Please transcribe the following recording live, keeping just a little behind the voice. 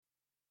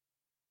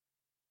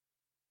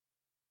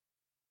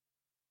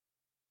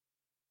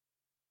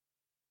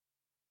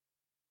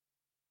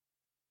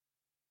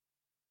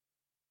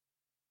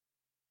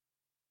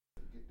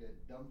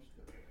that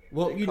dumpster.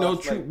 Well, you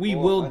know, we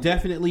will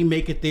definitely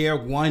make it there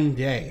one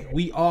day.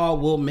 We all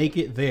will make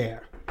it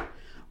there.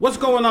 What's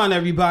going on,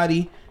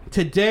 everybody?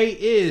 Today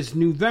is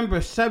November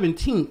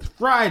 17th,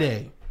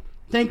 Friday.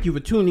 Thank you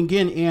for tuning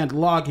in and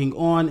logging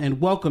on,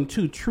 and welcome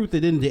to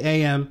Truthit In The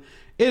AM.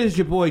 It is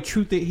your boy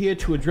Truthit here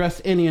to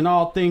address any and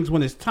all things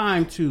when it's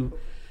time to,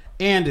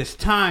 and it's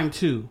time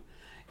to.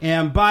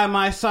 And by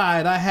my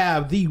side, I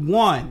have the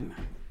one,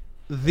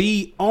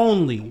 the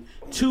only,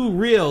 too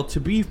real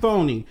to be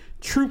phony.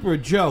 Trooper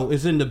Joe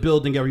is in the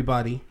building,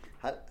 everybody.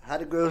 How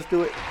the girls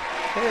do it?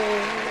 Hey.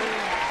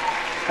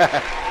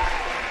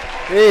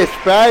 Hey, it's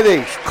Friday.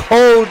 It's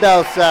cold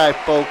outside,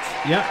 folks.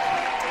 Yep.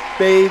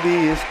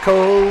 Baby, it's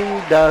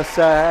cold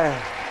outside.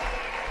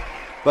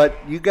 But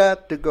you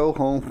got to go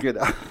home, get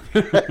up.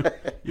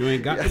 You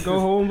ain't got to go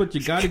home, but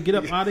you got to get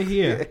up out of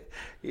here.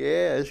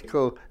 Yeah, it's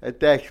cool. And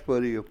thanks for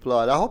the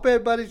applause. I hope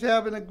everybody's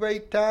having a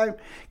great time,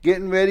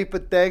 getting ready for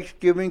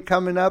Thanksgiving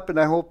coming up, and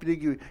I hope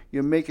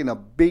you're making a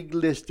big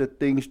list of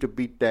things to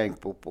be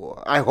thankful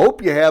for. I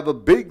hope you have a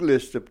big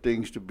list of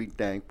things to be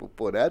thankful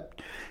for.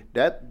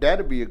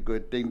 That'll be a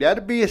good thing.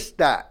 That'll be a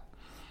start.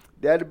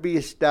 That'll be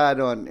a start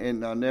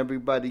on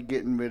everybody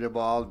getting rid of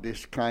all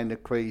this kind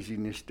of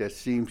craziness that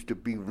seems to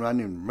be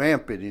running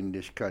rampant in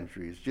this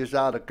country. It's just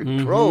out of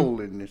control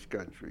in this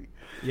country.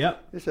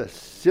 Yep. It's a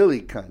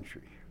silly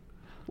country.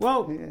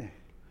 Well,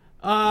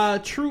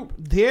 Troop,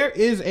 there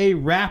is a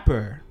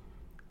rapper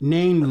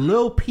named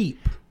Lil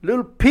Peep.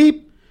 Lil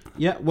Peep?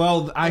 Yeah,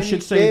 well, I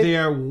should say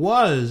there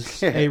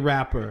was a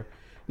rapper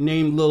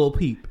named Lil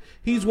Peep.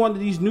 He's one of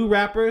these new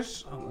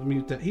rappers.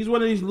 He's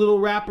one of these little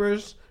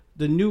rappers.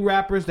 The new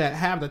rappers that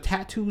have the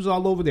tattoos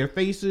all over their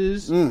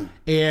faces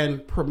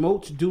and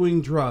promotes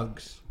doing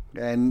drugs.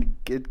 And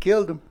it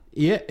killed him.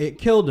 Yeah, it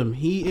killed him.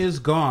 He is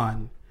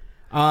gone.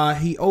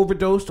 He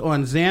overdosed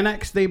on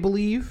Xanax, they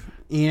believe.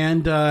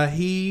 And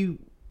he,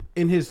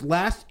 in his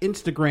last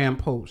Instagram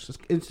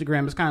post,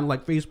 Instagram is kind of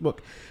like Facebook,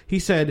 he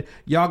said,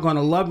 "Y'all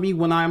gonna love me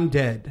when I'm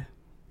dead."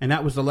 And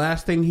that was the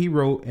last thing he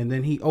wrote, and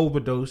then he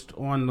overdosed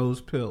on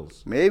those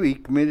pills. Maybe he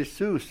committed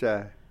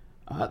suicide.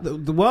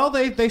 Well,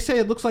 they say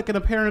it looks like an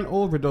apparent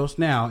overdose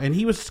now. And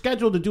he was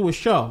scheduled to do a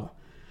show.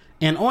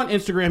 And on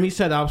Instagram, he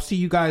said, "I'll see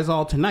you guys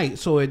all tonight."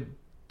 So it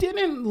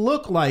didn't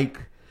look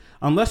like,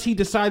 unless he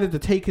decided to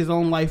take his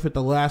own life at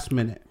the last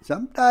minute.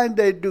 Sometimes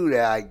they do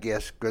that, I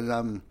guess, because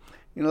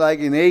like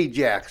in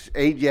Ajax.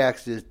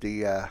 Ajax is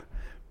the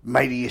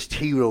mightiest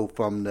hero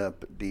from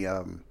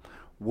the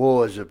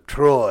wars of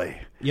Troy.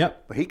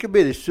 Yep. But he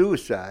committed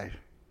suicide.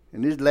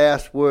 And his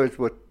last words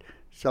were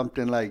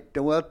something like,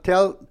 "Well,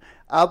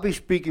 I'll be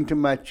speaking to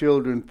my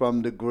children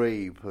from the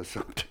grave," or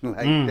something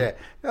like that.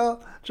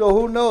 So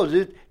who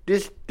knows?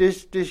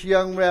 This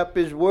young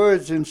rapper's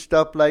words and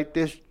stuff like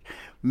this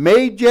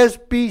may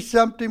just be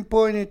something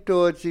pointing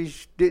towards he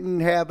didn't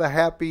have a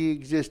happy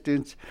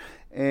existence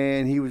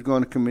and he was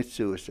going to commit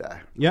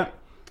suicide. Yep.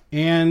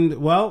 And,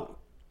 well,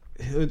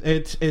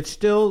 it's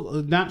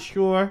still not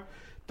sure.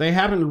 They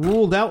haven't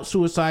ruled out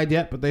suicide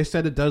yet, but they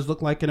said it does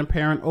look like an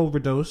apparent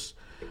overdose.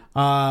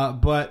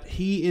 But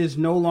he is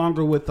no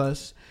longer with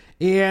us.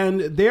 And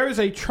there is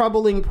a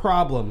troubling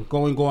problem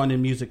going on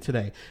in music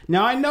today.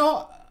 Now, I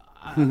know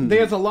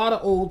there's a lot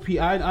of old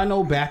people. I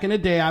know back in the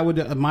day,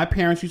 my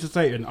parents used to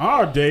say, "In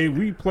our day,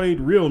 we played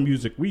real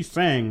music. We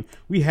sang.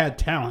 We had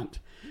talent."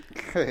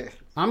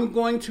 I'm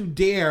going to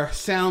dare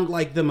sound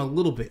like them a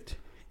little bit.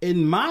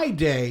 In my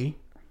day,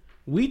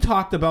 we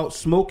talked about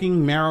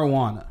smoking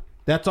marijuana.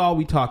 That's all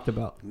we talked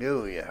about.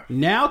 Oh, yeah.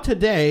 Now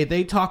today,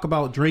 they talk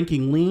about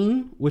drinking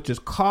lean, which is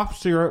cough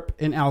syrup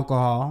and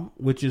alcohol,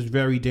 which is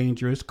very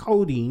dangerous.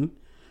 Codeine,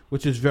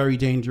 which is very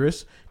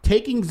dangerous.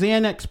 Taking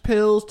Xanax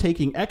pills,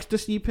 taking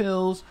ecstasy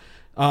pills,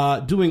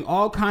 doing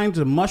all kinds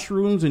of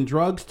mushrooms and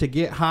drugs to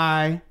get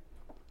high.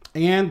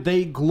 And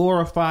they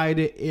glorified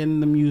it in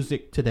the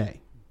music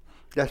today.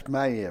 That's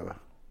my era.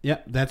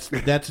 Yep,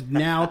 that's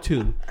now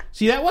too.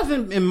 See, that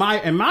wasn't in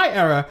my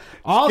era.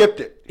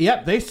 Skipped it.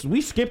 Yep, we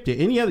skipped it.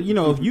 Any other,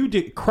 if you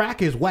did,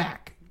 crack is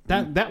whack.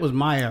 That was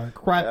my era.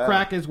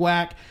 Crack is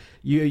whack.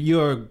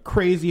 You're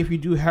crazy if you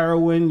do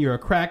heroin. You're a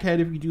crackhead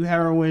if you do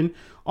heroin.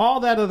 All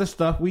that other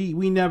stuff, we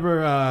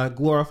never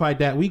glorified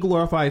that. We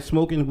glorified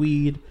smoking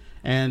weed,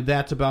 and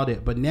that's about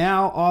it. But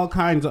now all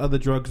kinds of other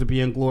drugs are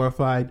being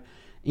glorified,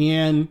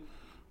 and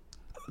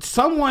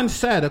someone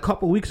said a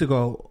couple weeks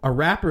ago, a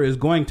rapper is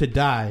going to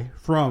die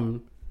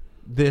from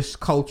this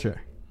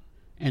culture.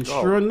 And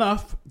sure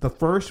enough, the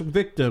first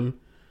victim,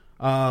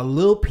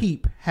 Lil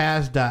Peep,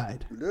 has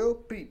died. Lil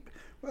Peep.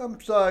 Well,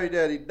 I'm sorry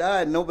that he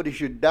died. Nobody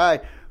should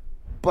die.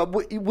 But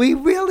we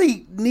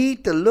really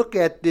need to look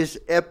at this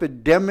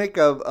epidemic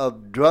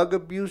of drug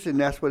abuse, and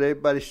that's what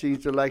everybody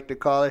seems to like to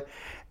call it,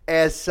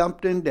 as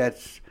something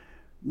that's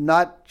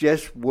not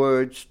just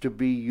words to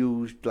be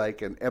used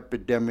like an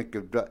epidemic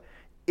of drug.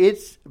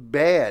 It's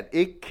bad.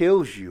 It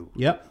kills you.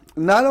 Yep.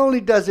 Not only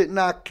does it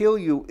not kill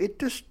you, it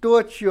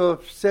distorts your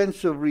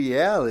sense of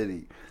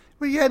reality.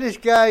 We had this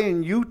guy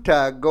in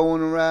Utah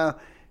going around,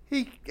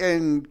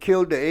 and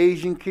killed the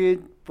Asian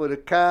kid for the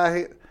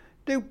car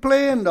They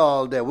planned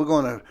all that. We're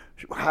going to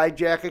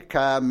hijack a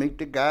car, make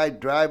the guy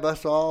drive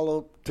us all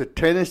up to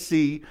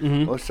Tennessee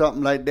or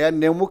something like that,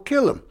 and then we'll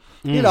kill him.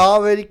 He'd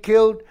already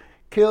killed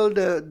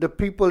the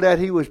people that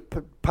he was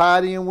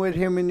partying with,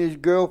 him and his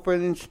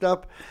girlfriend and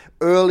stuff,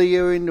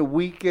 earlier in the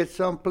week at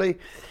some place.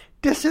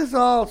 This is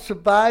all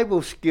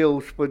survival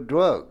skills for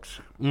drugs.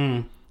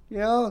 You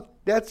know,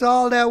 that's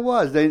all that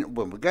was.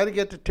 Well, we got to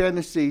get to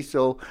Tennessee,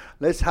 so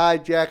let's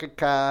hijack a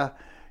car,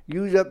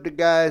 use up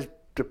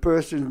the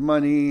person's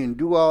money, and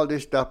do all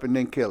this stuff, and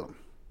then kill him.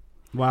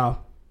 Wow.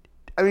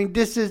 I mean,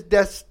 this is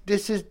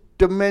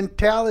the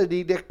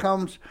mentality that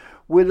comes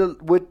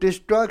with this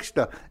drug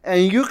stuff.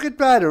 And you can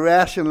try to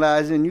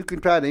rationalize it, and you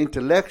can try to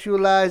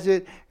intellectualize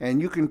it,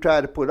 and you can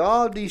try to put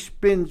all these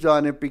spins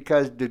on it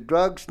because the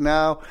drugs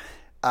now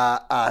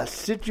are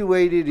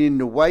situated in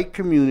the white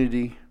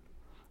community,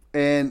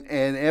 and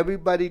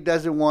everybody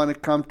doesn't want to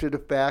come to the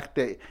fact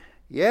that,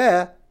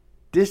 yeah,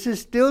 this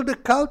is still the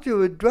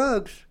culture of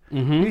drugs.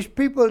 These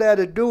people that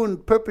are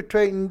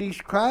perpetrating these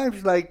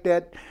crimes like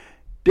that,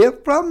 they're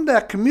from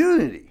that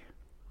community.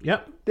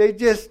 Yep. They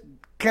just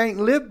can't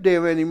live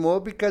there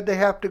anymore because they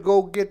have to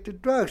go get the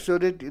drugs. So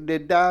they're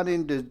down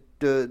in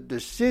the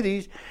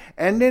cities,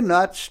 and they're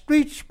not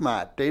street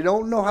smart. They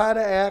don't know how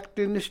to act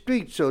in the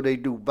streets, so they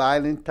do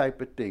violent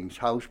type of things,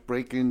 house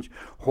break-ins,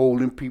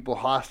 holding people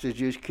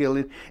hostages,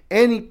 killing,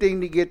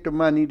 anything to get the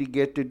money to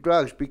get the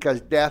drugs,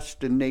 because that's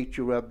the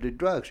nature of the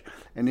drugs.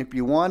 And if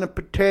you want to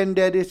pretend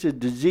that it's a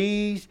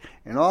disease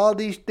and all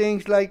these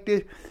things like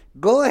this,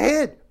 go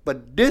ahead.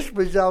 But this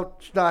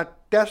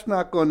that's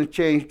not going to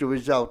change the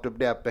result of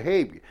that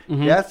behavior.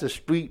 That's a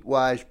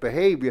streetwise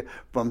behavior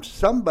from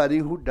somebody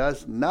who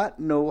does not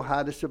know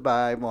how to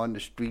survive on the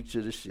streets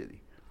of the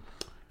city.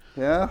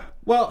 Yeah?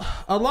 Well,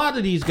 a lot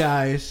of these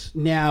guys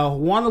now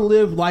want to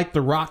live like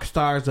the rock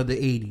stars of the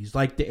 80s,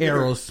 like the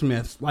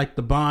Aerosmiths, like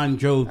the Bon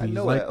Jovis.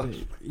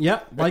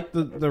 Like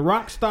the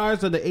rock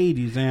stars of the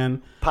 80s.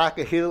 And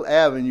Parker Hill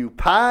Avenue,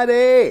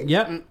 party!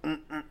 Yep.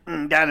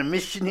 Down in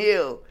Mission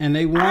Hill. And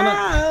they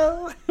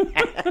want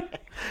to...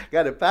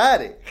 Got a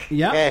party.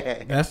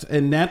 Yeah. That's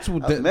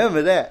what I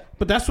remember that.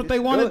 But that's what they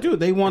want to do.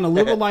 They want to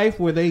live a life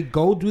where they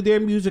go do their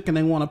music and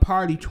they want to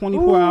party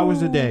 24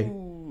 hours a day.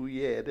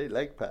 Yeah, they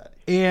like party.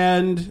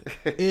 And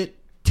it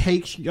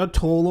takes a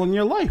toll on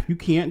your life. You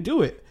can't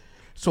do it.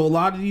 So a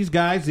lot of these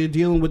guys, they're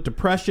dealing with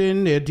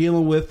depression. They're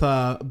dealing with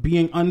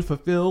being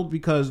unfulfilled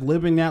because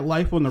living that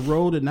life on the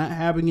road and not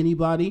having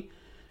anybody,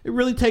 it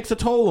really takes a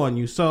toll on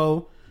you.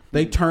 So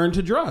they turn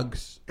to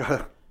drugs.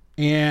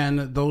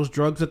 And those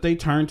drugs that they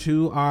turn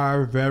to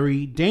are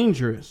very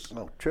dangerous.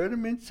 Oh, turn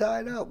them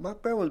inside out. My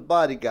friend was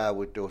bodyguard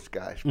with those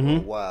guys for a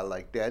while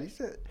like that. He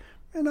said,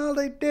 and all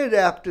they did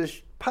after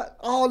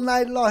all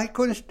night long,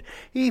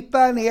 he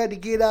finally had to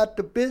get out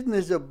the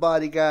business of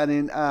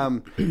bodyguarding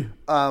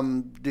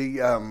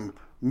the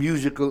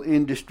musical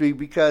industry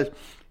because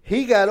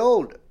he got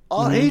older.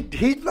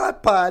 He's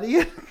not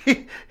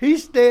partying.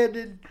 He's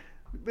standing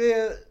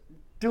there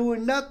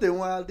doing nothing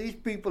while these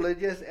people are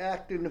just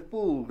acting the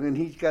fool, and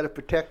he's got to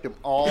protect them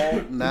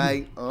all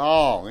night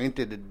long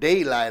into the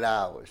daylight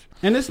hours.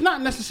 And it's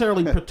not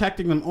necessarily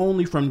protecting them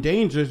only from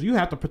dangers. You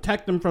have to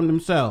protect them from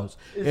themselves.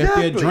 Exactly.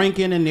 If they're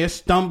drinking and they're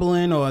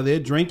stumbling, or they're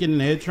drinking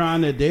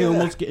and they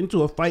almost get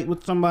into a fight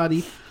with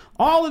somebody,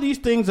 all of these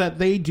things that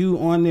they do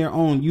on their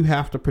own, you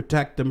have to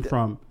protect them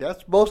from.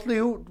 That's mostly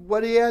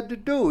what he had to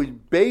do, is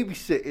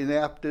babysitting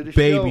after the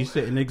show.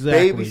 Babysitting,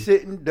 exactly.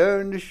 Babysitting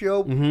during the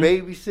show,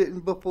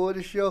 babysitting before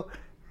the show.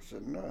 I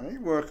said, no, I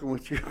ain't working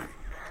with you.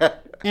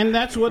 And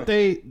that's what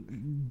they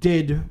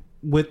did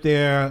with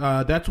their,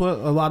 that's what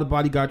a lot of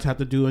bodyguards have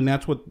to do, and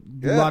that's what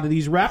a lot of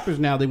these rappers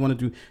now they want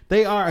to do.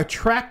 They are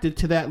attracted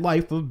to that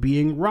life of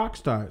being rock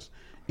stars,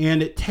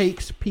 and it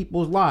takes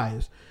people's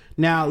lives.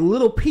 Now,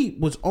 Little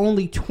Peep was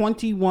only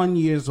 21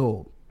 years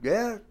old.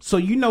 Yeah. So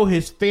you know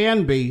his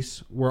fan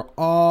base were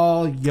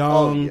all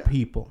young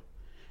people.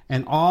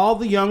 And all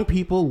the young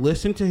people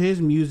listen to his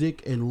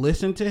music and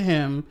listen to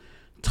him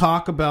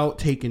talk about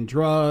taking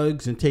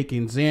drugs and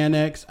taking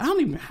Xanax. How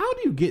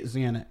do you get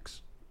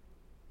Xanax?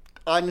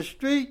 On the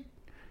street.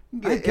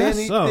 You I get guess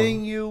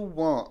anything so. you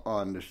want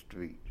on the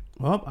street.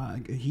 Well,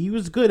 he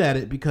was good at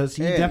it because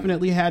he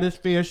definitely had his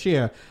fair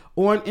share.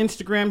 On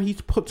Instagram, he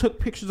took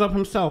pictures of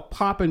himself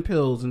popping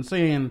pills and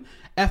saying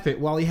F it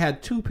while he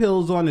had 2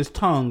 pills on his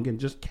tongue and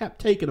just kept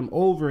taking them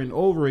over and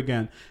over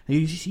again. And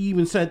he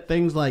even said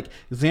things like,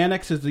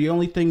 Xanax is the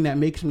only thing that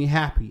makes me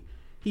happy.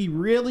 He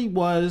really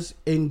was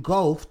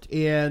engulfed,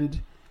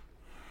 and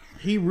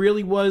he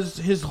really was,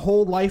 his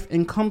whole life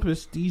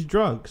encompassed these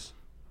drugs.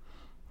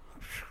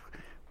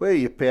 Where are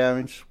your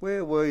parents?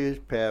 Where were his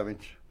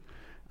parents?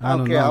 I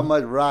don't care know how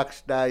much rock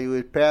star you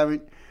is,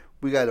 parent.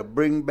 We got to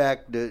bring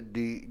back the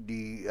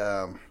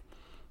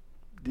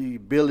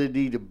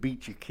ability to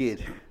beat your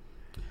kid.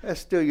 That's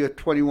still your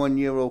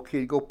 21-year-old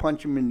kid. Go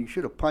punch him, and you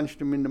should have punched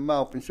him in the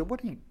mouth and said,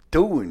 "What are you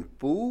doing,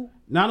 fool?"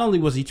 Not only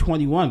was he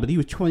 21, but he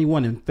was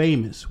 21 and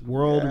famous,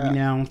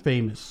 world-renowned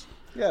famous.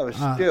 Yeah,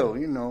 but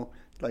still,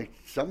 like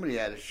somebody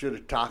should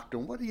have talked to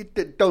him. What do you?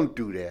 Don't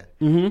do that.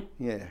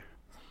 Mm-hmm. Yeah.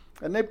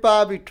 And they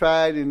probably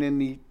tried, and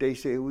then they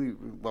say,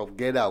 well,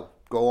 get out,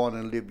 go on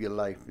and live your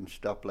life and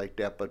stuff like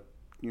that, but,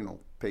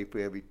 pay for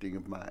everything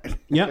of mine.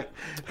 Yep.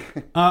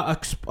 A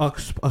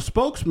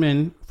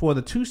spokesman for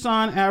the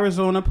Tucson,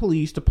 Arizona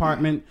Police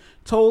Department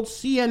told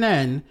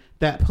CNN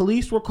that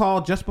police were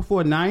called just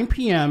before 9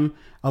 p.m.,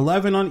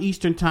 11 on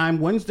Eastern Time,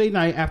 Wednesday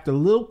night, after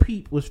Lil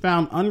Peep was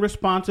found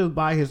unresponsive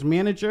by his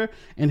manager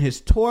in his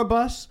tour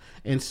bus,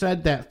 and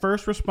said that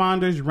first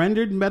responders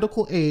rendered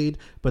medical aid,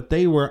 but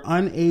they were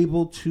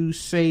unable to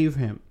save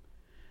him.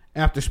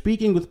 After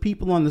speaking with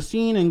people on the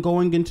scene and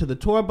going into the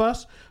tour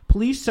bus,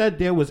 police said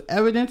there was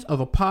evidence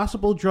of a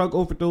possible drug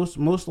overdose,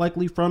 most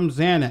likely from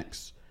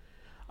Xanax.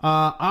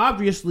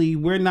 Obviously,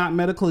 we're not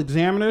medical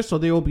examiners, so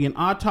there will be an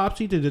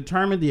autopsy to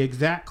determine the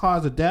exact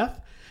cause of death,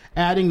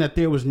 adding that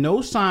there was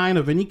no sign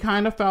of any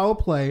kind of foul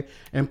play,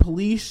 and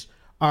police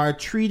are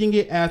treating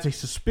it as a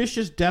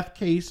suspicious death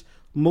case,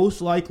 most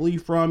likely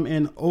from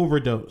an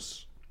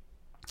overdose.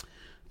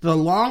 The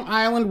Long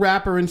Island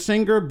rapper and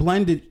singer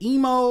blended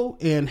emo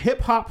and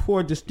hip-hop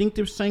for a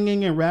distinctive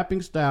singing and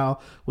rapping style,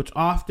 which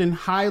often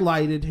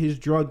highlighted his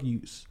drug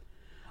use.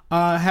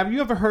 Have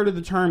you ever heard of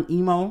the term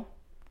emo?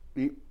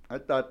 I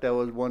thought that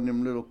was one of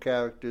them little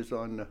characters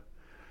on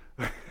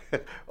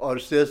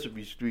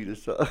Sesame Street or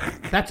something.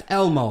 That's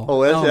Elmo.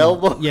 Oh, that's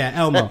Elmo? Yeah,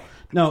 Elmo.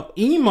 No,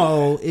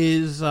 emo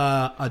is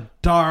a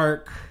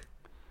dark,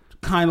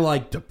 kind of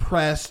like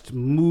depressed,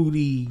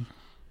 moody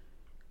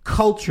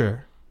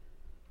culture.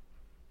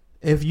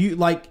 If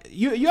you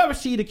you ever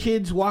see the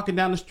kids walking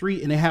down the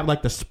street and they have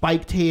like the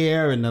spiked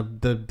hair and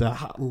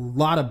the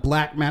lot of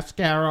black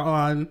mascara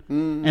on,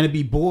 and it'd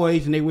be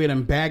boys and they wear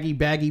them baggy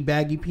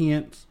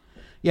pants.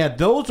 Yeah,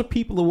 those are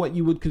people of what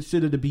you would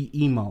consider to be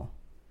emo.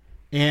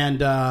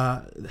 And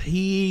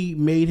he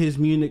made his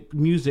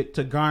music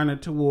to garner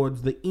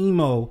towards the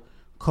emo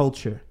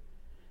culture.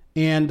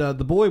 And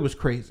the boy was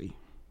crazy.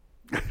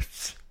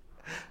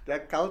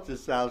 That culture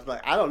sounds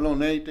like, I don't know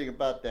anything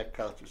about that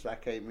culture, so I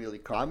can't really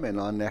comment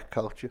on that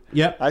culture.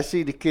 Yep. I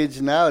see the kids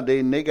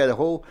nowadays, and they got a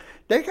whole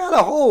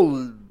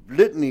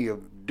litany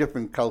of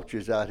different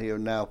cultures out here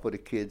now for the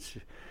kids.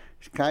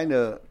 It's kind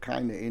of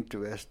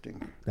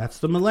interesting. That's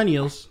the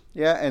millennials.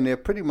 Yeah, and they're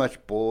pretty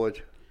much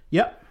bored.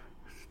 Yep.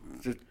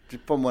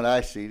 From what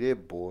I see, they're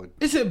bored.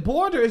 Is it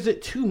bored or is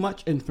it too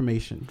much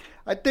information?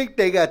 I think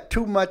they got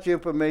too much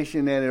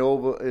information and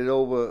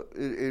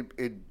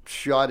it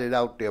shorted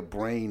out their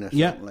brain or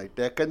something like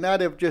that. Because now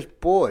they're just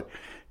bored.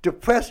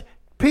 Depressed.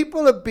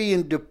 People are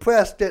being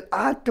depressed that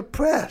aren't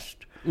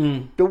depressed.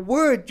 The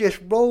word just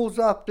rolls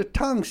off the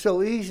tongue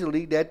so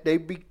easily that they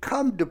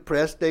become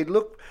depressed. They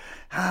look,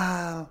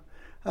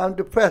 I'm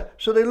depressed.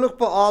 So they look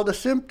for all the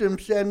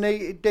symptoms and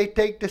they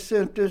take the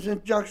symptoms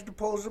and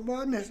juxtapose them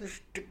on this and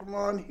stick them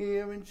on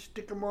here and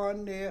stick them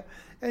on there.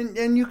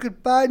 And you can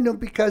find them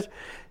because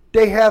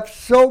they have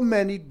so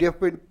many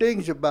different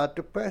things about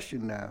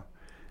depression now.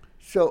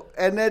 So,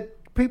 and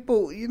that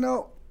people,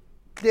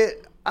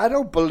 I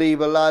don't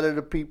believe a lot of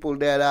the people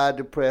that are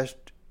depressed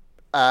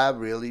are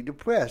really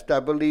depressed. I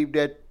believe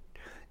that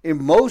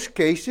in most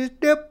cases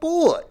they're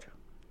bored.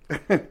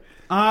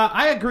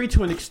 I agree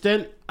to an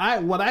extent.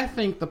 What I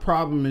think the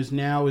problem is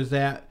now is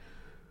that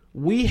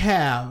we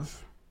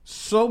have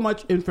so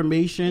much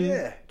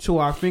information to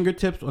our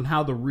fingertips on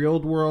how the real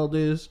world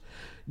is.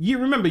 You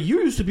remember, you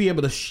used to be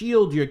able to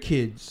shield your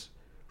kids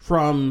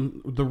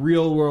from the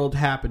real world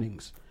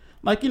happenings.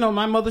 Like,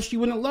 my mother, she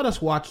wouldn't let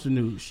us watch the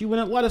news. She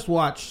wouldn't let us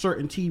watch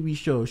certain TV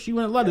shows. She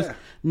wouldn't let us.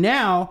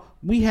 Now,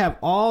 we have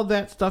all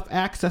that stuff,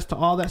 access to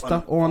all that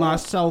stuff on our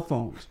cell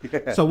phones.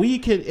 Yeah. So we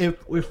can,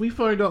 if we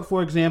find out,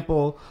 for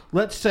example,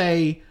 let's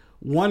say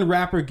one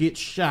rapper gets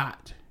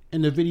shot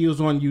and the video's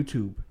on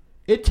YouTube.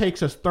 It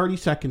takes us 30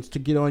 seconds to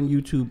get on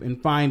YouTube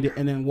and find it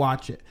and then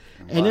watch it.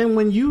 And then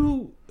when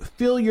you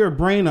fill your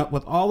brain up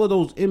with all of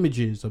those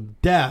images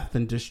of death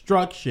and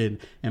destruction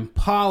and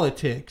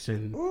politics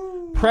and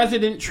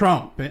President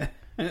Trump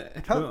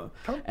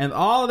and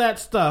all of that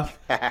stuff,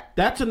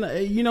 that's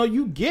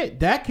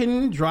that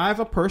can drive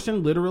a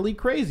person literally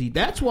crazy.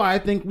 That's why I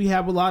think we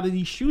have a lot of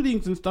these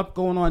shootings and stuff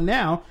going on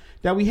now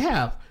that we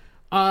have.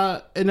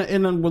 In a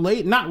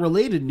not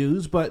related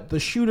news, but the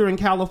shooter in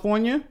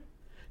California,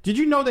 did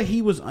you know that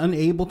he was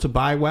unable to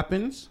buy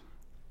weapons?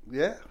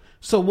 Yeah.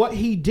 So what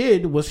he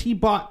did was he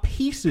bought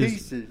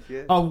pieces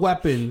of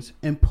weapons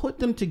and put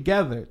them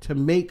together to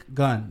make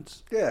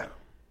guns. Yeah.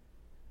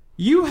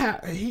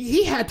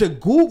 He had to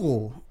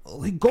go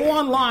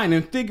online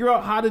and figure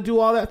out how to do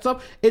all that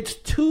stuff. It's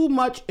too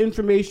much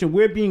information.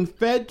 We're being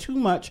fed too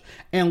much,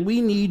 and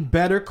we need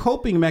better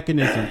coping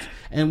mechanisms.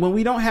 And when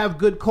we don't have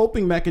good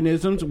coping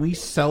mechanisms, we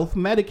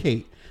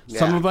self-medicate. Yeah.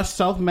 Some of us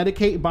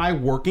self-medicate by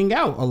working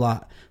out a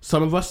lot.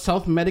 Some of us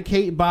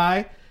self-medicate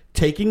by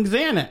taking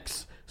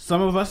Xanax.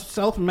 Some of us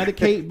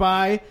self-medicate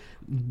by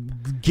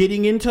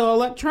getting into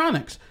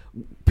electronics.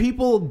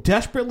 People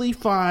desperately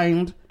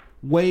find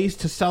ways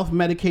to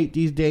self-medicate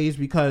these days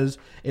because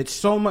it's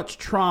so much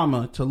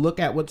trauma to look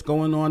at what's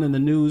going on in the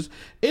news.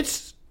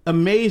 It's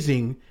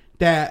amazing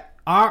that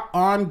our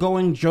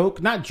ongoing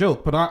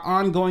but our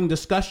ongoing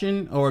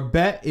discussion or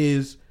bet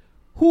is,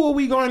 who are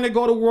we going to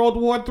go to World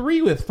War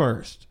III with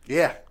first?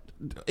 Yeah.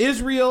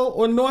 Israel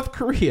or North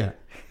Korea?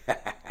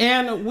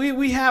 And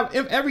we have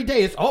every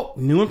day it's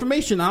new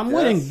information, I'm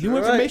winning. New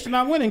information,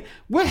 I'm winning.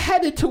 We're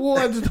headed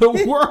towards the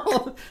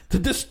world, the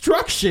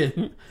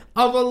destruction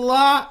of a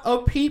lot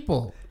of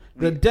people,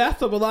 the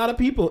death of a lot of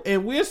people,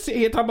 and we're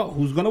sitting here talking about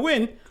who's going to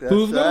win,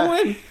 who's going to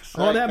win.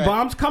 Oh, that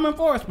bomb's coming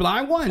for us, but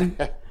I won.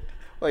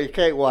 Well, you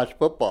can't watch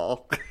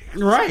football,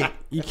 right?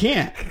 You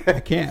can't. I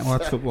can't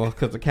watch football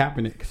because of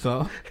Kaepernick.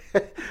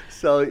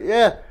 So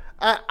yeah.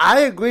 I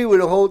agree with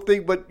the whole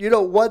thing, but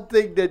one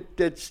thing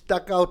that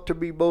stuck out to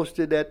me most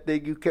in that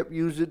thing, you kept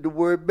using the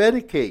word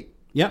medicate.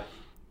 Yep.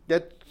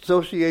 That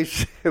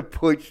association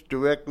points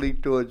directly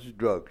towards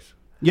drugs.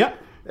 Yep.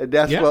 And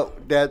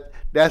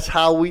that's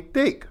how we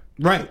think.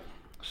 Right.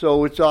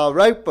 So it's all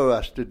right for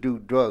us to do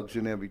drugs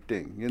and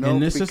everything, in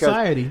this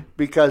society,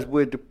 because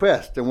we're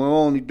depressed, and we're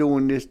only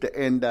doing this to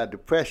end our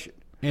depression.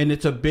 And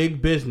it's a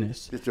big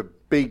business. It's a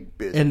big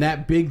business. And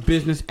that big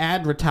business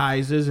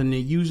advertises, and it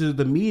uses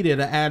the media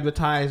to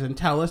advertise and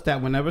tell us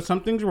that whenever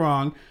something's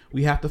wrong,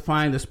 we have to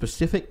find a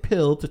specific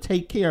pill to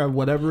take care of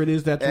whatever it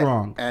is that's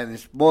wrong. And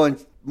it's more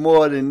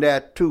than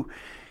that, too.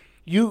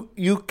 You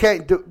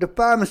can't, the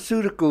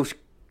pharmaceuticals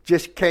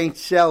just can't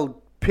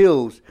sell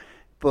pills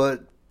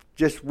for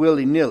just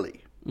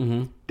willy-nilly.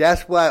 Mm-hmm.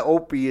 That's why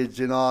opiates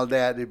and all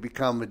that, it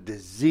become a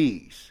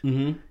disease.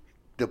 Mm-hmm.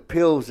 The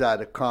pills are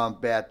to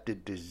combat the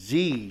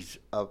disease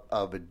of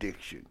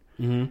addiction.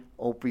 Mm-hmm.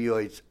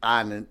 Opioids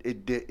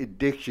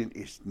addiction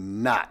is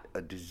not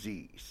a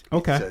disease.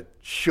 Okay. It's a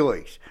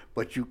choice,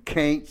 but you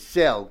can't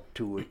sell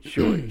to a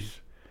choice.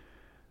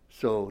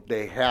 So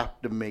they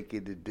have to make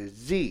it a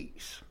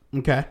disease.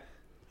 Okay.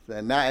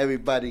 So not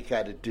everybody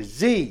got a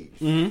disease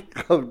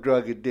mm-hmm. of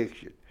drug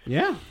addiction.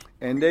 Yeah.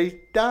 And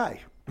they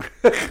die.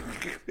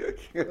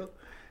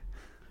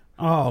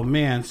 Oh,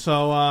 man.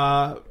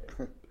 So,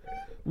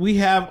 we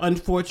have,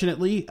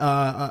 unfortunately,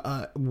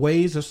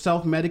 ways of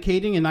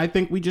self-medicating, and I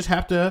think we just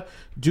have to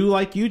do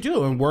like you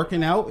do and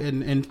working out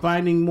and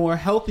finding more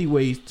healthy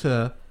ways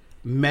to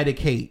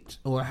medicate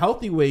or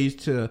healthy ways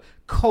to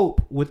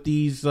cope with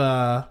these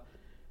and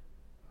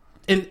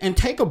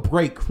take a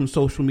break from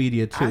social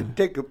media, too.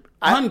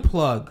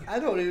 Unplug. I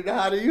don't even know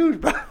how to use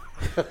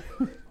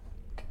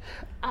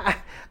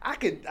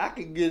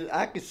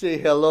I could say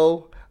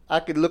hello. I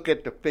can look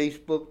at the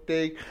Facebook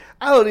thing.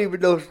 I don't even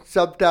know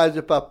sometimes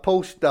if I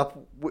post stuff,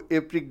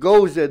 if it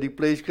goes any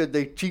place, because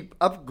they cheap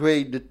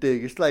upgrade the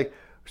thing. It's like,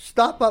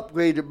 stop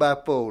upgrading my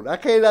phone. I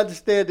can't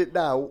understand it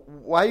now.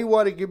 Why you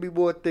want to give me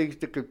more things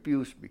to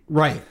confuse me?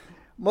 Right.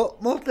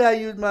 Mostly I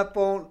use my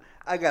phone.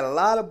 I got a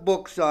lot of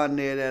books on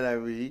there that I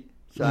read.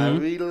 So I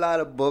read a lot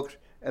of books,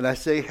 and I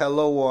say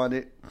hello on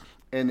it,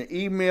 and the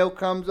email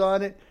comes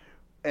on it,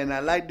 and I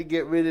like to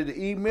get rid of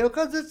the email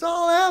because it's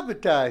all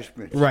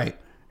advertisements. Right.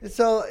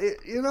 So,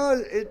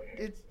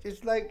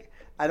 it's like,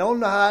 I don't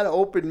know how to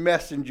open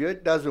Messenger.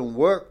 It doesn't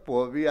work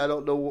for me. I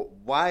don't know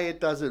why it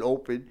doesn't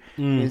open.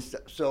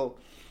 So,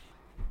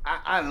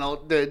 I don't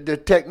know. The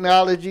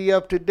technology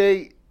of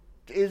today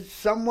is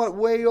somewhat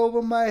way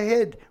over my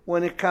head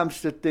when it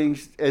comes to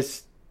things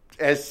as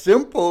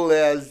simple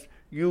as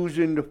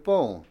using the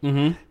phone.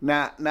 Mm-hmm.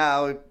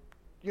 Now,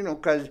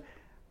 because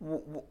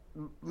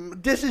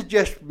this is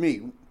just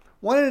me.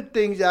 One of the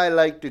things I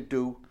like to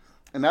do,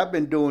 and I've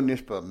been doing this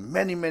for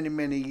many, many,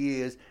 many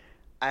years,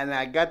 and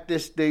I got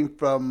this thing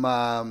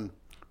from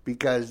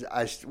because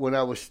when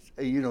I was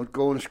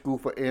going to school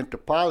for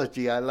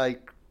anthropology, I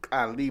liked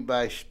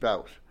Levi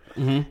Strauss.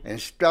 Mm-hmm. And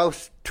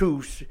Strauss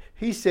too,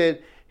 he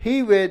said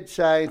he read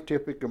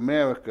Scientific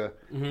America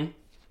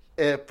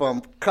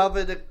from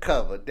cover to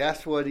cover.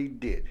 That's what he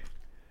did.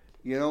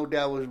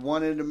 That was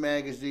one of the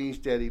magazines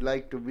that he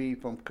liked to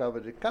read from cover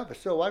to cover.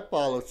 So I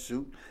followed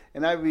suit,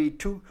 and I read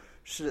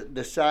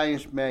the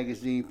Science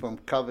magazine from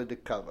cover to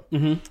cover.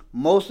 Mm-hmm.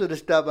 Most of the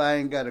stuff I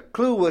ain't got a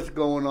clue what's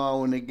going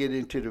on when they get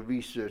into the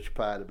research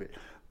part of it.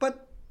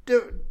 But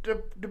the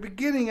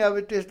beginning of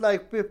it, there's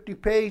like 50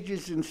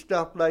 pages and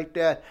stuff like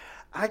that.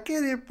 I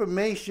get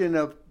information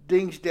of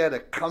things that are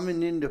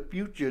coming in the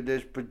future.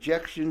 There's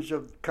projections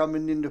of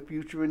coming in the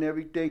future and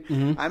everything.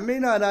 Mm-hmm. I may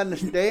not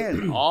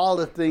understand all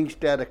the things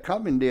that are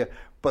coming there,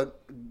 but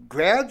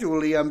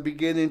gradually I'm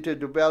beginning to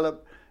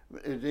develop.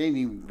 It ain't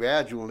even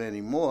gradual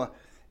anymore.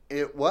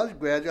 It was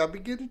gradual. I'm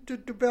beginning to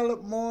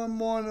develop more and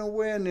more an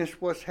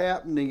awareness what's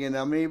happening, and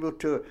I'm able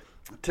to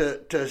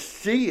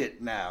see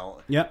it now.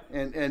 Yep.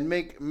 And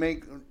make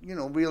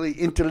really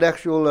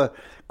intellectual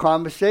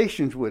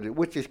conversations with it,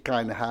 which is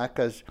kind of hard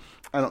because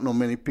I don't know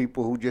many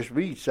people who just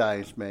read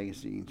science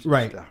magazines.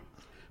 Right. Stuff.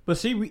 But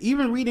see,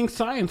 even reading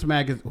science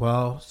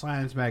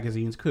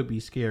magazines could be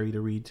scary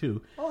to read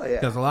too. Oh, yeah.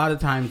 Because a lot of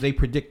times they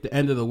predict the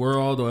end of the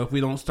world, or if we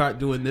don't start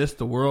doing this,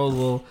 the world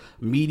will,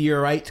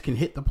 meteorites can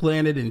hit the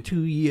planet in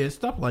 2 years,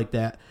 stuff like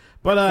that.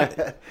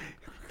 But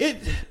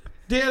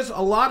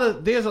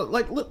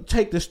look,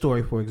 take this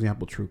story, for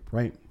example, Troop,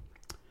 right?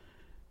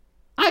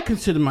 I I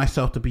consider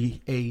myself to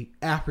be a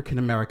African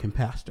American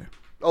pastor.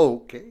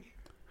 Okay.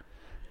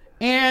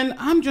 And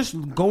I'm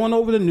just going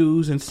over the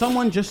news, and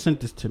someone just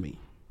sent this to me.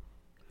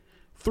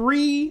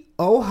 3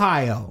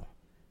 Ohio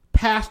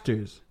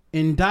pastors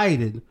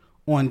indicted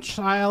on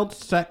child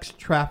sex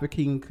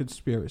trafficking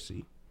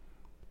conspiracy.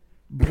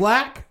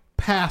 Black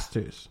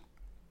pastors,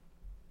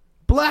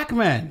 black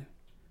men,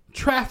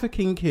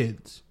 trafficking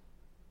kids.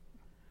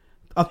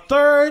 A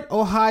 3rd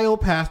Ohio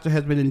pastor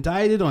has been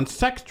indicted on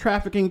sex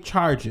trafficking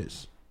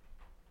charges.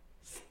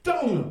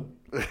 Stone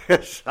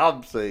him.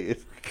 I'm saying.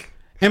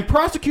 And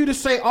prosecutors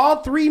say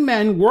all 3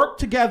 men worked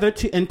together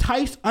to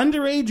entice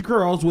underage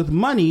girls with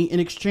money in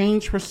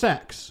exchange for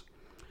sex.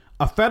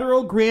 A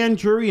federal grand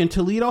jury in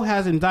Toledo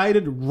has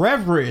indicted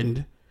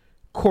Reverend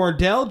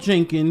Cordell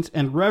Jenkins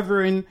and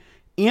Reverend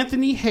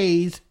Anthony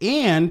Hayes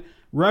and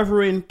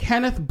Reverend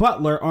Kenneth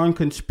Butler on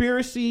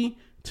conspiracy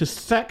to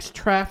sex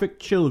traffic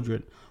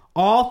children.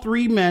 All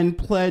 3 men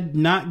pled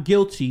not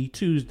guilty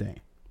Tuesday.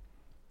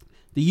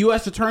 The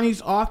U.S.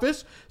 Attorney's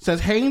Office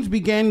says Haynes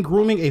began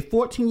grooming a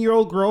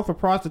 14-year-old girl for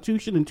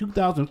prostitution in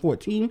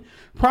 2014.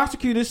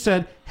 Prosecutors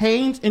said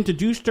Haynes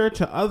introduced her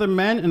to other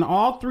men, and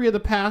all 3 of the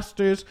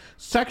pastors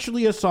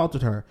sexually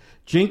assaulted her.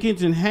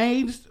 Jenkins and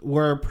Haynes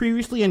were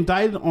previously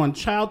indicted on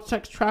child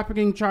sex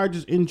trafficking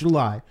charges in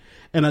July.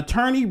 An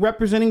attorney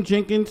representing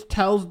Jenkins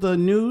tells the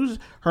news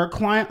her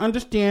client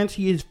understands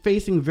he is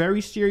facing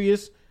very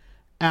serious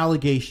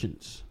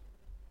allegations.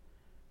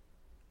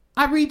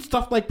 I read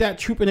stuff like that,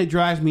 Troop, and it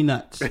drives me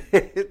nuts.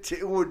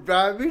 It would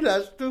drive me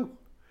nuts, too.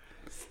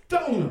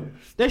 Stone them.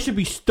 They should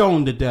be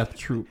stoned to death,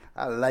 Troop.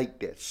 I like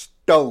that.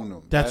 Stone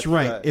them. That's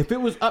right. If it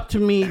was up to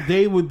me,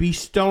 they would be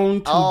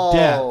stoned to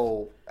death.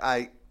 Oh,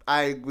 I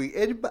agree.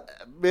 Anybody,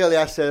 really,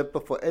 I said it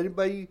before.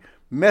 Anybody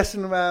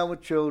messing around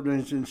with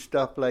children and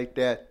stuff like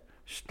that,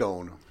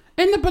 stone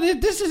them.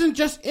 But this isn't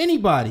just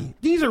anybody.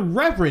 These are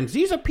reverends.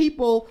 These are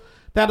people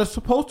that are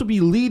supposed to be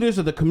leaders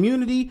of the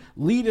community,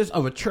 leaders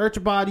of a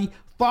church body,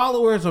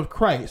 followers of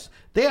Christ.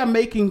 They are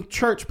making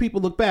church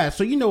people look bad.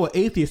 So you know what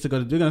atheists are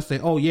going to do? They're going to say,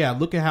 oh, yeah,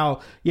 look at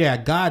how,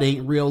 God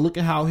ain't real. Look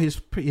at how his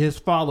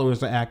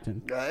followers are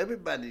acting.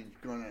 Everybody's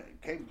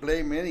can't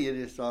blame any of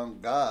this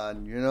on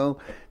God, you know.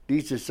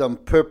 These are some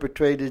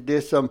perpetrators.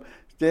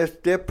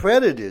 They're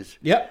predators.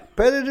 Yep.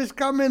 Predators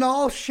come in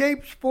all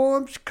shapes,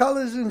 forms,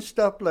 colors, and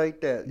stuff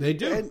like that. They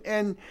do.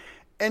 And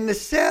the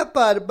sad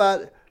part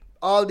about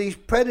all these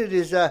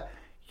predators are,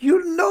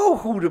 you know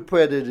who the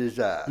predators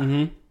are.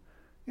 Mm-hmm.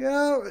 You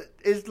know,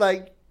 it's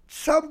like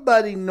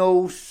somebody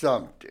knows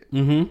something.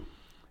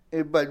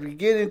 Mm-hmm. But we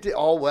get into,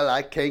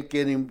 I can't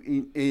get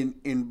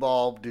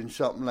involved in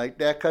something like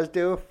that because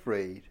they're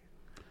afraid.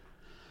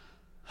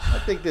 I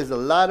think there's a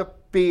lot of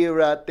fear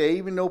out there,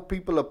 even though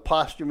people are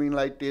posturing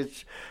like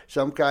this,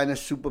 some kind of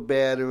super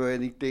bad or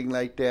anything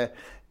like that.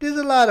 There's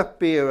a lot of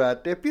fear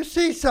out there. If you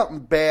see something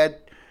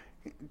bad,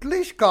 at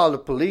least call the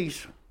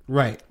police.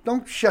 Right.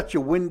 Don't shut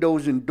your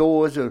windows and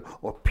doors or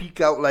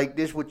peek out like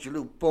this with your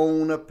little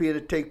phone up here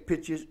to take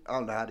pictures. I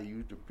don't know how to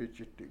use the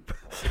picture thing.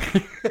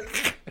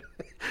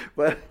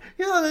 But,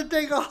 they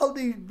take all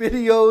these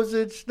videos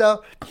and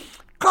stuff.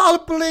 Call the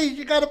police.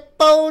 You got a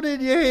phone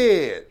in your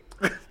head.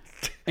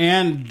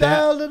 And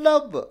dial the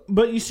number.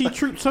 But you see,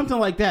 Troop, something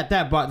like that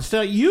bothers.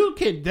 So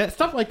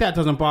stuff like that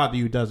doesn't bother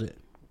you, does it?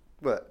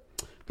 What?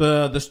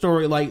 The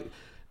story, like.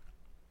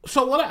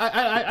 So what?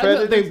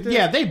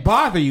 They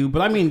bother you,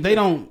 but I mean they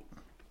don't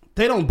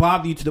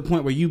bother you to the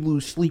point where you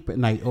lose sleep at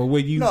night or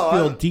where you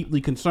feel deeply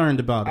concerned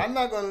about it. I'm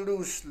not going to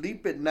lose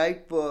sleep at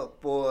night for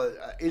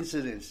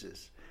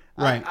incidences.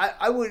 Right.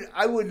 I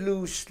would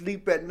lose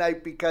sleep at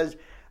night because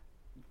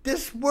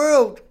this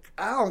world,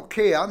 I don't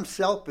care. I'm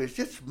selfish.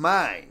 It's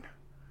mine.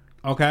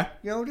 Okay.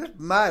 This is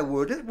my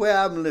world. This is where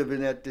I'm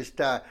living at this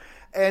time,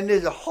 and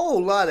there's a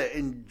whole lot of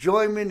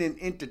enjoyment and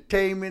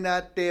entertainment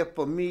out there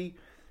for me.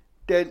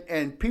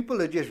 And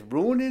people are just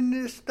ruining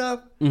this stuff.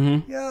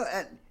 Mm-hmm.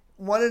 And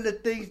one of the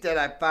things that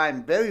I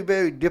find very,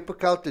 very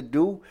difficult to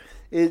do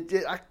is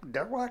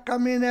that's why I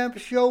come in and have a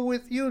show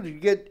with you.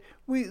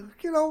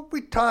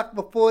 We talk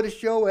before the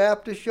show,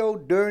 after the show,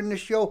 during the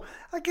show.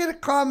 I get a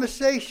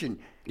conversation.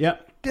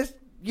 Yep.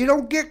 You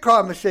don't get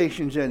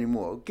conversations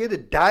anymore. Get a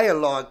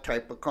dialogue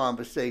type of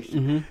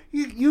conversation.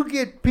 Mm-hmm. You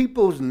get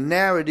people's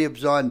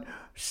narratives on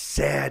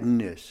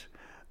sadness,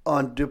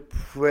 on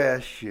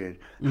depression,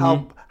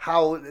 mm-hmm.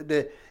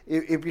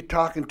 If you're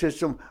talking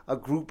to a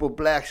group of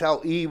blacks,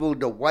 how evil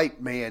the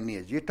white man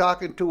is. You're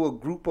talking to a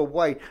group of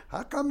white.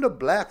 How come the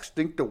blacks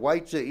think the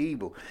whites are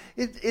evil?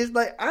 It's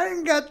like, I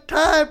ain't got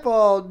time for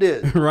all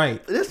this.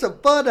 Right. There's some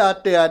fun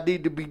out there. I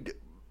need to be.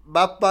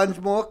 My fun's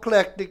more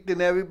eclectic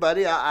than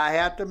everybody. I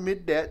have to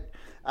admit that.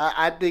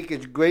 I think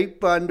it's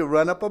great fun to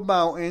run up a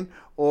mountain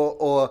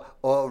or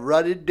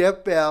run in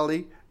Death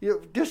Valley.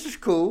 This is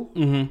cool.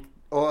 Mm-hmm.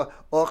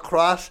 Or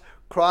cross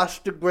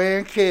the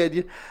Grand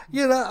Canyon.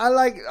 I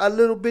like a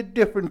little bit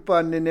different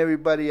fun than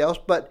everybody else,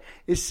 but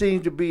it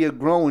seems to be a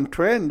growing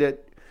trend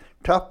that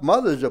Tough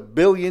Mudder's a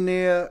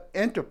billionaire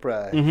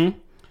enterprise. Mm-hmm.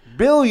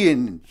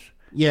 Billions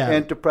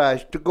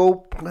enterprise to go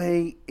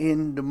play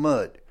in the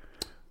mud.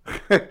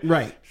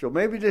 Right. So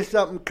maybe there's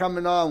something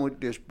coming on with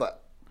this.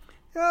 But,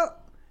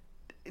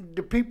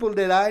 the people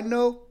that I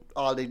know,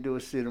 all they do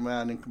is sit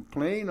around and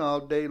complain all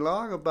day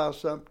long about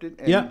something.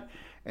 And,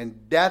 and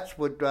that's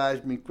what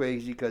drives me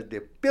crazy, because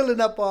they're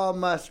filling up all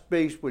my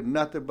space with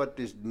nothing but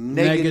this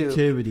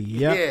negativity.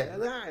 Yep. Yeah.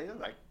 I'm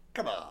like,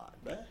 come on,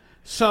 man.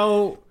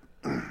 So,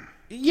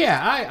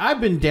 yeah, I've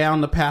been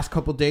down the past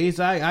couple days.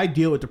 I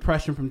deal with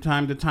depression from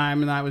time to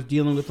time, and I was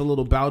dealing with a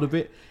little bout of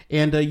it.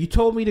 And you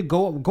told me to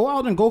go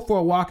out and go for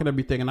a walk and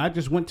everything. And I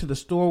just went to the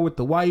store with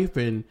the wife,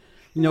 and,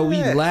 we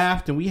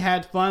laughed and we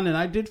had fun. And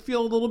I did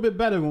feel a little bit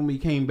better when we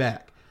came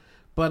back.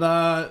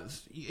 But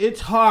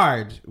it's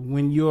hard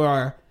when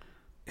you're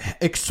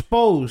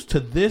exposed to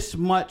this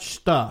much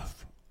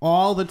stuff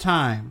all the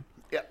time.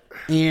 Yeah.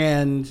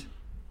 And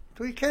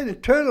so you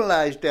can't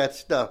internalize that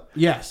stuff.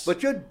 Yes. But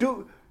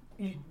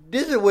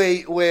this is a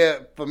way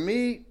where, for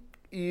me,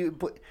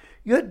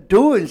 you're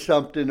doing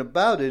something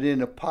about it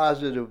in a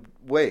positive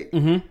way.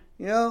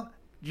 Mm-hmm.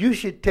 You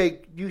should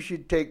take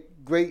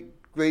great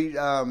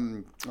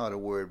the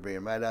word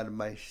ran right out of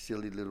my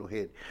silly little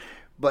head,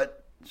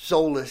 but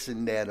solace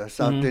in that, or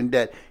something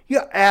that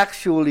you're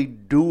actually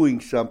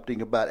doing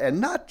something about it. And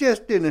not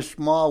just in a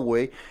small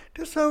way.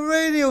 There's a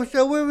radio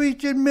show, we're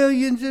reaching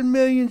millions and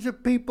millions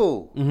of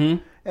people.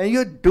 Mm-hmm. And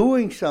you're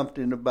doing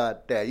something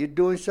about that. You're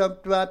doing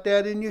something about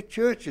that in your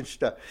church and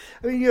stuff.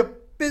 I mean, you're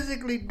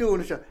physically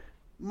doing stuff.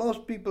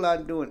 Most people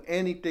aren't doing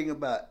anything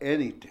about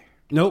anything.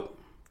 Nope.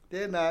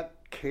 They're not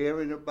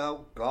caring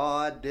about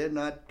God. They're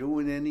not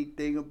doing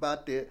anything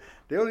about they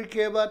only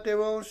care about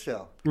their own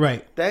self.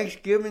 Right.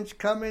 Thanksgiving's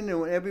coming,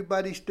 and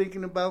everybody's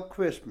thinking about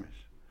Christmas.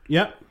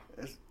 Yep.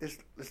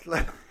 It's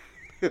like,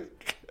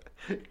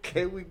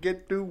 can we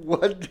get through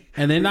one?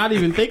 And they're not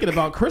even thinking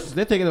about Christmas.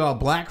 They're thinking about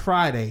Black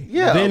Friday.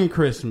 Yeah. Then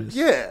Christmas.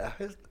 Yeah.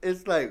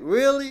 It's like,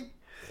 really?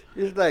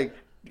 It's like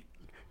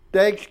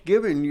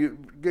Thanksgiving. You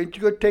going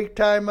to take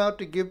time out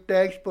to give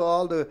thanks for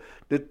all the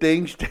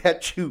things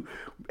that you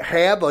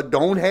have or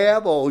don't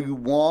have, or you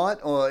want,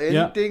 or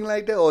anything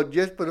like that, or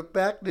just for the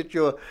fact that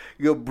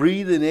you're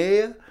breathing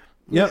air.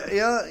 Yep.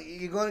 Yeah,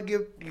 you're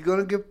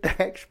gonna give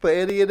thanks for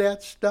any of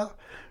that stuff.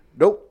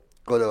 Nope.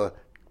 Gonna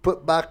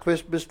put my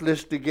Christmas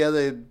list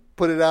together and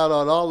put it out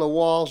on all the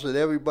walls at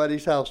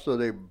everybody's house so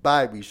they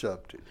buy me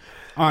something.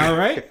 All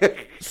right.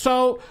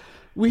 So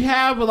we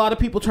have a lot of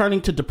people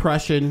turning to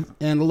depression,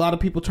 and a lot of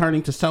people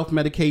turning to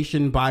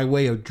self-medication by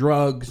way of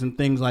drugs and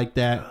things like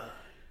that.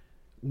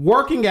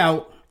 Working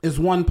out is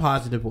one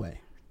positive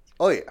way.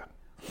 Oh, yeah.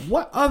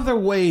 What other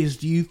ways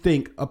do you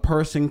think a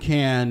person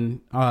can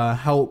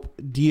help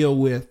deal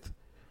with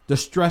the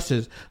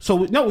stresses?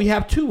 So, no, we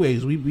have two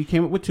ways. We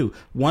came up with two.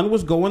 One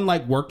was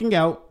working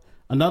out.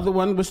 Another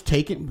one was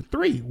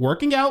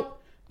working out,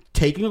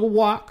 taking a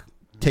walk,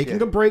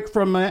 taking a break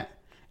from it,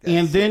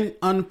 and then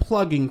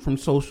unplugging from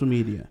social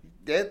media.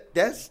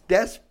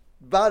 That's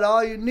about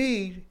all you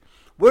need.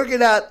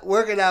 Working out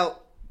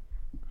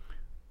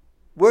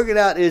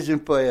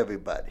isn't for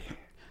everybody.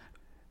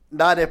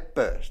 Not at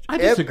first. I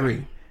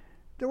disagree.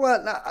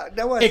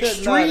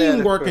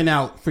 Extreme working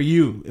out for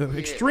you.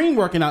 Extreme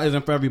working out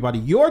isn't for everybody.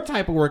 Your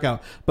type of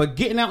workout. But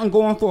getting out and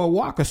going for a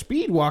walk, a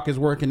speed walk, is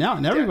working out,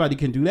 and everybody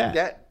can do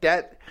that.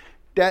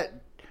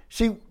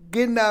 See,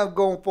 getting out and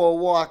going for a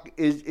walk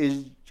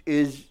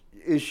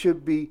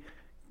should be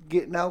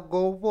getting out,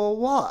 going for a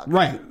walk.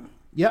 Right.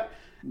 Yep.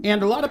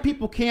 And a lot of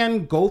people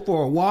can go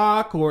for a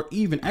walk or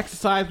even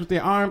exercise with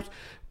their arms.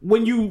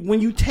 When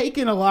you take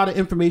in a lot of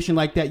information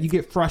like that, you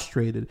get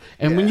frustrated.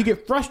 And when you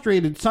get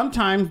frustrated,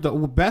 sometimes the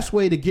best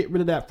way to get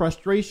rid of that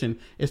frustration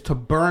is to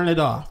burn it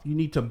off. You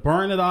need to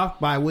burn it off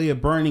by way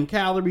of burning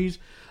calories.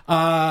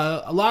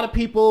 A lot of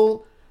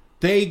people,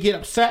 they get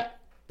upset.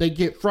 They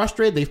get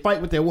frustrated. They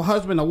fight with their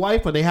husband or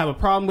wife, or they have a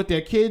problem with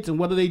their kids. And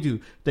what do?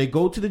 They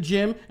go to the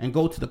gym and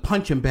go to the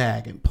punching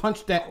bag and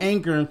punch that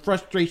anger and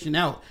frustration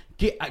out.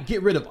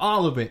 Get rid of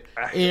all of it.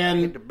 I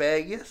hit the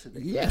bag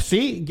yesterday. Yeah,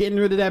 see, getting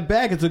rid of that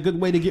bag is a good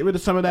way to get rid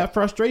of some of that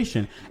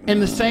frustration. In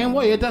the same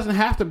way, it doesn't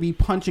have to be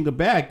punching a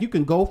bag. You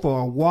can go for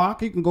a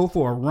walk. You can go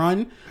for a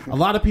run. A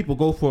lot of people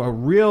go for a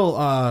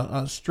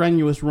real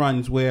strenuous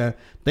runs where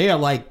they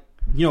are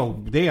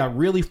they are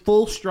really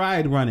full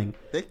stride running.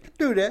 They can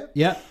do that.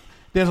 Yeah.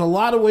 There's a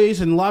lot of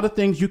ways and a lot of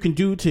things you can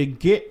do to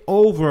get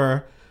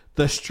over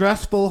the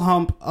stressful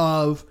hump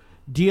of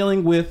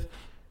dealing with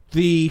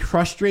the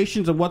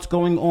frustrations of what's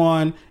going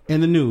on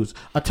in the news.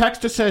 A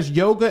texter says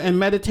yoga and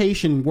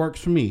meditation works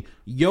for me.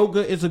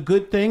 Yoga is a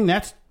good thing.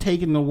 That's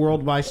taken the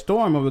world by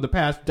storm over the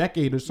past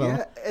decade or so.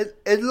 Yeah,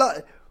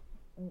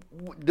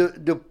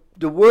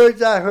 the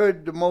words I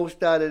heard the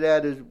most out of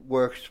that is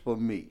works for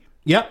me.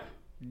 Yep.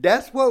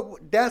 That's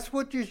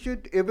what you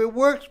should. If it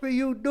works for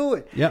you, do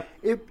it. Yep.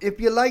 If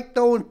you like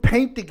throwing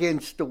paint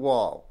against the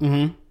wall,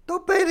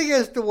 don't paint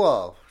against the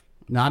wall.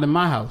 Not in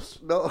my house.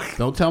 No.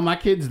 Don't tell my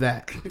kids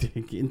that. They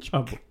get in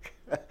trouble.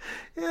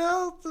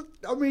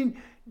 I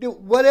mean,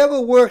 whatever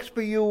works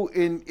for you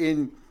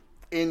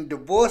in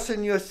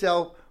divorcing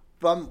yourself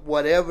from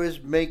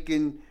whatever's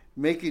making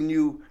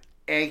you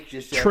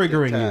anxious,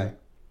 triggering at the time.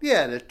 you.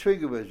 Yeah, that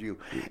triggers you.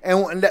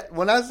 And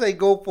when I say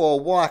go for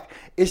a walk,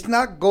 it's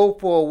not go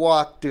for a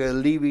walk to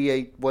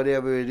alleviate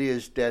whatever it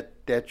is that's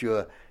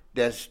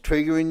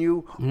triggering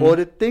you, or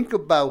to think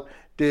about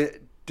the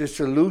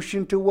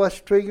solution to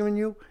what's triggering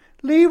you.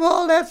 Leave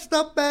all that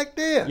stuff back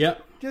there.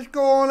 Yep. Just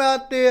go on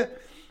out there,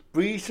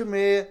 breathe some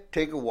air,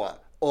 take a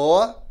walk,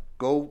 or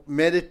go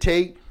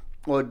meditate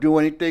or do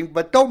anything,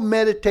 but don't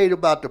meditate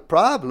about the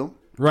problem.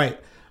 Right.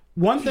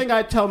 One thing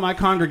I tell my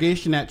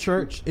congregation at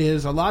church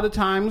is a lot of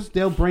times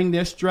they'll bring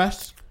their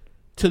stress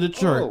to the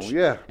church. Oh,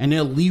 yeah. And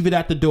they'll leave it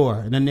at the door,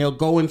 and then they'll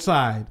go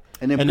inside.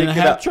 And then they'll pick it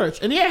have up. church.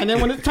 And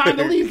then when it's time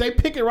to leave, they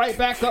pick it right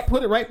back up,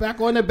 put it right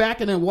back on their back,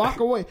 and then walk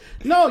away.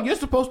 No, you're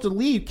supposed to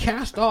leave.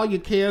 Cast all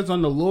your cares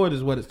on the Lord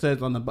is what it says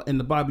in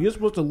the Bible. You're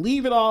supposed to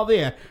leave it all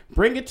there.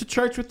 Bring it to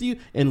church with you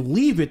and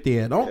leave it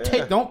there. Don't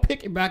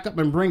pick it back up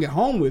and bring it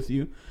home with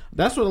you.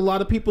 That's what a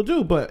lot of people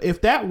do. But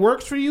if that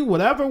works for you,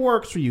 whatever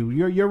works for you,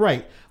 you're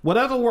right.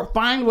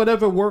 Find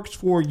whatever works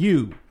for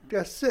you.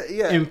 That's it.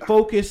 Yeah. And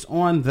focus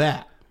on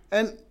that.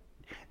 And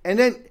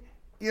then,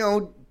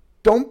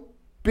 don't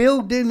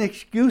build in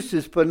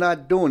excuses for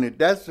not doing it.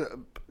 That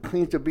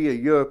seems to be a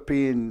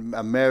European,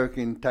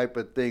 American type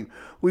of thing.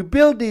 We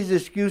build these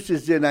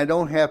excuses in, I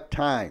don't have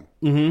time.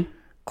 Mm-hmm.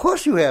 Of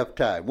course you have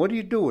time. What are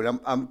you doing?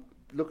 I'm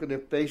looking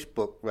at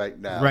Facebook right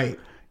now. Right.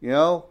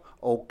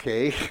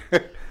 Okay.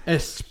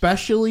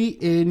 Especially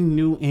in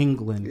New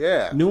England.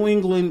 Yeah. New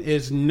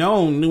Englanders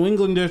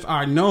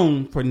are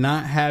known for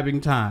not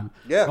having time.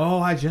 Yeah. Oh,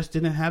 I just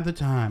didn't have the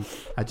time.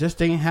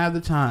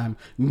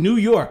 New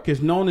York is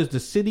known as the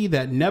city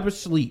that never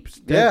sleeps.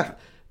 Yeah.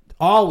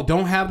 Oh,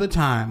 don't have the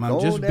time.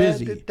 I'm just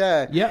busy. Don't have the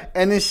time. Yeah.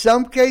 And in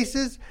some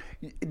cases,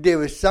 there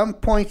are some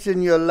points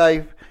in your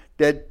life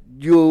that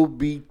you'll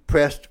be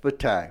pressed for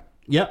time.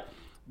 Yep.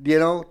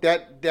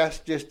 That's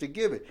just a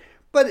given.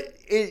 But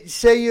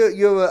say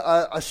you're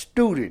a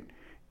student,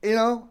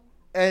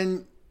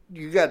 and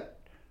you got,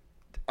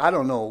 I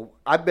don't know,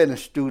 I've been a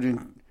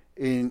student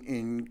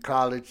in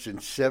college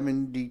since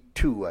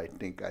 72, I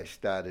think I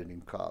started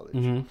in college.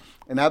 Mm-hmm.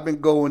 And I've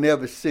been going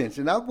ever since.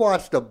 And I've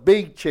watched a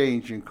big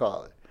change in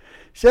college.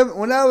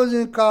 When I was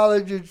in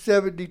college in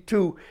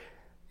 72,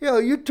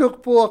 you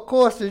took 4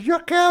 courses, you're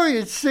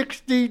carrying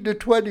 16 to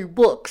 20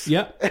 books.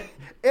 Yep.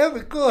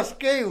 Every course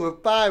came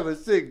with 5 or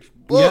 6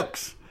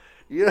 books.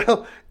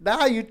 Yep.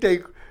 Now you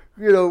take,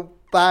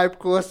 5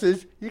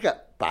 courses, you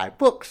got 5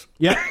 books.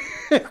 Yeah.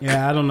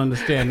 Yeah, I don't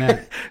understand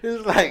that.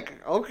 It's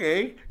like,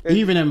 okay.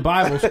 Even in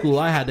Bible school,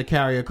 I had to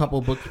carry a couple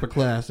books per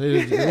class.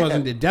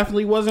 It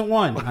definitely wasn't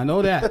one. I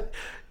know that.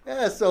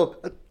 Yeah, so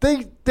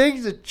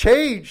things have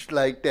changed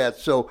like that.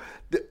 So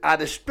are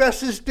the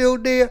stresses still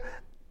there?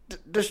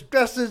 The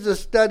stresses of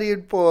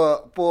studying for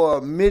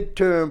a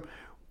midterm,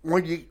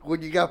 when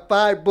you got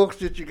 5 books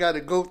that you got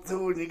to go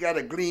through and you got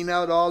to glean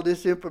out all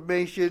this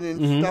information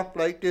and stuff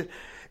like this,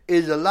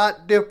 is a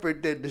lot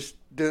different than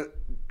the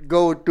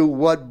going through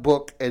one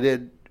book and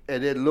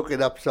then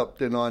looking up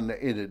something on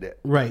the internet.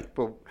 Right.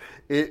 But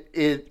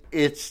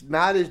it's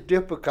not as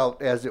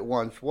difficult as it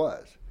once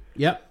was.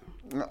 Yep.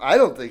 I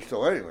don't think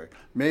so anyway.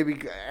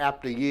 Maybe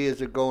after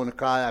years of going to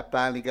college, I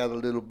finally got a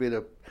little bit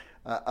of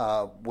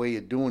way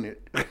of doing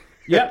it.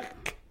 Yep.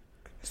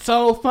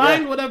 So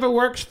find whatever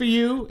works for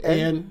you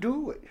and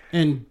do it.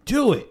 And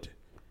do it.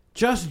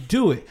 Just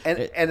do it.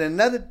 And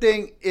another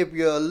thing, if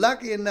you're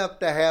lucky enough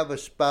to have a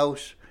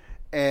spouse,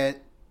 and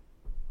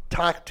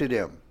talk to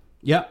them.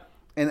 Yep.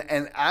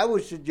 And I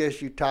would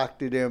suggest you talk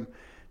to them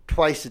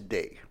twice a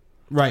day.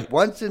 Right.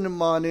 Once in the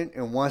morning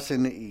and once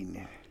in the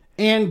evening.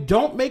 And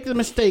don't make the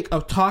mistake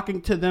of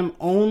talking to them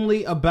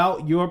only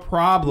about your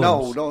problems.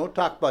 No, don't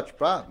talk about your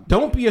problems.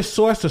 Don't be a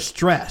source of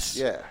stress.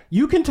 Yeah.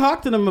 You can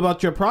talk to them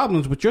about your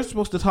problems, but you're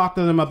supposed to talk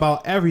to them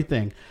about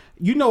everything.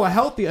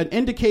 An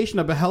indication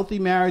of a healthy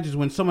marriage is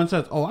when someone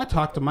says, "Oh, I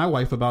talk to my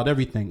wife about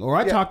everything," or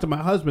 "I talk to my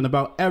husband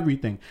about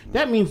everything."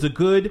 That means the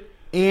good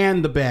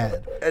and the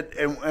bad.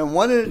 And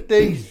one of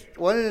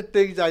the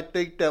things I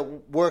think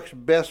that works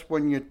best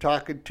when you're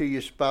talking to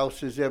your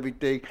spouse is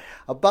everything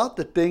about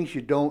the things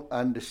you don't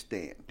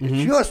understand. Mm-hmm.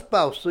 It's your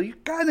spouse, so you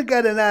kind of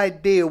got an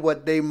idea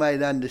what they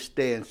might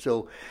understand.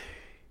 So,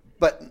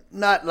 but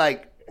not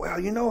like, well,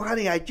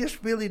 honey, I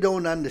just really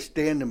don't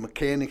understand the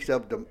mechanics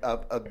of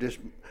this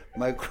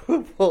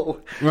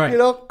microphone. Right.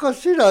 Because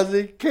she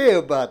doesn't care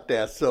about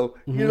that. So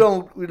we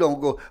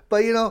don't go.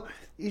 But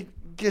you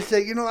just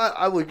say,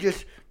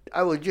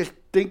 I was just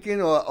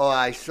thinking, or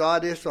I saw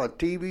this on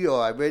TV,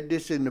 or I read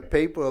this in the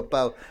paper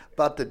about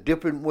the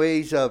different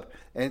ways of,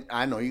 and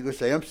I know you're going to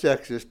say I'm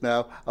sexist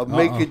now, of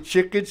making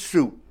chicken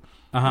soup.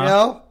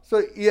 Uh-huh.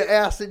 So you're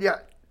asking,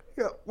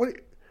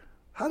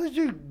 how did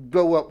you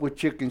grow up with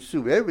chicken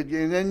soup?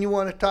 And then you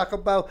want to talk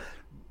about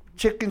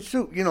chicken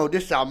soup.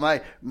 This is how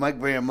my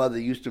grandmother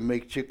used to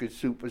make chicken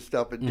soup and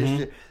stuff. And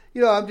this,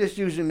 I'm just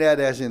using that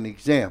as an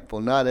example,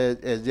 not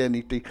as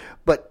anything.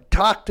 But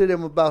talk to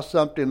them about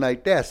something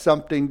like that,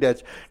 something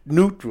that's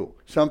neutral,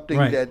 something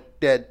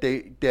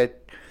that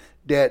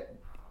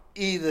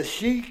either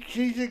she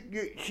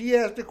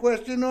asked the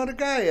question or the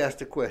guy asked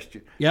the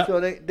question. Yep.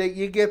 So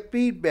you get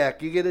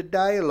feedback, you get a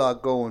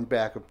dialogue going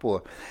back and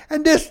forth,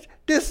 and this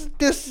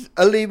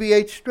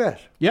alleviates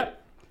stress.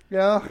 Yep. You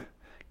know,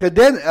 because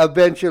then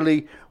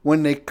eventually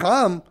when they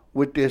come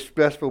with their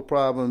stressful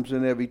problems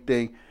and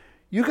everything,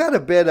 you got a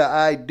better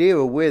idea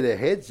of where their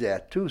head's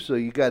at too. So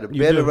you got a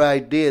better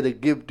idea to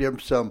give them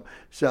some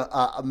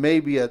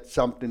maybe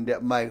something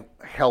that might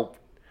help,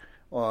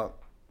 or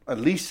at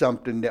least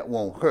something that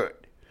won't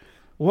hurt.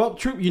 Well,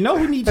 true. You know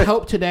who needs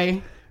help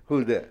today?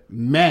 Who's that?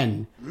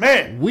 Men.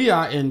 We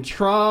are in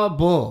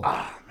trouble.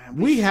 Man,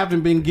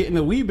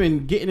 we've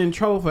been getting in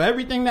trouble for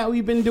everything that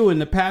we've been doing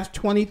the past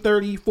 20,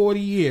 30, 40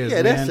 years.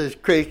 Yeah, man. that's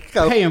just crazy.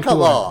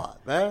 Come on,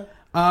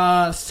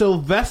 man.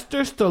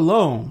 Sylvester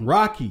Stallone,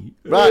 Rocky.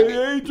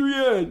 Hey,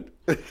 Adrian.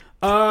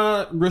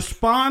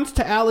 Responds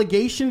to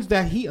allegations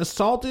that he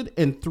assaulted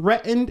and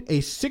threatened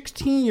a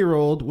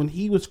 16-year-old when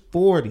he was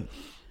 40.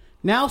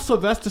 Now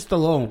Sylvester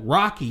Stallone,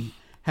 Rocky,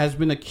 has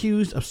been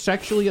accused of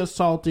sexually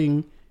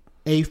assaulting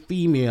a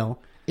female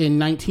in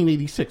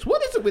 1986.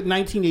 What is it with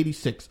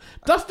 1986?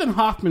 Dustin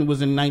Hoffman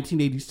was in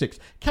 1986.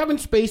 Kevin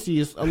Spacey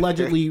is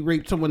allegedly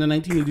raped someone in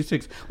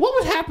 1986. What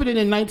was happening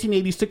in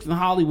 1986 in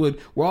Hollywood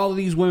where all of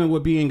these women were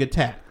being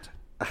attacked?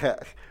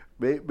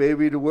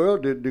 Maybe the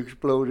world didn't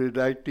explode in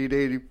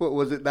 1984.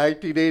 Was it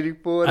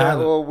 1984, that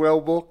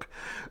Orwell book?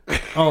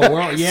 Oh,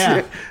 well,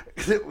 yeah.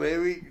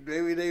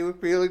 maybe they were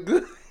feeling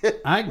good.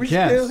 I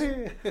guess. Still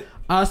here.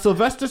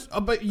 Sylvester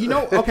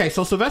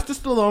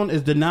Stallone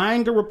is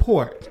denying a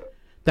report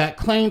that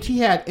claimed he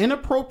had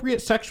inappropriate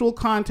sexual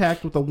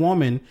contact with a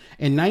woman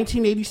in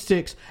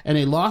 1986 in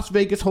a Las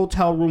Vegas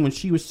hotel room when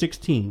she was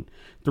 16.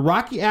 The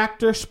Rocky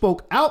actor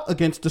spoke out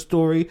against the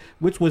story,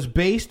 which was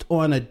based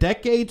on a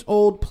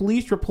decades-old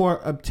police report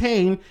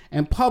obtained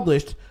and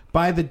published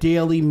by the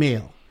Daily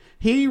Mail.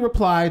 He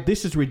replied,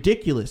 "This is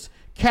ridiculous.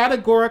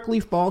 Categorically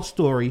false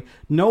story.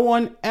 No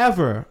one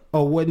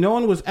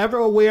was ever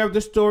aware of the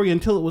story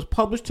until it was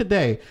published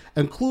today,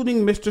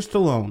 including Mr.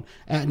 Stallone.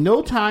 At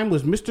no time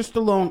was Mr.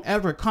 Stallone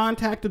ever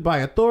contacted by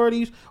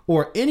authorities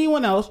or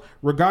anyone else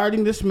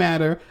regarding this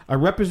matter," a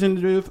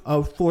representative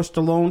for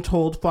Stallone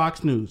told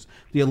Fox News.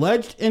 The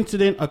alleged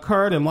incident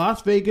occurred in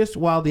Las Vegas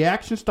while the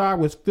action star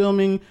was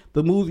filming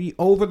the movie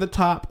Over the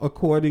Top,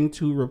 according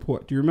to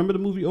report. Do you remember the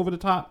movie Over the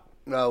Top?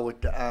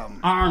 With the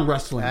arm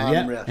wrestling,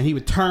 yeah. And he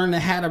would turn the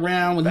hat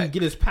around when he'd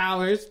get his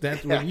powers.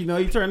 That's when he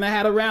turned the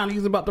hat around. He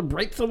was about to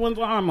break someone's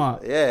arm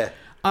off. Yeah.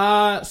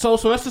 So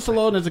Sylvester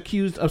Stallone is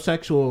accused of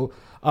sexual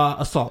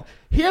assault.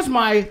 Here's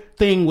my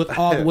thing with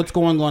all what's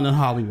going on in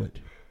Hollywood.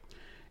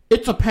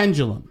 It's a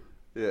pendulum.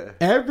 Yeah.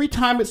 Every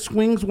time it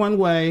swings one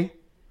way,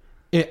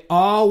 it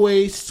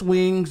always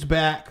swings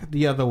back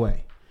the other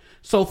way.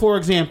 So, for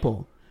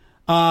example,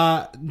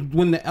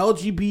 when the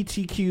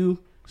LGBTQ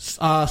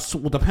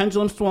the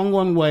pendulum swung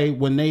one way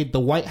when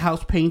the White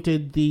House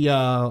painted the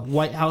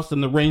White House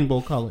in the rainbow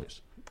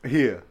colors.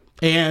 Yeah.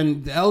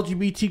 And the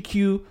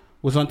LGBTQ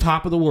was on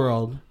top of the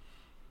world.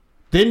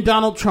 Then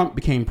Donald Trump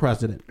became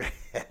president.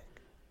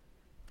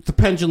 The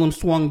pendulum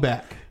swung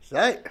back.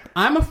 Right.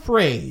 I'm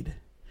afraid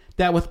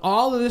that with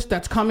all of this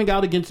that's coming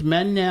out against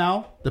men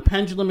now, the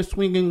pendulum is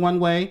swinging one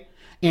way,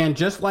 and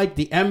just like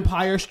the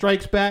Empire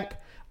Strikes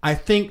Back, I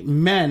think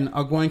men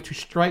are going to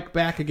strike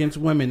back against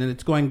women, and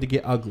it's going to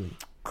get ugly.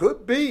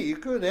 Could be. You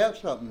could have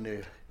something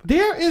there.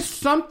 There is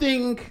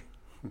something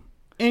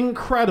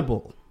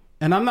incredible,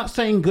 and I'm not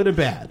saying good or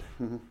bad,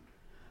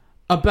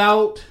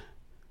 about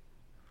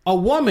a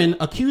woman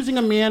accusing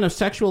a man of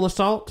sexual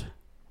assault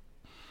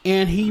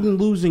and him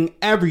losing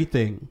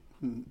everything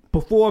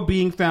before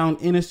being found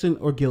innocent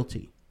or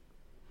guilty.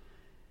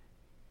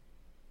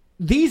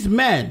 These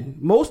men,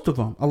 most of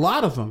them, a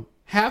lot of them,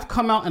 have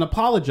come out and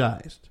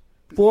apologized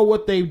for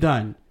what they've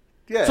done.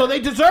 Yeah. So they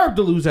deserve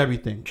to lose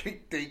everything.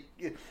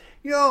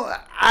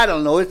 I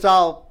don't know. It's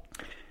all...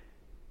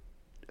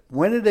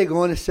 When are they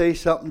going to say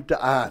something to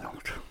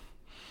Arnold?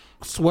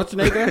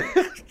 Schwarzenegger?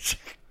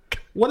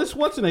 What does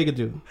Schwarzenegger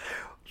do?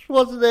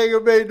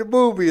 Schwarzenegger made the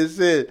movie and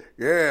said,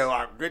 "Yeah,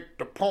 I get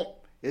the pump.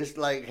 It's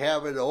like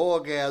having an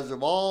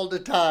orgasm all the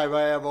time.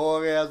 I have an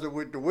orgasm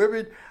with the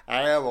women.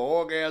 I have an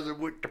orgasm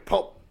with the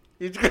pump."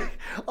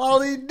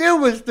 All he did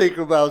was think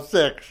about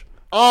sex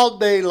all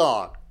day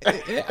long.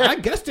 I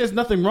guess there's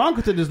nothing wrong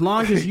with it as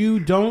long as you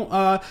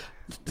don't...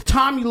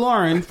 Tommy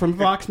Lauren from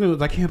Fox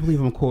News, I can't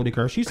believe I'm quoting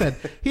her. She said,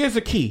 "Here's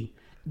a key.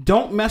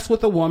 Don't mess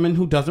with a woman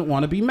who doesn't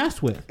want to be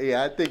messed with."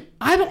 Yeah,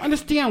 I don't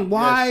understand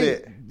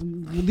why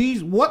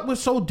what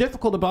was so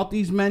difficult about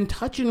these men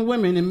touching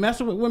women and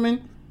messing with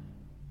women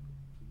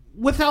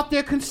without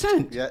their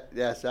consent. Yeah,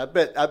 yes, I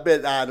bet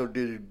Arnold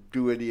didn't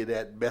do any of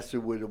that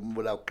messing with them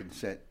without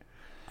consent.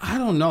 I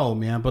don't know,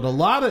 man, but a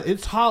lot of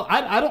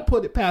I don't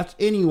put it past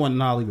anyone in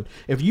Hollywood.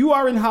 If you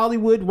are in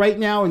Hollywood right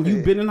now and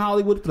you've been in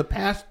Hollywood for the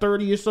past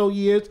 30 or so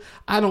years,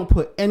 I don't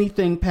put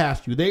anything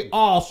past you. They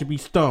all should be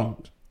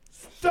stoned.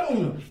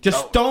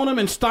 Stone them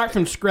and start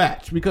from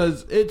scratch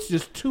because it's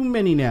just too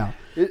many now.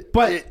 It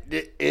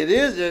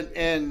is,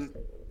 and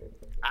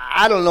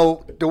I don't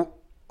know.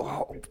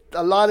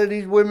 a lot of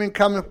these women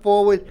coming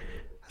forward,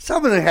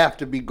 some of them have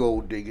to be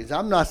gold diggers.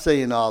 I'm not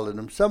saying all of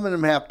them. Some of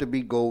them have to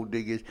be gold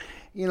diggers.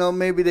 You know,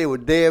 maybe they were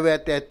there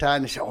at that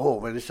time. They said, oh,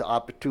 well, it's an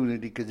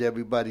opportunity because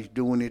everybody's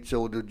doing it,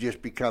 so it'll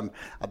just become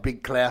a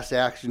big class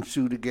action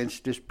suit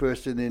against this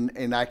person,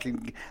 and I can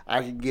get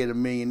 $1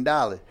 million.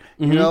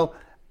 Mm-hmm. You know,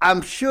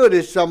 I'm sure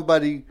there's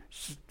a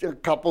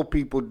couple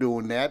people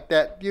doing that.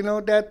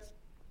 That's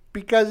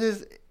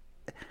because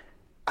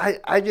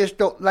I just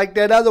don't like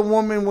that other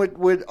woman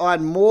with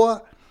on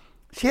Moore.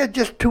 She had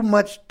just too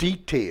much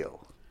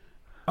detail.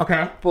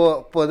 Okay.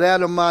 For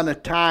that amount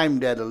of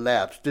time that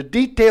elapsed, the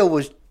detail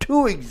was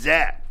too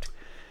exact.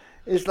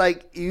 It's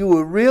like you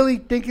were really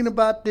thinking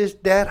about this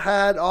that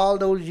hard all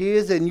those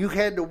years, and you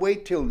had to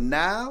wait till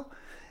now,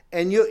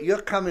 and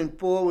you're coming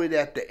forward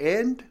at the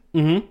end.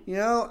 Mm-hmm. You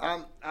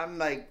know, I'm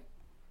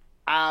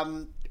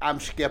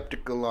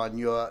skeptical on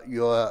your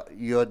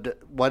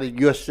what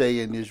you're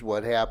saying is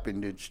what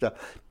happened and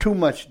stuff. Too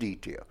much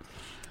detail.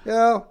 You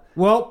know.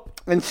 Well,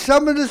 and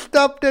some of the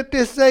stuff that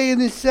they're saying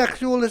is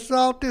sexual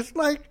assault. It's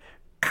like,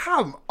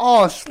 come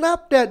on,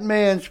 slap that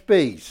man's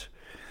face.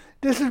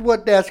 This is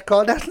what that's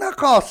called. That's not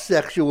called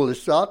sexual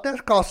assault.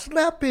 That's called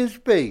slap his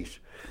face.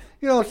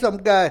 You know, some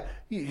guy,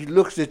 he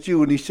looks at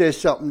you and he says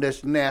something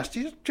that's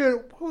nasty.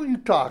 Who are you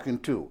talking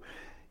to?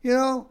 You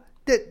know,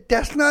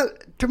 that's not,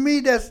 to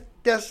me,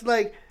 that's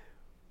like,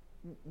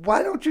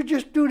 why don't you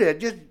just do that?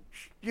 Just,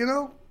 you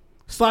know.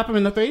 Slap him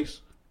in the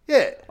face?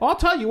 Yeah. I'll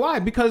tell you why.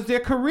 Because their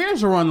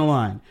careers are on the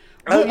line.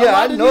 Yeah,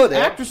 I know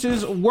that.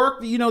 Actresses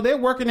work, you know, they're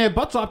working their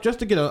butts off just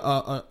to get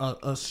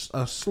a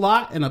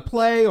slot in a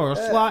play or a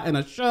slot in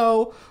a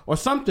show or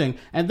something.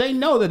 And they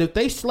know that if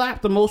they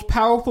slap the most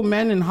powerful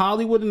men in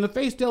Hollywood in the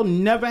face, they'll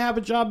never have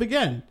a job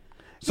again.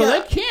 So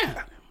they can't.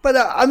 But,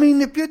 I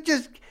mean,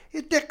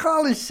 if they're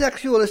calling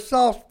sexual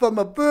assault from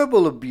a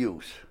verbal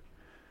abuse.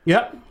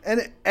 Yep.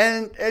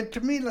 And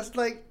to me, that's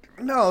like,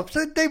 no,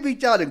 if they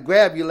reach out and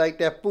grab you like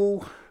that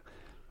fool,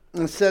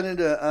 and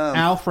Senator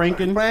Al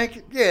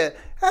Franken. Yeah,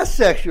 that's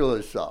sexual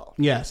assault.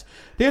 Yes.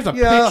 There's a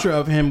picture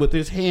of him with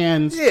his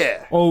hands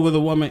over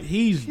the woman.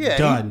 He's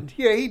done.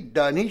 He's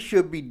done. He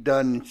should be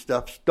done and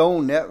stuff.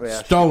 Stone that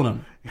rascal.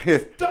 Stone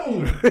him.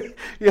 Stone him.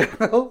 You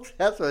know,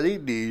 that's what he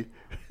needs.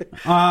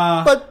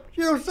 But,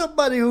 you know,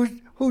 somebody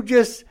who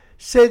just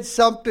said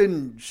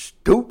something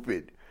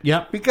stupid.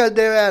 Yep. Because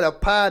they're at a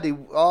party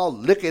all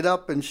lick it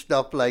up and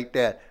stuff like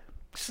that.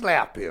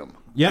 Slap him.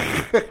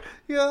 Yep.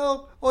 You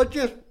know, or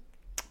just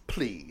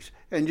please,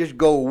 and just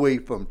go away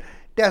from.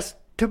 That's,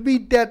 to me,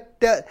 that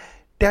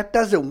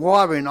doesn't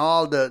warrant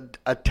all the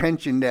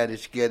attention that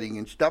it's getting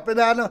and stuff. And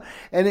I know,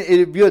 and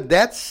if you're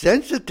that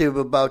sensitive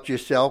about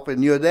yourself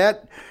and you're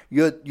that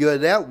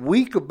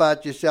weak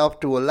about yourself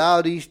to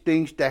allow these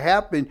things to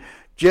happen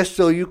just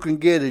so you can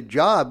get a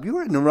job,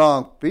 you're in the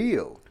wrong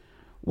field.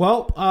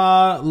 Well,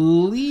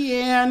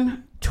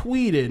 Leanne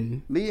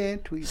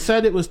tweeted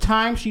said it was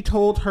time she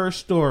told her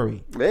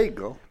story. There you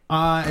go.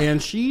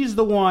 And she's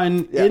the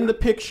one in the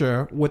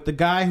picture with the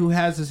guy who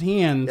has his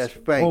hands. That's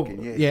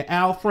Franken,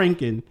 Al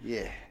Franken.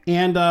 Yeah.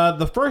 And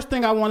the first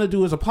thing I want to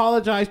do is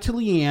apologize to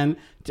Leanne,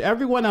 to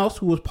everyone else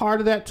who was part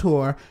of that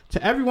tour,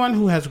 to everyone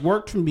who has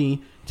worked for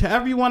me, to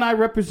everyone I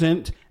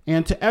represent,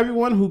 and to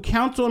everyone who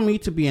counts on me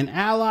to be an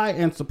ally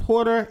and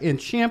supporter and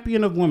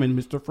champion of women,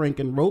 Mr.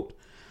 Franken wrote.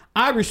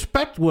 I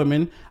respect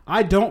women.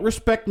 I don't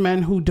respect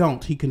men who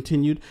don't, he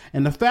continued.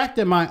 And the fact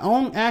that my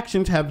own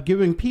actions have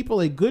given people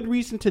a good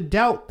reason to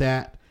doubt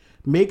that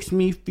makes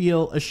me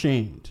feel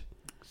ashamed.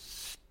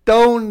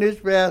 Stone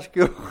this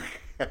rascal.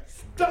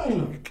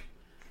 Stone him.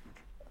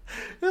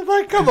 It's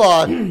like, come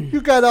on.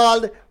 You got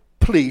all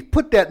please,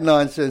 put that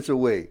nonsense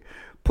away.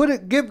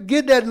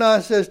 Give that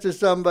nonsense to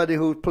somebody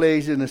who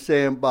plays in a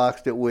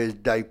sandbox that wears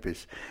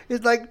diapers.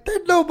 It's like,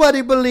 did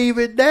nobody believe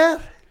in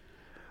that?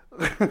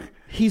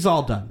 He's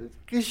all done.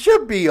 It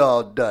should be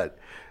all done.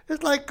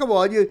 It's like, come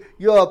on,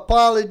 your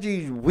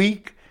apology's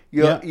weak.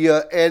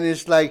 And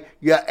it's like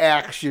your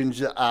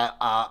actions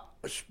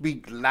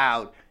speak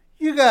loud.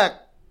 You got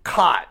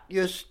caught.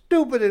 You're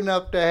stupid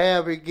enough to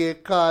have it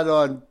get caught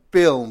on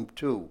film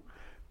too.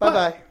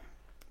 Bye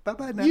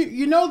bye now.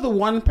 You know the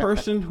one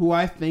person who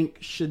I think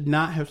should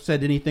not have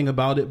said anything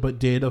about it, but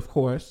did, of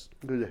course,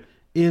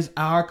 is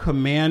our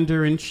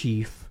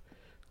Commander-in-Chief,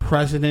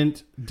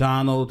 President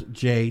Donald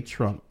J.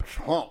 Trump.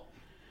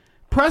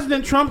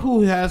 President Trump,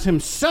 who has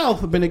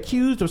himself been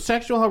accused of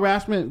sexual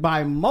harassment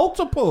by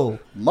multiple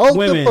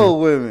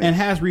women and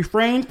has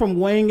refrained from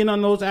weighing in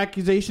on those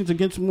accusations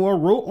against Moore,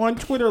 wrote on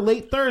Twitter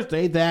late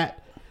Thursday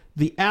that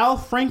the Al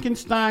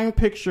Frankenstein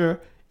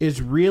picture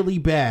is really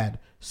bad,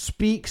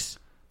 speaks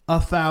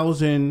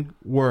 1,000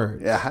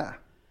 words. Yeah.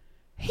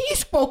 He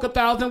spoke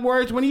 1,000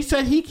 words when he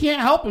said he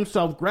can't help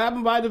himself. Grab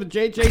him by the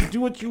JJ,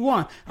 do what you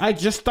want. I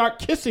just start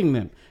kissing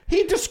them.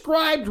 He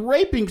described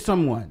raping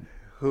someone.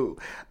 Who?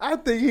 I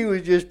think he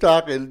was just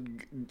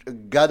talking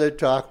gutter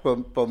talk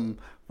from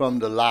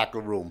the locker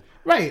room.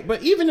 Right,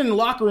 but even in the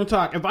locker room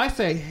talk, if I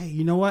say, hey,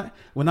 you know what?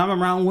 When I'm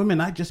around women,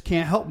 I just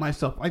can't help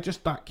myself. I just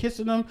start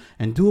kissing them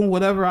and doing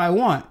whatever I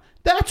want.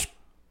 That's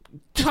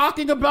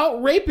talking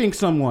about raping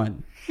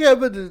someone. Yeah,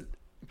 but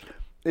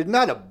it's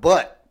not a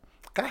but.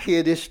 I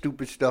hear this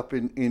stupid stuff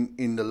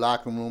in the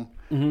locker room.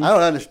 I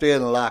don't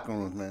understand the locker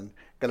room, man.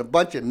 Got a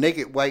bunch of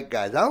naked white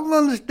guys. I don't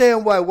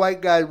understand why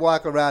white guys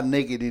walk around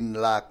naked in the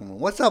locker room.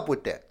 What's up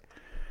with that?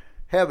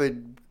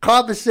 Having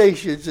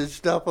conversations and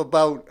stuff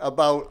about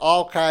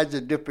all kinds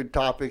of different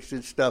topics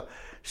and stuff,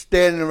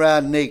 standing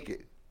around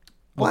naked.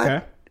 What?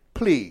 Okay.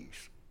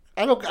 Please.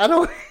 I don't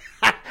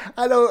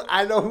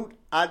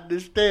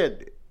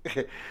understand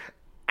it.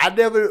 I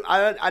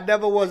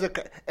never was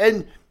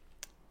and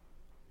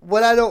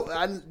what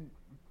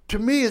to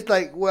me it's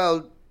like,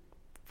 well,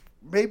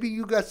 maybe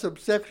you got some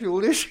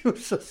sexual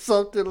issues or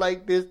something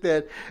like this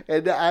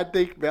and I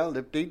think, well,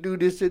 if they do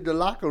this in the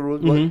locker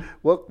room,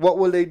 what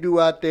will they do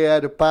out there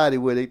at a party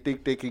where they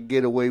think they can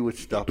get away with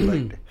stuff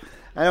like that?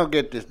 I don't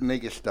get this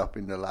naked stuff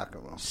in the locker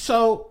room.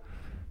 So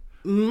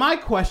my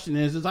question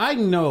is I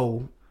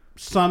know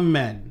some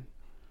men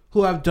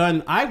who have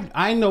done,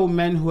 I know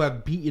men who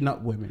have beaten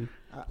up women,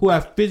 who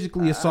have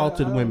physically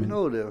assaulted women. I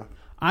don't know them.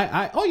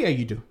 Oh yeah,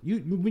 you do.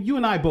 You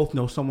and I both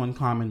know someone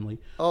commonly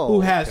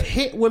who has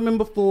hit women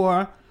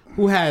before,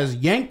 who has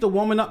yanked a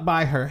woman up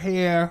by her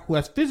hair, who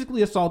has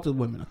physically assaulted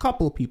women. A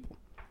couple of people,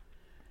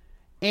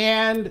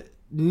 and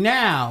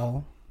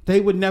now they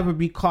would never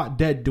be caught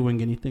dead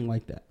doing anything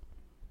like that.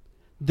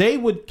 They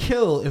would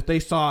kill if they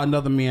saw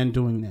another man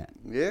doing that.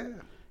 Yeah.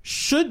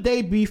 Should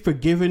they be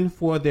forgiven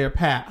for their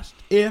past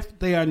if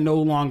they are no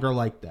longer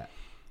like that?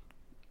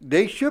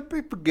 They should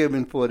be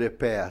forgiven for their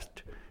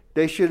past.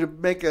 They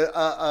should make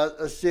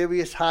a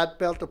serious,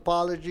 heartfelt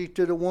apology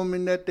to the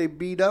woman that they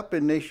beat up,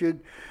 and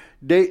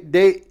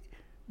they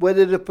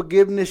whether the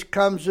forgiveness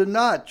comes or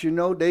not,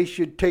 they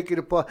should take it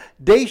apart.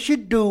 They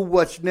should do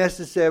what's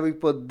necessary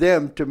for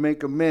them to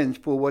make amends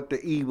for what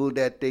the evil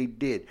that they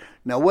did.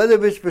 Now,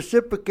 whether it's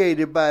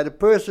reciprocated by the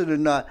person or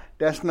not,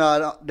 that's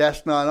not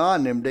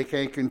on them. They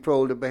can't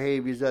control the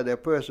behaviors of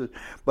that person.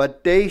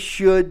 But they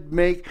should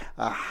make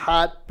a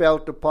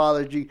heartfelt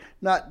apology,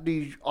 not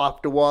these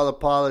off-the-wall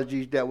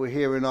apologies that we're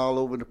hearing all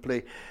over the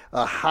place.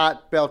 A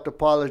heartfelt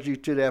apology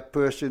to that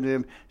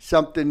person,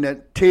 something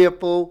that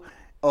tearful,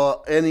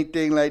 or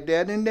anything like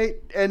that, and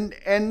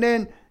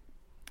then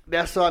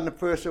that's on the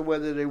person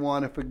whether they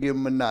want to forgive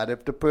them or not.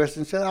 If the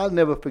person said, "I'll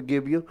never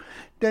forgive you,"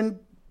 then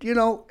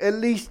at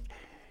least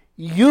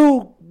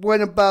you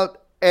went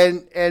about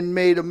and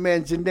made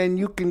amends, and then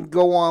you can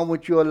go on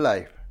with your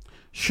life.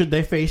 Should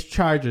they face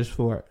charges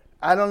for it?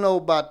 I don't know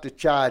about the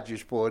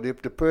charges for it.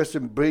 If the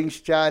person brings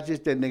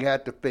charges, then they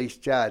have to face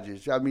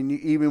charges. I mean,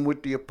 even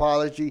with the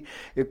apology,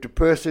 if the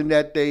person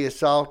that they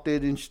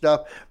assaulted and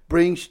stuff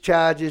brings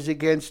charges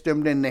against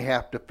them, then they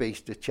have to face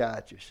the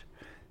charges.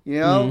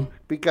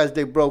 Because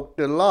they broke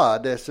the law.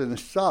 That's an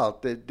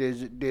assault.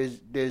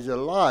 There's a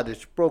law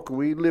that's broken.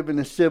 We live in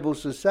a civil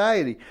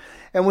society,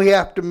 and we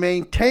have to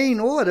maintain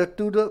order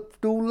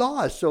through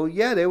laws. So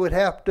yeah, they would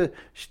have to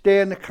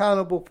stand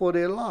accountable for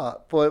their law,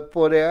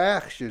 for their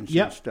actions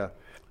and stuff.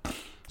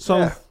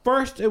 So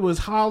first it was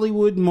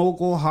Hollywood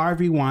mogul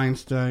Harvey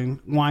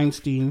Weinstein.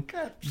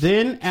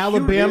 Then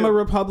Alabama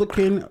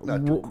Republican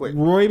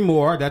Roy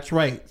Moore. That's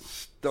right.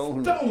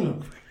 Stone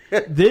him.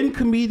 Then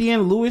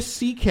comedian Louis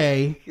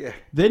C.K. Yeah.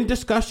 Then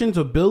discussions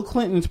of Bill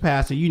Clinton's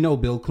passing.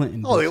 Bill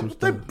Clinton. Oh,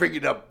 they're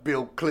bringing up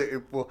Bill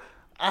Clinton for.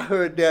 I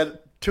heard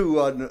that too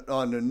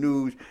on the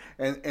news,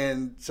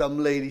 and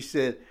some lady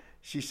said,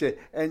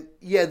 and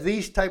yeah,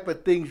 these type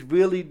of things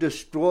really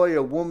destroy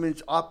a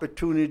woman's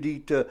opportunity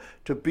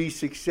to be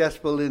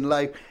successful in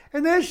life.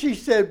 And then she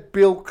said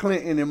Bill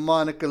Clinton and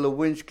Monica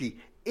Lewinsky.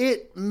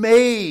 It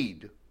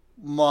made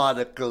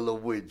Monica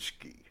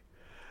Lewinsky.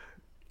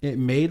 It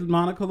made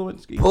Monica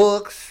Lewinsky?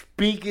 Books,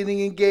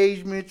 speaking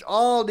engagements,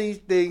 all these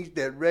things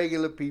that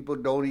regular people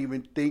don't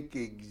even think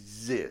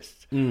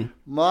exist.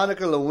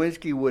 Monica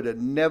Lewinsky would have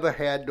never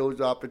had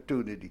those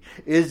opportunities.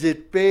 Is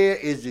it fair?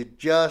 Is it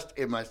just?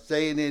 Am I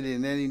saying it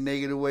in any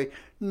negative way?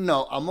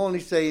 No, I'm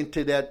only saying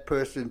to that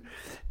person,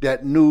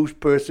 that news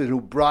person who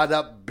brought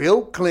up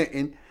Bill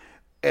Clinton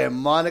and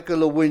Monica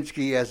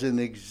Lewinsky as an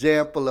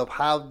example of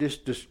how this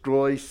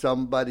destroys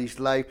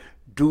somebody's life.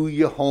 Do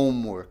your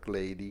homework,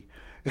 lady.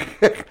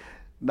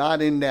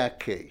 Not in that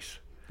case.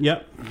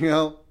 Yep.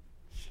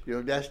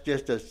 That's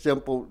just a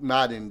simple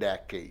not in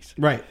that case.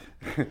 Right.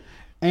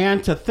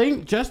 And to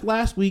think, just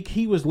last week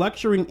he was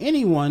lecturing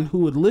anyone who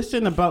would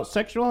listen about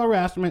sexual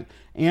harassment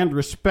and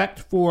respect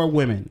for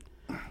women.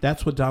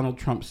 That's what Donald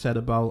Trump said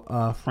about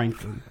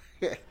Franken.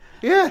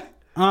 Yeah.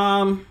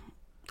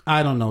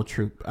 I don't know,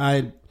 Troop.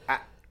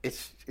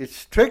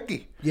 It's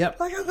tricky.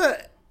 Yep. Like I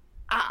said,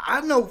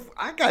 I know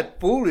I got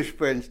foolish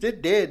friends. They're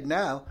dead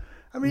now.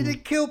 I mean, they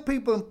kill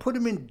people and put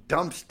them in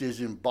dumpsters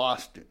in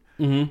Boston.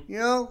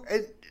 Mm-hmm.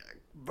 And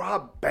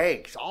rob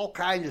banks, all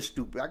kinds of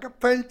stupid. I got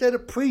friends that are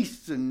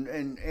priests and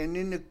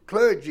in the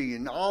clergy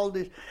and all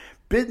this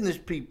business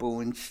people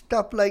and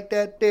stuff like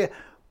that there.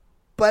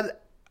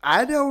 But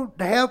I don't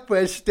have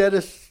friends that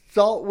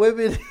assault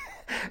women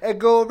and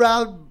go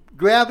around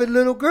grabbing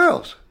little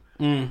girls.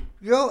 I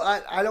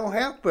don't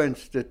have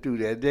friends that do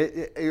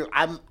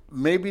that.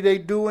 maybe they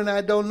do and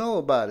I don't know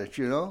about it,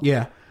 you know?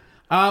 Yeah.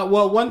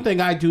 Well, one thing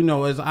I do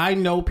know is I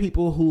know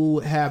people who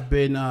have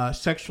been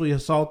sexually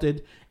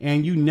assaulted,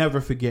 and you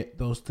never forget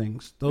those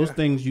things. Those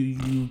things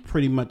you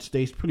pretty much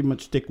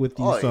stick with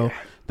you. So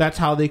that's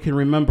how they can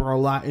remember a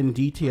lot in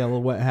detail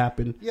of what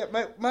happened. Yeah,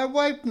 my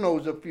wife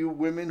knows a few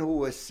women who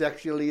were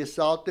sexually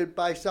assaulted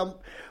by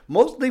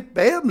mostly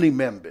family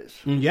members.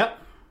 Yep,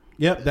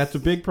 that's a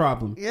big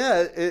problem.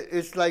 Yeah,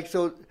 it's like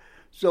so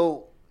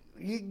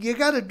you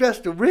got to address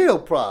the real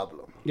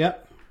problem.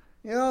 Yep.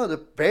 You know,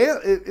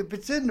 if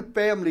it's in the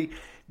family,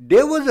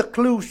 there was a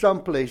clue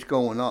someplace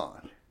going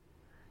on.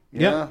 You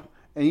know?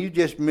 And you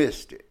just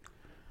missed it.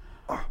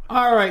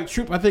 All right,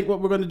 Troop, I think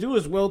what we're going to do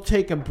is we'll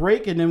take a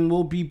break, and then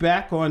we'll be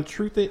back on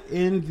Truthit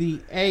in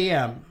the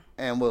AM.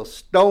 And we'll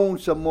stone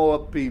some more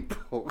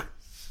people.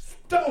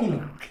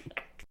 Stone!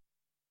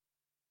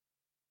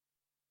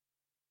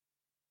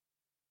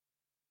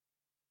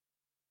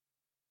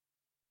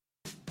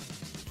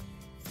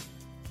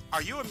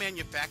 Are you a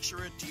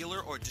manufacturer,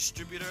 dealer, or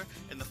distributor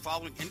in the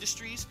following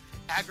industries?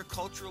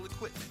 Agricultural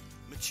equipment,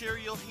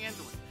 material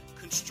handling,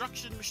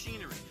 construction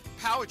machinery,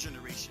 power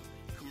generation,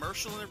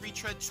 commercial and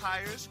retread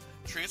tires,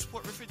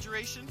 transport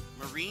refrigeration,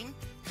 marine,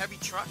 heavy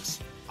trucks,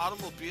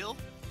 automobile,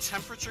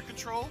 temperature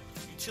control,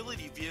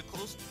 utility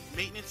vehicles,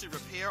 maintenance and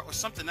repair, or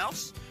something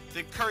else?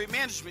 Then Curry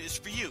Management is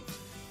for you.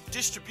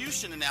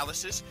 Distribution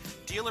analysis,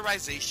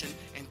 dealerization,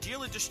 and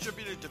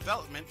dealer-distributor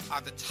development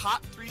are the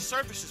top 3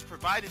 services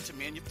provided to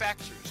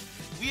manufacturers.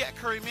 We at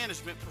Curry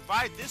Management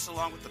provide this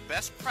along with the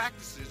best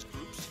practices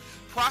groups,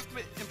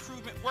 profit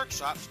improvement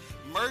workshops,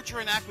 merger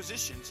and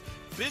acquisitions,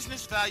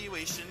 business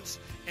valuations,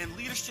 and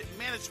leadership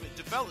management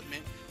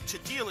development to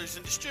dealers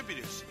and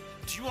distributors.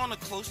 Do you own a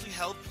closely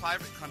held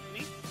private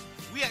company?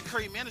 We at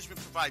Curry Management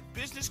provide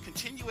business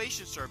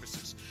continuation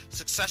services,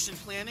 succession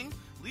planning,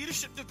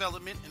 leadership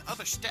development, and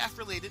other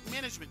staff-related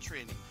management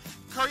training.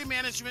 Curry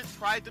Management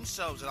pride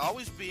themselves at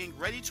always being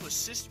ready to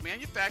assist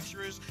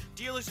manufacturers,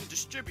 dealers, and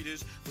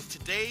distributors with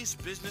today's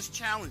business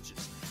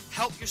challenges.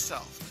 Help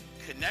yourself.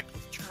 Connect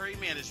with Curry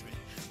Management.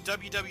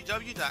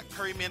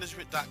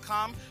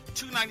 www.currymanagement.com,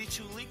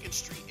 292 Lincoln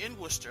Street in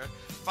Worcester,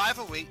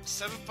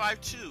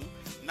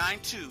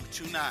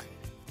 508-752-9229.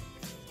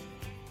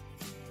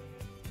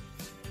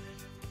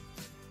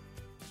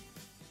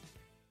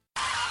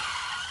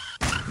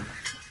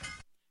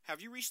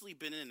 Have you recently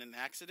been in an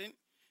accident?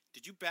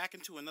 Did you back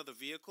into another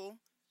vehicle?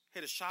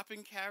 Hit a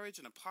shopping carriage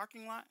in a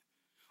parking lot?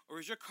 Or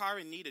is your car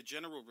in need of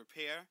general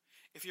repair?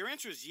 If your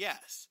answer is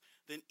yes,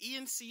 then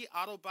E&C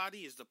Auto Body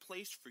is the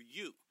place for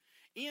you.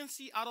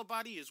 E&C Auto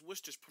Body is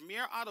Worcester's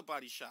premier auto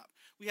body shop.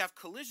 We have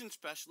collision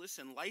specialists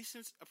and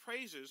licensed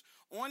appraisers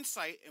on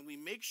site, and we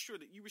make sure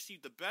that you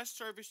receive the best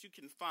service you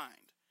can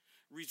find.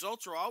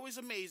 Results are always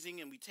amazing,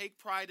 and we take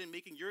pride in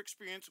making your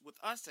experience with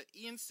us at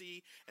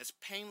E&C as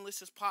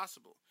painless as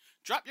possible.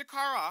 Drop your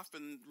car off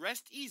and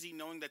rest easy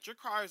knowing that your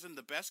car is in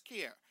the best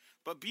care.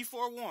 But be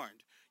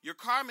forewarned, your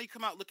car may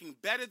come out looking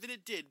better than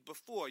it did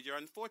before your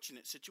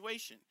unfortunate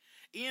situation.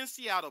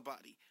 E&C Auto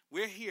Body,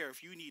 we're here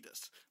if you need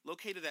us.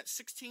 Located at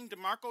 16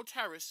 DeMarco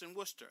Terrace in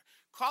Worcester.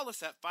 Call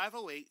us at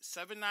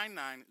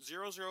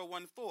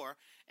 508-799-0014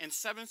 and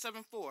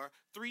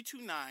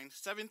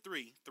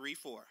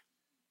 774-329-7334.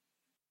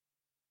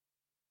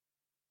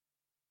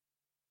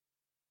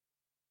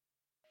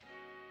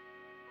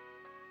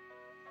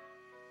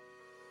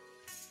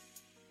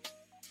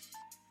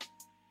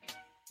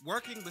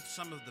 Working with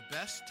some of the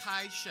best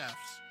Thai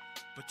chefs,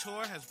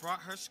 Bator has brought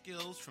her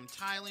skills from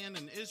Thailand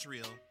and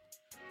Israel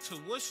to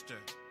Worcester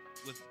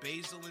with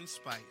Basil and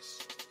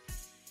Spice.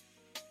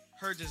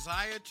 Her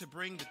desire to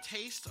bring the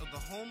taste of the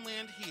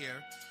homeland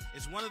here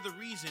is one of the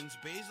reasons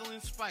Basil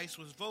and Spice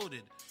was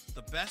voted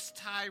the best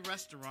Thai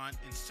restaurant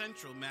in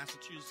central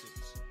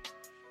Massachusetts.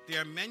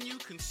 Their menu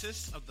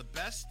consists of the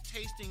best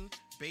tasting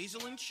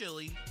basil and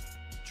chili,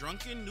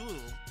 drunken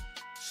noodle,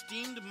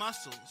 steamed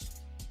mussels,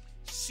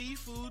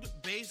 seafood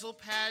basil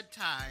pad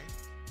thai,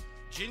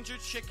 ginger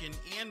chicken,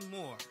 and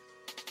more.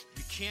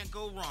 You can't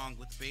go wrong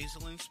with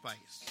Basil and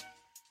Spice.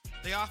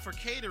 They offer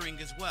catering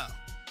as well.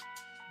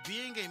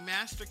 Being a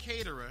master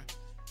caterer,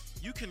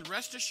 you can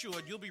rest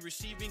assured you'll be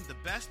receiving the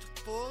best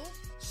full,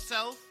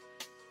 self,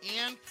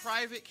 and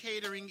private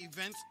catering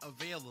events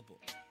available.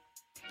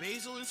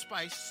 Basil and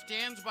Spice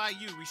stands by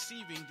you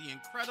receiving the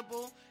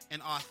incredible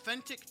and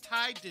authentic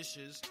Thai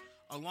dishes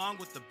along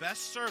with the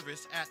best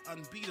service at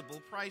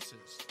unbeatable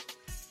prices.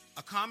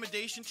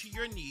 Accommodation to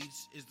your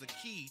needs is the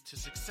key to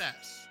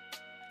success.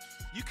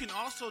 You can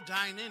also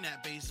dine in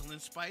at Basil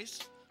and Spice,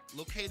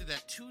 located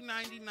at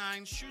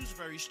 299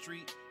 Shrewsbury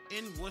Street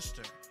in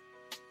Worcester.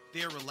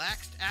 Their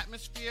relaxed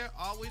atmosphere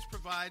always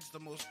provides the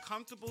most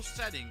comfortable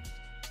setting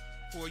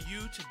for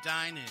you to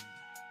dine in.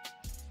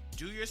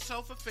 Do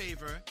yourself a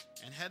favor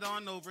and head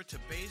on over to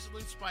Basil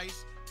and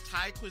Spice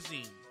Thai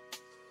Cuisine.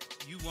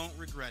 You won't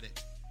regret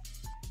it.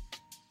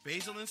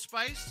 Basil and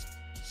Spice,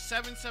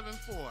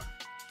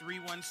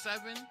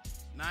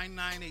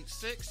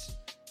 774-317-9986,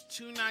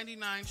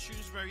 299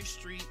 Shrewsbury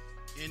Street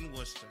in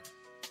Worcester.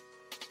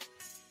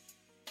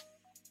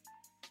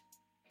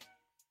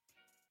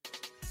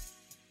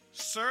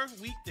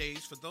 served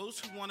weekdays for those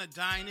who want to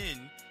dine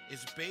in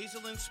is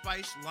Basil and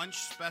Spice Lunch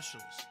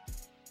Specials.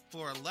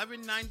 For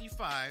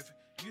 $11.95,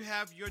 you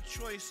have your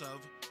choice of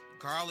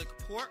garlic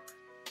pork,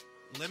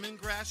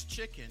 lemongrass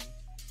chicken,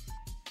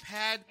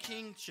 pad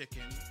king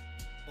chicken,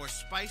 or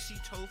spicy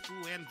tofu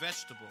and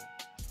vegetable.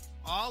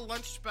 All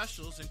lunch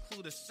specials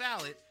include a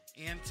salad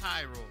and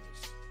Thai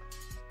rolls.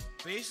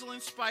 Basil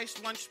and Spice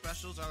lunch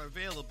specials are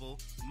available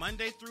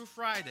Monday through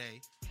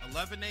Friday,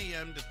 11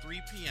 a.m. to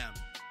 3 p.m.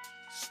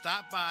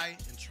 Stop by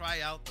and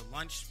try out the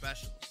lunch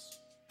specials.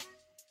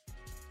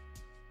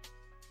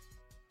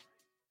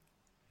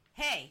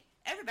 Hey,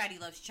 everybody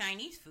loves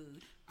Chinese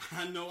food.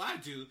 I know I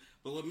do,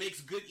 but what makes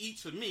good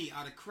eats for me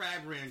are the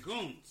crab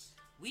rangoons.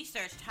 We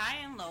searched high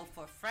and low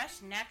for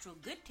fresh, natural,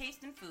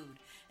 good-tasting food,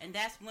 and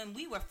that's when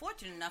we were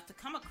fortunate enough to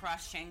come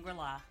across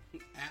Shangri-La.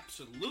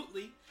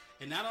 Absolutely.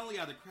 And not only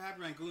are the crab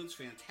rangoons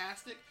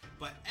fantastic,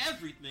 but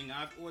everything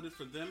I've ordered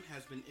for them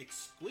has been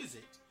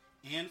exquisite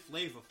and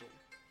flavorful.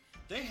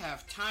 They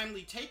have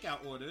timely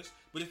takeout orders,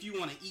 but if you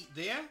want to eat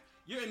there,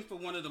 you're in for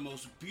one of the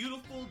most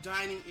beautiful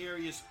dining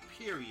areas,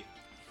 period.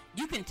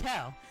 You can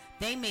tell.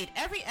 They made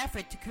every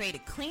effort to create a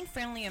clean,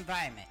 friendly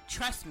environment.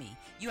 Trust me,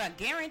 you are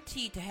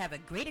guaranteed to have a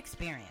great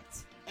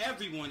experience.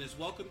 Everyone is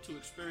welcome to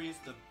experience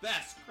the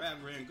best crab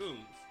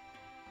rangoons.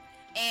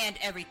 And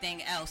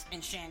everything else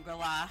in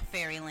Shangri-La,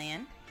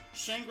 Fairyland.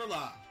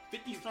 Shangri-La,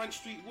 50 Front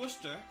Street,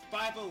 Worcester,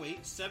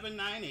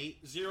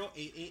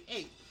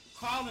 508-798-0888.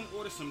 Call and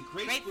order some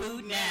great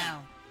food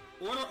now.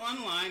 Order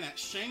online at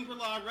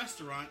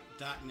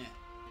shangrilarestaurant.net.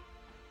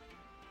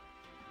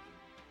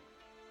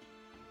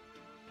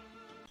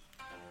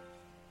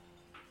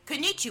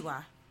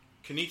 Konnichiwa.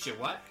 Konnichiwa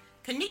what?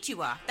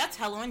 Konnichiwa. That's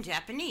hello in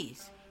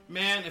Japanese.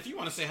 Man, if you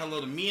want to say hello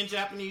to me in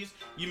Japanese,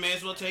 you may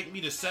as well take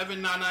me to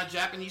 7 Nana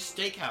Japanese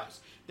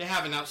Steakhouse. They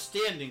have an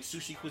outstanding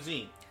sushi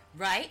cuisine.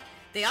 Right?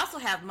 They also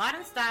have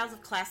modern styles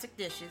of classic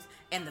dishes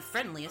and the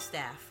friendliest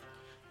staff.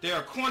 They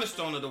are a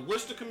cornerstone of the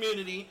Worcester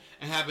community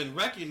and have been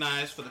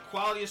recognized for the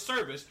quality of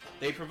service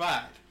they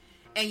provide.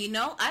 And you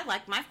know, I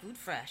like my food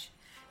fresh.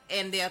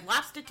 And their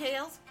lobster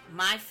tails,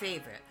 my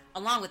favorite,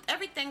 along with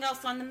everything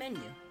else on the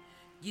menu.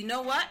 You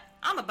know what?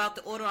 I'm about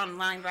to order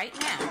online right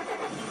now.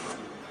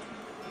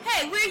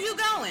 Hey, where are you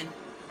going?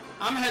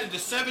 I'm headed to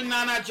 7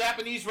 Nana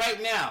Japanese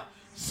right now.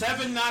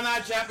 7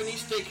 Nana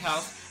Japanese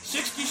Steakhouse,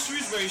 60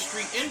 Shrewsbury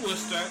Street in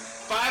Worcester,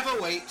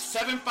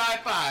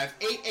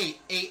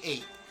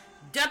 508-755-8888.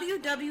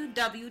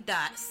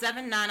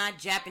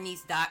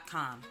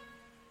 www.7nanajapanese.com.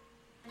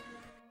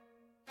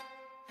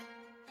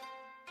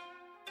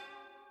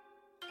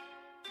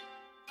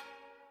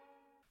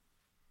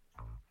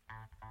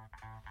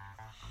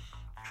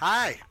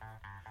 Hi,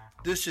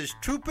 this is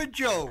Trooper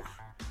Joe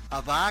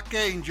of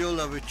Archangel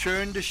of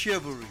Return to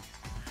Chivalry,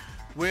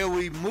 where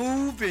we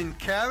move in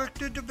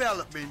character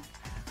development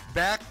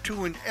back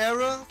to an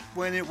era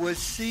when it was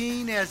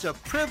seen as a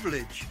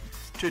privilege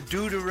to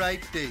do the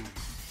right thing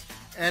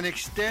and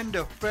extend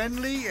a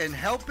friendly and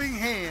helping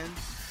hand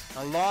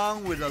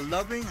along with a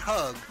loving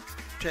hug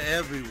to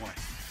everyone.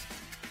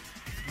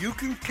 You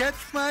can catch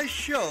my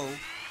show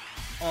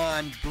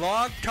on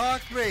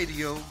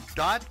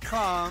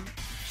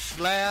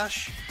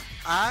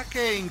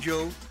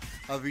blogtalkradio.com/Archangel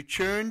of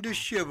Return to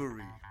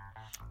Chivalry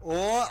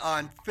or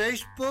on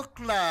Facebook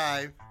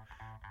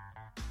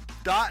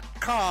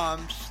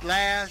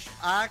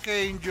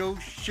Live.com/Archangel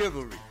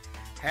Chivalry.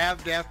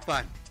 Have that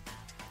fun.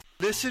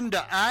 Listen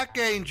to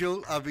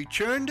Archangel of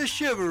Return to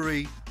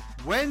Chivalry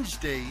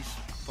Wednesdays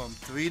from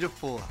 3 to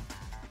 4.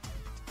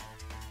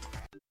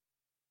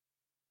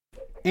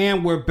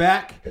 And we're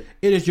back.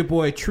 It is your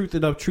boy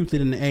Truthit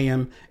in the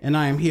AM, and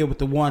I am here with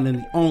the one and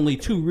the only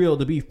too real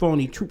to be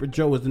phony. Trooper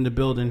Joe is in the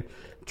building.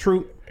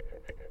 Troop.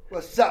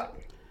 What's up?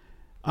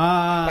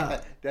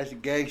 That's a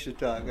gangster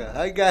talk.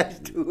 How you guys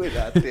doing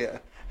out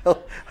there? I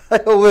hope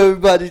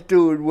everybody's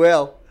doing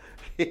well.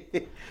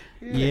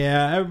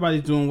 Yeah,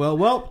 everybody's doing well.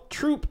 Well,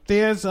 Troop,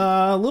 there's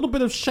a little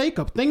bit of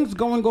shakeup. Things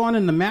going on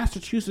in the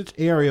Massachusetts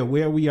area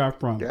where we are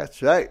from.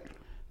 That's right.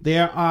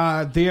 There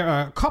are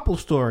a couple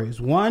stories.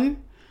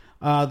 One,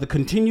 the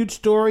continued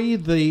story,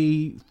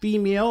 the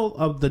female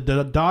of the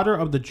daughter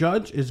of the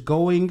judge is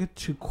going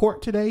to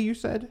court today, you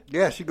said?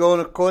 Yeah, she going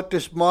to court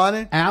this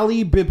morning.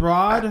 Ali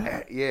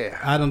Bibrad. Yeah.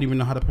 I don't even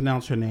know how to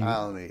pronounce her name. I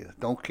don't either.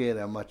 Don't care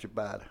that much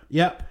about her.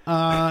 Yep.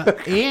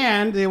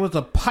 And there was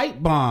a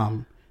pipe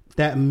bomb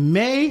that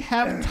may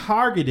have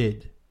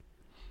targeted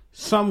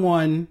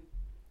someone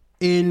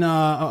in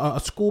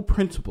a school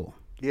principal.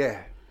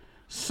 Yeah.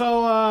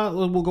 So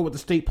we'll go with the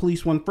state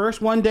police one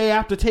first. One day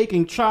after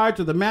taking charge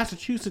of the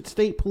Massachusetts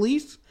State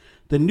Police,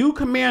 the new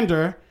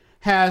commander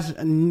has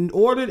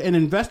ordered an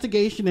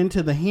investigation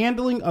into the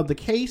handling of the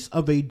case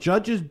of a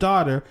judge's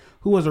daughter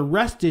who was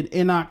arrested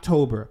in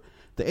October.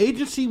 The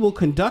agency will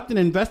conduct an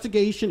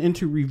investigation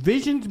into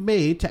revisions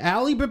made to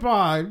Ali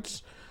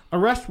Bibard's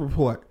arrest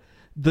report.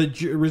 The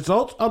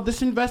results of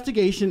this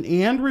investigation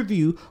and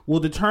review will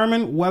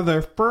determine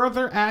whether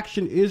further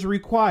action is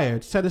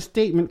required, said a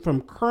statement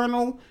from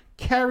Colonel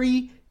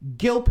Kerry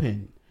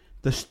Gilpin.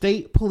 the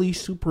state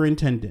police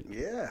superintendent.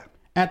 Yeah.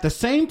 At the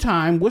same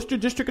time, Worcester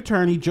District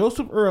Attorney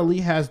Joseph Early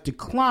has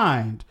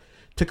declined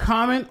to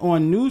comment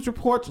on news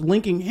reports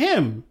linking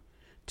him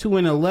to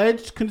an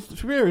alleged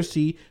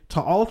conspiracy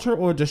to alter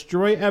or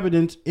destroy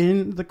evidence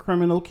in the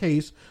criminal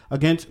case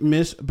against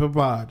Miss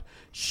Babad.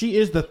 She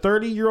is the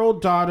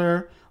 30-year-old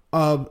daughter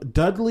of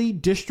Dudley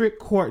District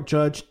Court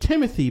Judge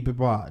Timothy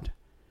Babad.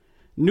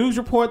 News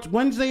reports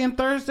Wednesday and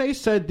Thursday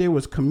said there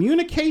was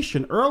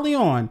communication early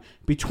on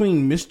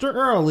between Mr.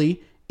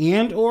 Early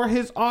and or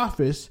his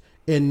office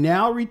and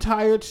now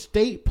retired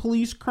State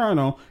Police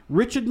Colonel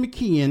Richard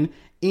McKeon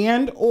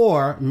and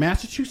or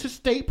Massachusetts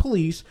State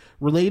Police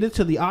related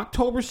to the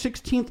October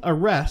 16th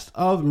arrest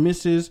of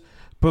Mrs.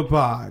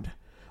 Babad.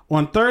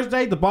 On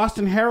Thursday, the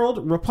Boston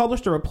Herald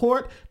republished a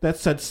report that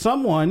said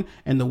someone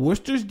in the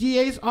Worcester's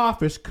DA's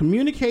office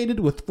communicated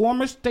with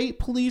former State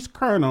Police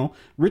Colonel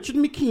Richard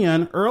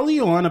McKeon early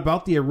on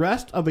about the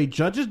arrest of a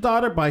judge's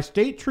daughter by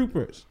state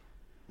troopers.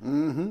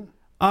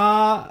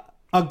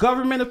 A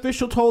government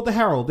official told the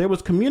Herald there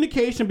was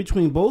communication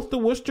between both the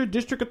Worcester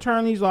District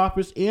Attorney's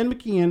Office and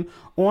McKeon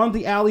on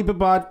the Ali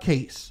Babad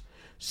case.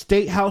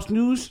 State House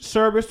News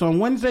Service on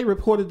Wednesday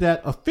reported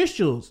that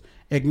officials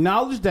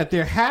acknowledged that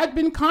there had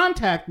been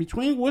contact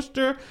between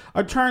Worcester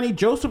Attorney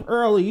Joseph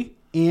Early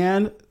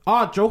and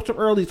Joseph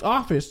Early's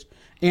office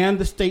and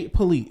the state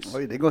police.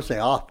 Oh, they're going to say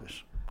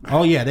office.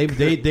 Oh, yeah,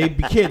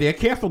 they're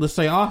careful to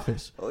say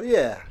office. Oh,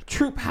 yeah.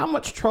 Troop, how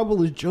much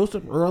trouble is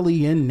Joseph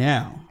Early in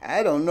now?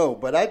 I don't know,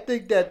 but I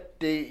think that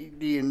the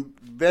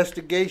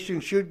investigation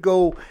should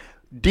go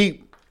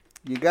deep.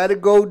 You got to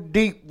go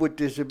deep with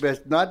this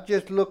invest, not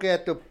just look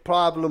at the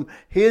problem.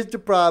 Here's the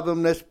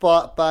problem. Let's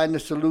find the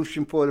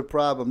solution for the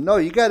problem. No,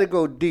 you got to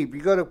go deep. You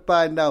got to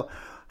find out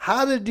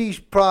how did these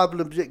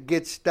problems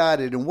get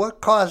started and what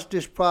caused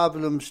these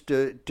problems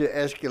to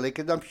escalate.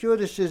 Because I'm sure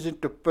this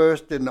isn't the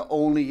first and the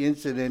only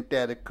incident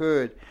that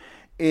occurred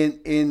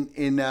in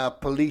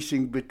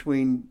policing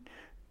between.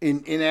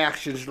 In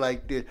actions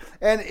like this.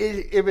 And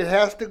if it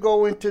has to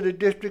go into the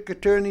district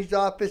attorney's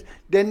office,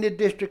 then the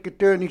district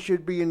attorney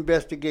should be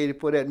investigated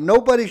for that.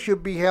 Nobody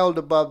should be held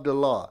above the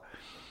law.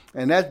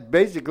 And that's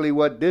basically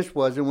what this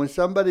was. And when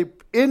somebody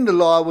in the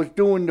law was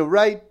doing the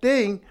right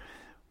thing,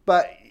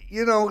 but,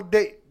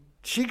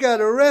 she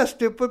got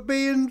arrested for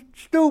being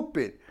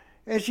stupid.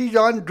 And she's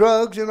on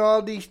drugs and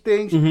all these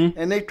things,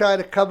 and they try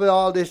to cover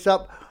all this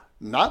up,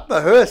 not for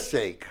her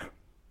sake.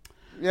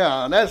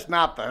 Yeah, that's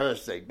not for her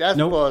sake. That's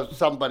for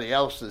somebody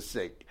else's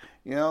sake.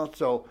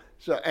 So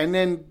and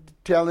then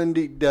telling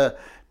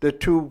the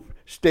two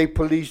state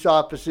police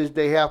officers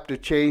they have to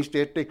change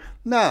their thing.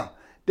 No,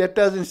 that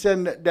doesn't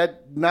send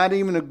that. Not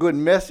even a good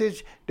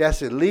message.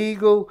 That's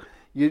illegal.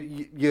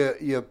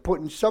 You're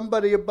putting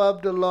somebody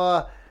above the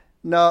law.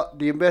 No,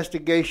 the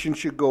investigation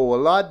should go a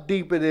lot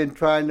deeper than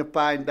trying to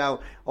find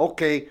out.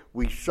 Okay,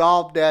 we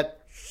solved that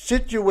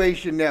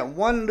situation, that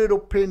one little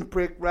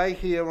pinprick right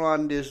here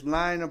on this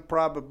line of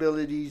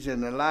probabilities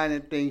and the line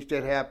of things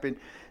that happen.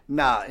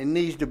 Nah, it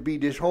needs to be,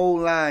 this whole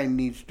line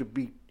needs to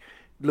be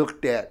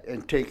looked at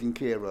and taken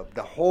care of.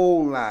 The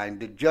whole line,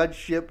 the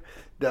judgeship,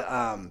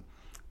 the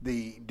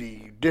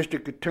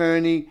district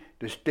attorney,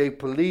 the state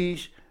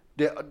police,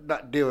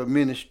 their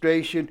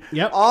administration,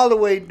 all the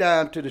way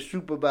down to the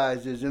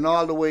supervisors and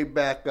all the way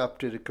back up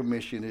to the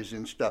commissioners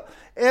and stuff.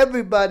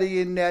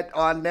 Everybody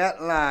on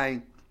that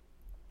line,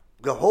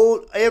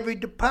 every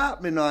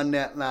department on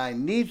that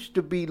line needs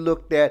to be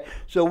looked at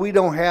so we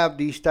don't have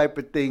these type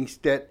of things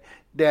that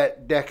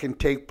can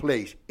take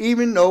place.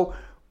 Even though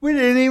we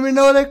didn't even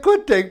know they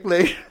could take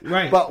place.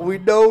 Right. But we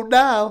know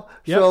now.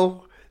 Yep.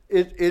 So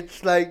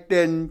it's like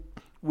then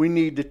we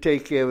need to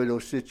take care of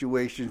those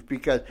situations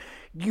because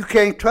you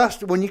can't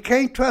trust, when you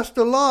can't trust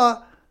the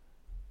law,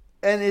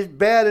 and it's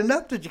bad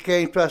enough that you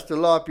can't trust the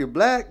law if you're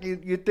black,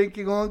 you think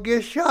you're going to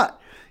get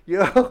shot.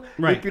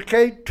 Right. If you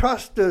can't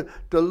trust the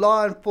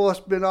law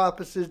enforcement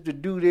officers to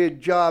do their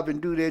job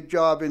and do their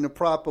job in the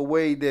proper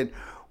way, then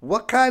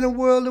what kind of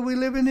world are we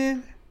living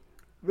in?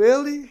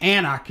 Really?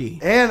 Anarchy.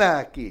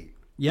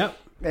 Yep.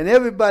 And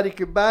everybody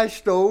can buy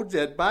stones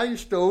at Buy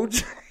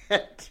Stones.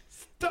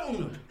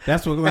 Stone.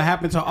 That's what's going to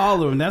happen to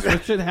all of them. That's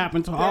what should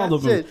happen to all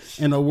of them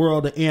in a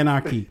world of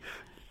anarchy.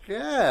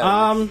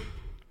 Yeah.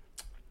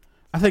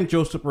 I think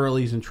Joseph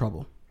Early's in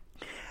trouble.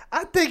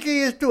 I think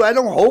he is too. I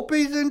don't hope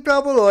he's in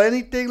trouble or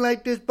anything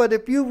like this, but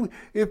if you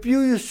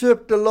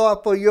usurp the law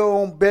for your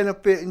own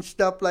benefit and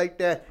stuff like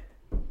that,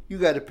 you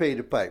got to pay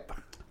the piper.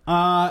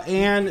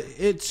 And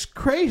it's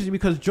crazy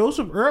because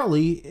Joseph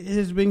Early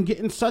has been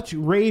getting such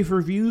rave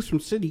reviews from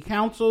city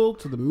council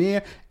to the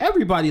mayor.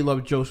 Everybody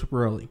loves Joseph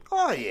Early.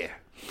 Oh, yeah.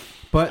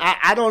 But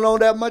I don't know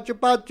that much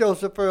about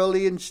Joseph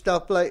Early and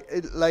stuff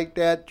like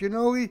that.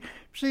 He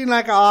seemed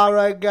like an all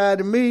right guy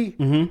to me.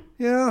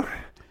 Mm-hmm.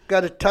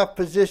 Got a tough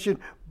position.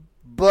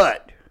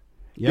 But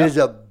there's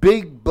a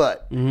big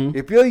but. Mm-hmm.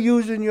 If you're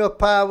using your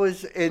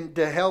powers and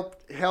to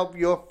help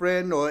your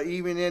friend or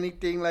even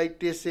anything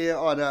like this here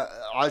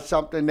on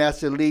something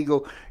that's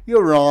illegal,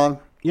 you're wrong.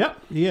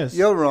 Yep, he is.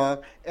 You're wrong.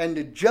 And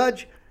the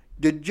judge,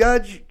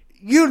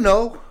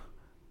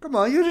 Come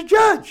on, you're the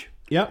judge.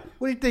 Yep.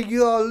 What do you think?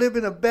 You all live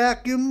in a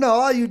vacuum? No,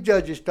 all you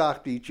judges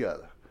talk to each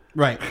other.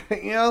 Right.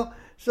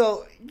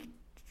 So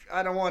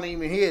I don't want to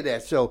even hear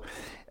that. So,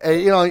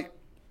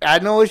 I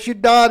know it's your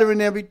daughter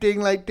and everything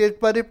like this,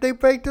 but if they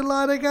break the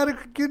law, they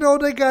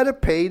gotta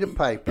pay the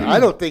piper. I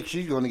don't think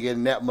she's going to get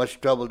in that much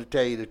trouble, to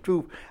tell you the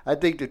truth. I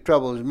think the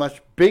trouble is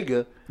much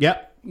bigger.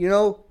 Yep.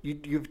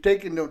 You've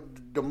taken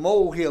the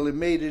molehill and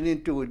made it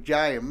into a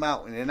giant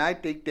mountain, and I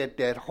think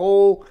that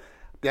whole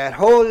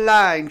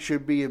line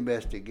should be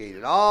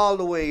investigated all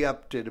the way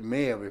up to the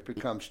mayor, if it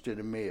comes to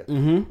the mayor.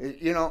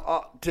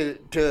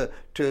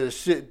 To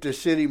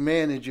city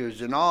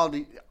managers and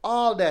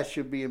all that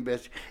should be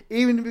investigated.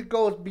 Even if it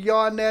goes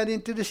beyond that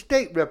into the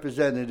state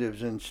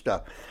representatives and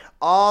stuff.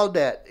 All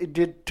that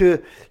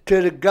to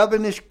the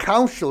governor's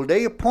council.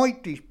 They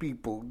appoint these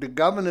people. The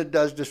governor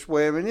does the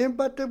swearing in,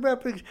 but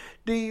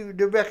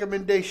the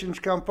recommendations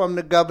come from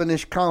the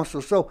governor's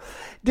council. So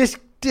this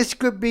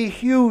could be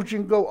huge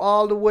and go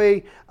all the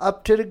way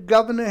up to the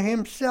governor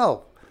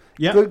himself.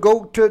 Yeah, could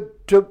go to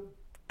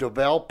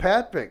Val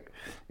Patrick,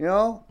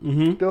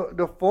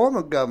 the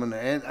former governor,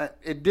 and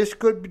there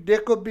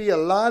could be a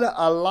lot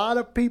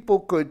of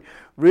people could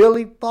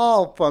really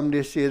fall from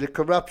this here. The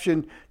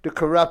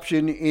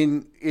corruption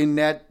in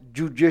that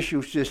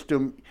judicial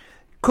system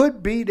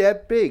could be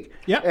that big.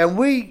 Yep. And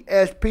we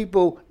as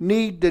people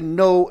need to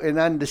know and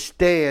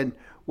understand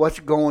what's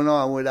going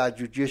on with our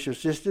judicial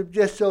system,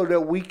 just so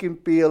that we can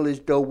feel as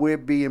though we're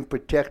being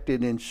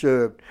protected and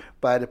served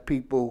by the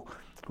people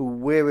who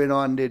wear it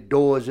on their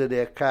doors of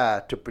their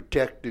car to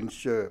protect and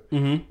serve.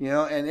 Mm-hmm.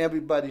 And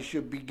everybody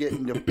should be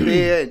getting the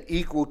fair and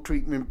equal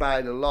treatment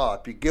by the law.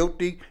 If you're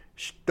guilty,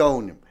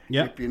 stone him.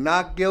 Yep. If you're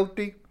not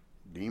guilty,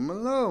 leave him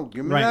alone.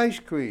 Give him Right. ice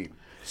cream.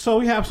 So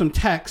we have some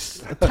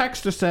text. A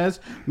texter says,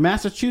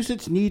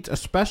 Massachusetts needs a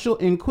special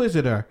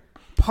inquisitor,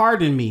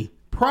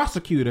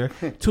 prosecutor,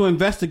 to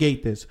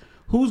investigate this.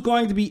 Who's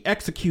going to be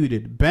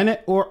executed,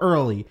 Bennett or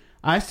Early?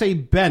 I say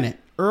Bennett.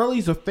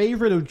 Early's a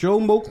favorite of Joe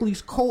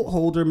Moakley's colt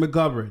holder,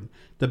 McGovern.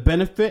 The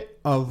benefit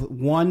of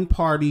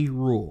one-party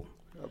rule.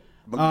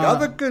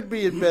 McGovern could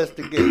be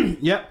investigated.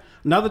 Yep.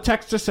 Another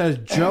texter says,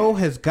 Joe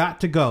has got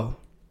to go.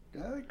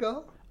 There we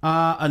go.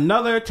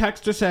 Another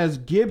texter says,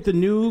 give the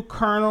new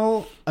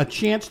colonel a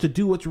chance to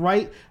do what's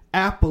right,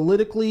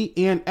 apolitically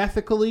and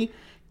ethically.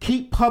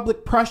 Keep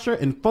public pressure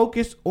and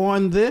focus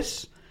on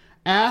this.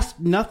 Ask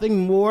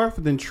nothing more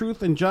than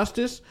truth and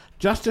justice.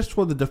 Justice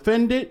for the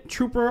defendant,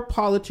 trooper,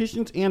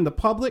 politicians, and the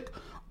public.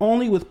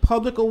 Only with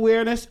public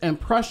awareness and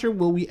pressure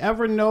will we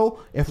ever know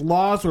if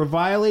laws were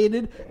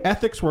violated,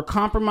 ethics were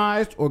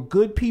compromised, or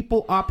good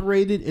people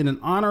operated in an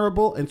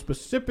honorable and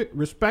specific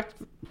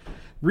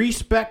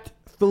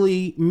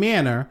respectfully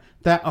manner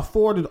that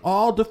afforded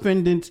all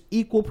defendants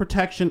equal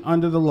protection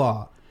under the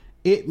law.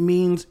 It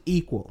means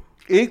equal.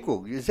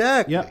 Equal,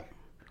 exactly. Yep.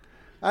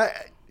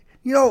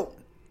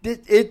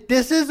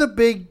 This is a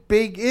big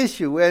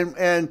issue,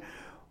 and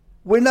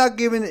we're not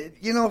giving it.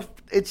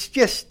 It's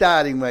just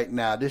starting right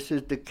now. This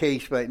is the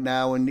case right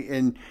now,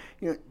 and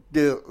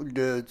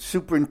the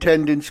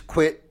superintendents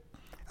quit.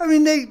 I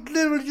mean, they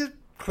literally just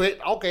quit.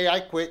 Okay,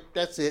 I quit.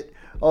 That's it.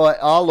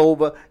 All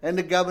over. And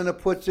the governor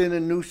puts in a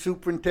new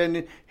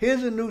superintendent.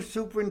 Here's a new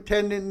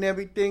superintendent and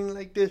everything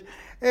like this.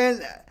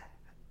 And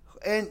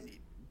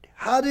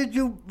how did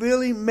you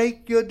really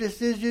make your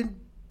decision?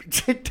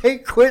 They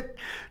quit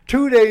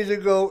 2 days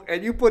ago,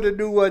 and you put a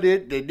new one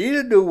in. They need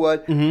a new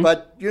one,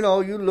 but you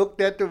looked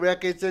at the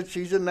records, and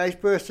she's a nice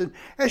person,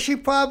 and she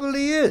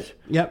probably is.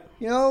 Yep.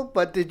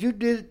 But did you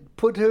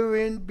put her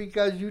in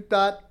because you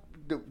thought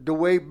the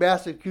way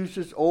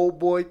Massachusetts old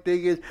boy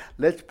thing is,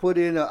 let's put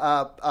in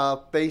a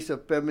face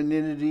of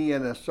femininity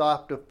and a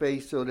softer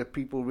face so that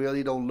people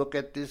really don't look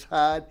at this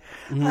hard?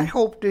 I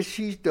hope that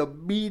she's the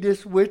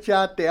meanest witch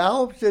out there. I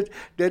hope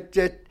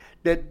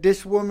that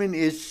this woman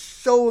is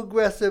so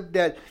aggressive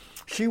that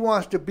she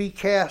wants to be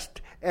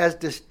cast as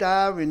the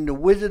star in The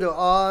Wizard of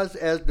Oz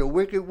as the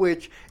Wicked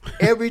Witch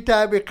every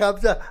time it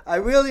comes up. I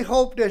really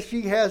hope that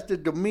she has the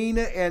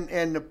demeanor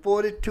and the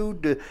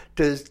fortitude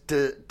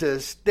to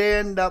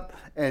stand up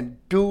and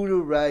do the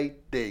right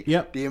thing.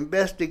 Yep. The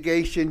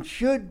investigation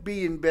should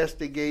be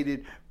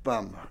investigated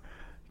from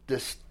the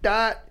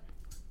start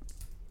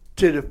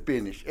to the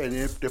finish. And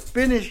if the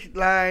finish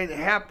line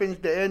happens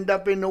to end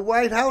up in the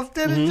White House,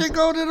 then it should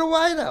go to the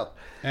White House.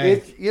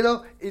 Hey.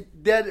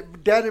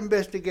 That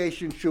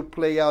investigation should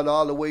play out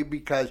all the way,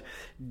 because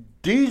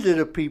these are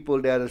the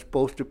people that are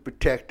supposed to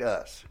protect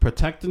us.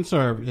 Protect and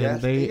serve.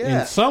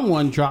 And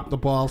someone dropped the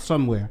ball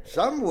somewhere.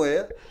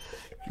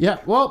 Yeah,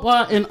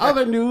 well, in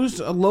other news,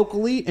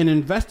 locally, an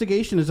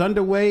investigation is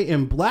underway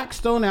in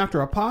Blackstone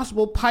after a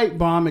possible pipe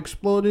bomb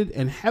exploded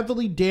and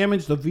heavily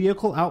damaged the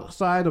vehicle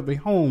outside of a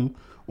home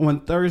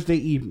on Thursday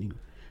evening.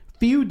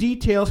 Few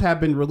details have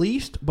been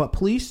released, but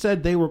police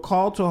said they were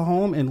called to a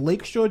home in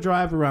Lakeshore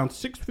Drive around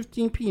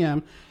 6:15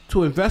 p.m.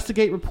 to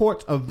investigate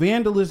reports of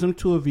vandalism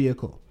to a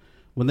vehicle.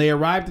 When they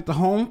arrived at the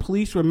home,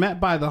 police were met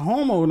by the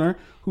homeowner,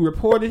 who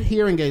reported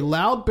hearing a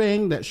loud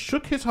bang that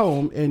shook his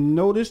home and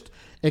noticed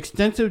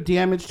extensive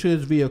damage to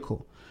his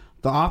vehicle.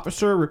 The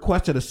officer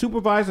requested a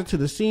supervisor to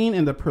the scene,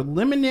 and the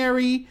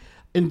preliminary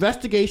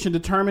investigation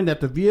determined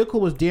that the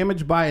vehicle was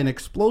damaged by an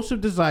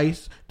explosive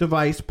device,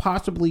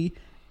 possibly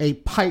a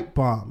pipe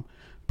bomb.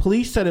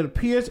 Police said it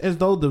appears as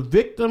though the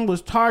victim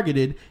was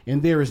targeted,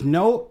 and there is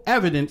no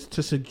evidence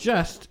to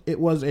suggest it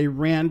was a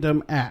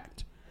random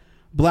act.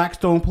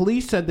 Blackstone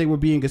police said they were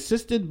being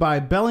assisted by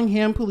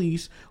Bellingham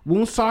Police,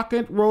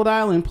 Woonsocket, Rhode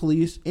Island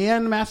Police,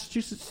 and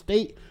Massachusetts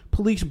State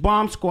Police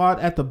Bomb Squad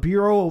at the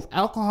Bureau of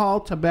Alcohol,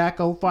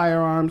 Tobacco,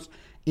 Firearms,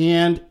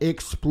 and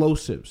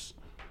Explosives.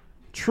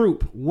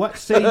 Troop, what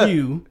say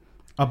you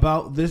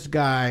about this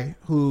guy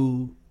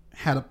who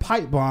had a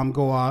pipe bomb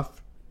go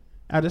off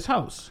at his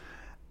house?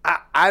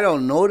 I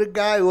don't know the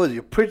guy. Was he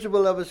a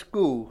principal of a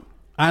school?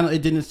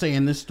 It didn't say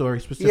in this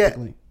story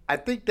specifically. Yeah, I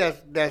think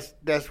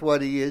that's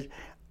what he is.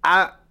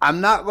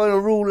 I'm not going to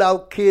rule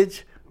out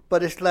kids,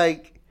 but it's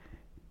like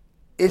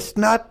it's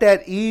not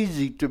that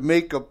easy to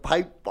make a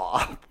pipe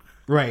bomb.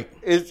 Right.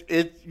 It's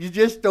you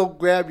just don't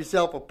grab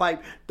yourself a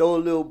pipe, throw a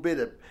little bit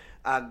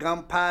of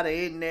gunpowder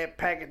in there,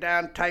 pack it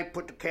down tight,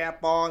 put the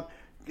cap on,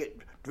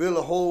 drill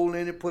a hole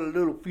in it, put a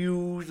little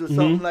fuse or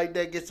something like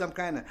that, get some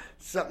kind of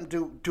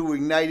something to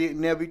ignite it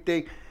and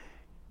everything.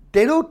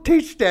 They don't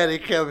teach that in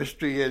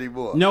chemistry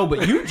anymore. No,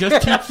 but you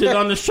just teach it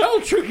on the show,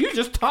 Troop. You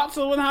just taught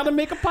someone how to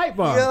make a pipe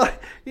bomb.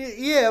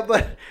 Yeah,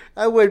 but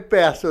I went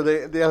fast, so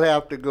they'll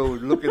have to go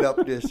and look it up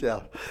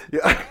themselves.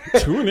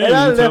 Tune in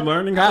to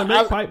learning how to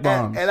make pipe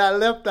bombs. And I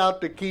left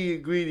out the key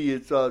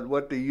ingredients on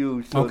what to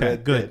use so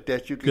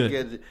that you can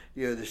get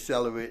the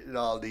accelerate and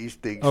all these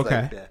things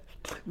like that.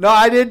 No,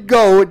 I didn't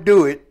go and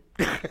do it.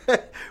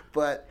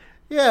 But,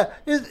 yeah,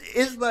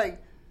 it's like,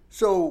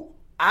 so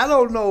I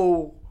don't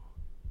know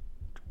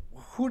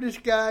who this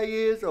guy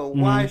is or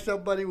why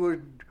somebody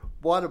would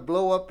want to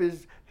blow up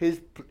his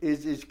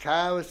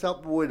car or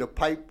something with a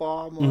pipe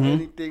bomb or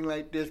anything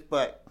like this,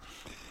 but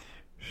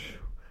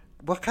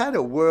what kind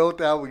of world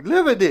are we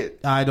living in?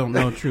 I don't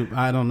know, Troop.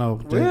 I don't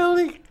know.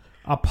 Really?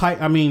 A pipe,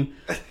 I mean,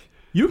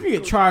 you can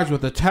get charged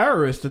with a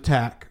terrorist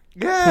attack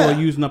for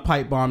using a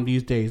pipe bomb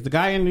these days. The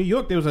guy in New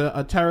York, there was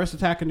a terrorist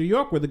attack in New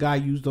York where the guy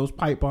used those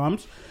pipe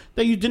bombs.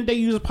 Didn't they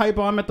use a pipe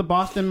bomb at the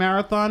Boston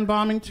Marathon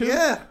bombing too?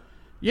 Yeah.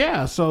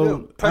 Yeah,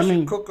 so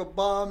pressure cooker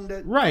bomb.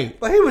 Right.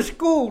 But he was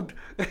schooled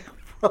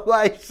from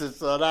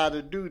ISIS on how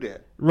to do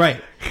that.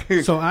 Right.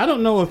 So I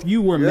don't know if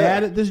you were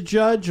mad at this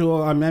judge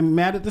or I'm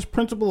mad at this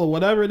principal or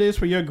whatever it is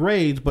for your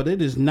grades, but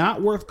it is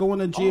not worth going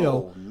to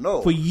jail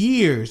for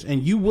years,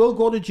 and you will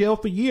go to jail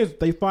for years if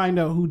they find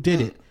out who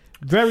did it.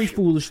 Very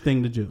foolish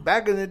thing to do.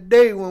 Back in the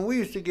day when we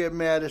used to get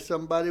mad at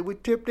somebody, we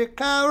tipped their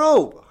car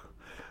over.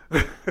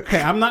 Okay,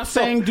 I'm not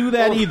saying do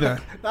that either.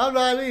 I'm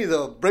not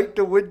either. Break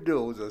the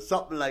windows or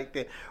something like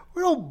that.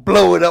 We don't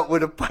blow it up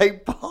with a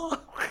pipe bomb.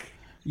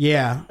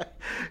 Yeah.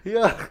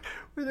 Yeah,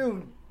 we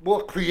do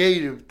more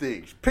creative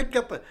things. Pick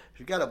up if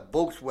you got a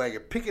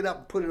Volkswagen, pick it up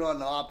and put it on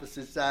the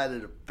opposite side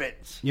of the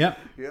fence. Yep.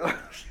 You know?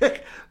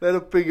 Let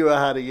them figure out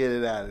how to get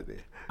it out of there.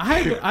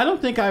 I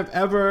don't think I've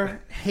ever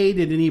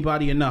hated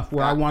anybody enough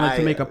where I wanted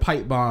to make a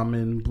pipe bomb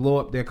and blow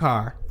up their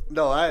car.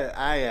 No,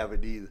 I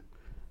haven't either.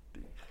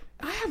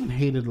 I haven't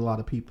hated a lot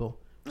of people.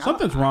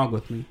 Something's wrong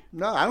with me.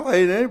 No, I don't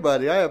hate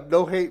anybody. I have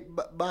no hate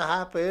by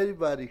heart for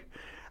anybody.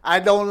 I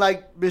don't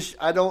like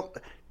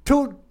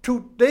two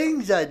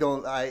things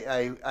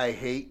I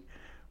hate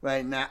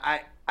right now.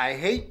 I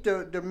hate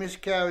the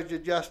miscarriage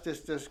of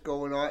justice that's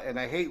going on, and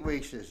I hate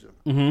racism.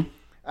 Mm-hmm.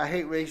 I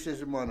hate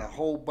racism on a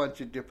whole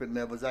bunch of different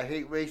levels. I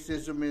hate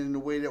racism in the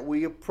way that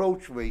we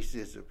approach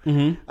racism.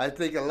 Mm-hmm. I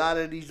think a lot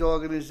of these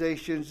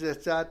organizations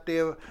that's out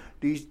there,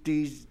 these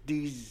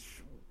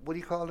what do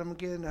you call them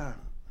again?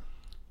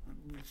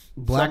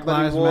 Black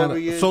Lives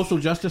Matter, social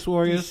justice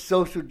warriors.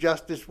 Social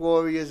justice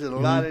warriors, and a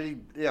lot of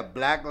these,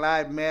 Black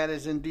Lives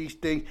Matters and these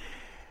things.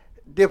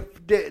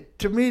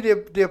 To me,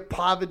 they're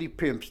poverty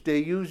pimps. They're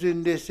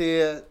using this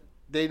here.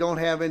 They don't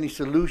have any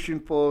solution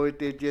for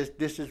it.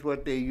 This is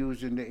what they're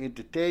using to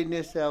entertain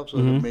themselves or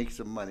to make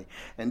some money.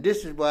 And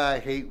this is why I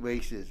hate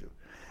racism.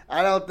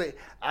 I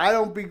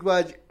don't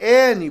begrudge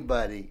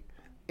anybody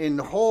in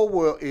the whole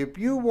world. If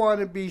you want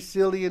to be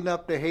silly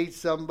enough to hate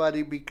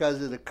somebody because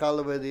of the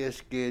color of their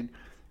skin,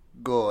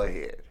 go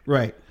ahead.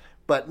 Right.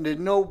 But there's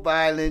no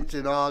violence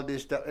and all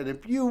this stuff. And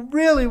if you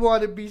really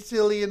want to be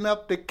silly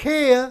enough to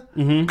care,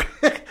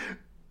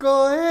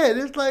 go ahead.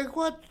 It's like,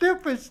 what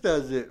difference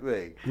does it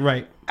make?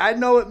 Right. I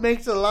know it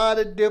makes a lot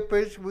of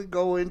difference. We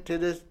go into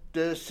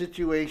the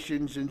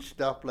situations and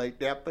stuff like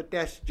that, but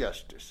that's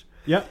justice.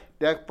 Yep.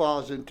 That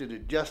falls into the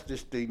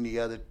justice thing. The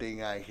other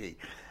thing I hate.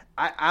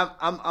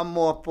 I'm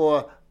more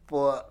for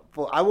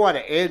I want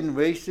to end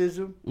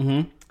racism.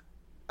 Mm-hmm.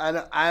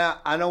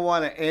 I don't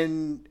want to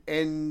end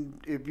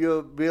if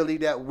you're really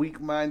that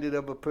weak-minded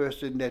of a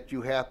person that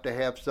you have to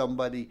have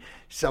somebody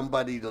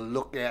to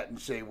look at and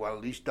say, well,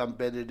 at least I'm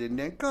better than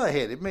them. Go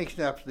ahead. It makes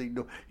absolutely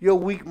no. Your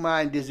weak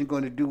mind isn't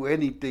going to do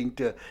anything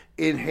to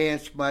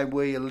enhance my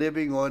way of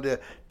living or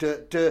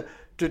to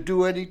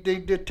do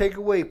anything to take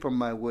away from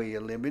my way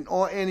of living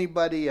or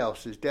anybody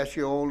else's. That's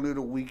your own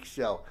little weak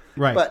self.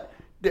 Right. But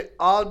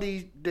all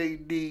these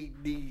the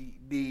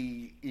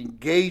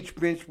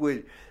engagements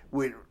with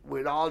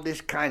all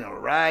this kind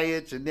of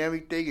riots and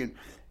everything,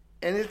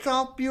 and it's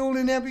all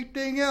fueling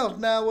everything else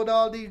now with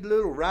all these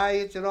little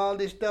riots and all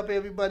this stuff.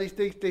 Everybody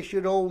thinks they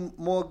should own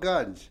more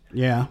guns.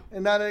 Yeah.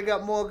 And now they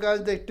got more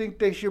guns, they think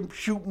they should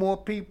shoot more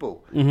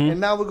people. And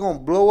now we're going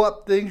to blow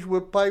up things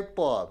with pipe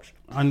bombs.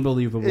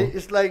 Unbelievable.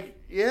 It's like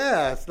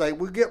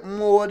we're getting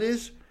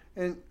mortars,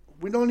 and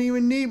we don't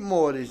even need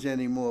mortars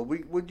anymore.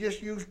 We'll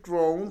just use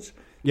drones.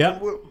 Yeah.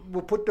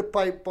 We'll put the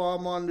pipe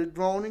bomb on the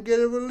drone and get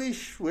a release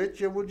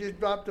switch, and we'll just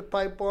drop the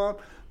pipe bomb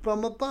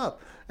from above.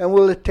 And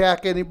we'll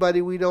attack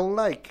anybody we don't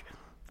like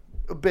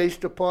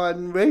based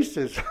upon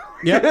racism.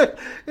 Yeah.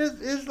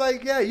 It's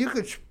like, you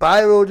could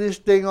spiral this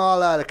thing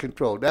all out of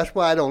control. That's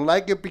why I don't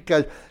like it,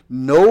 because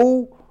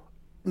no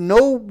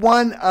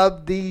one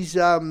of these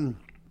of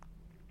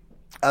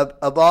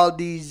all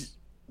these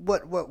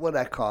what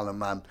I call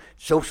them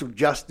social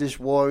justice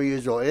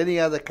warriors or any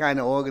other kind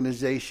of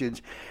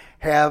organizations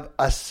have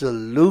a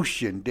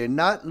solution. They're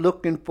not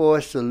looking for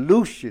a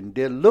solution.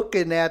 They're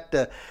looking at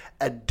the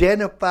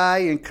identify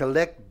and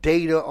collect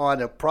data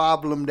on a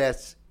problem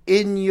that's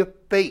in your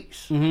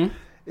face.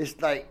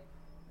 It's like,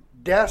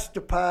 that's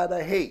the part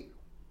I hate.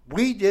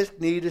 We just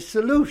need a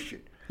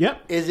solution.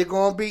 Yep. Is it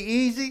going to be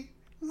easy?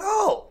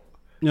 No.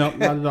 No,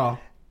 not at all.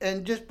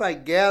 And just by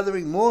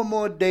gathering more and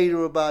more data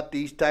about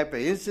these type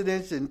of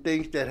incidents and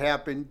things that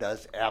happen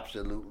does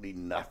absolutely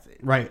nothing.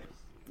 Right.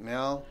 You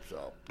know,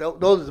 so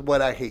those are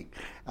what I hate.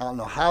 I don't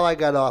know how I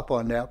got off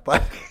on that,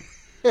 but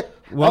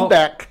well, I'm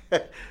back.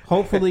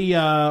 Hopefully,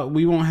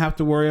 we won't have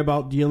to worry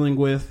about dealing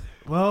with.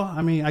 Well,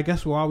 I mean, I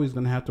guess we're always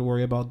going to have to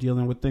worry about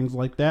dealing with things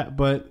like that.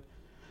 But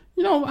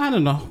I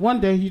don't know.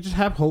 One day, you just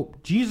have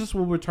hope. Jesus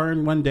will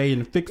return one day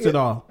and fix it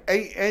all.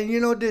 And you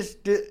know this.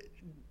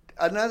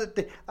 Another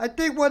thing, I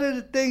think one of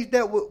the things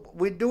that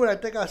we're doing, I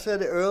think I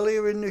said it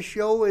earlier in the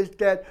show, is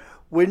that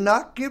we're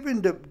not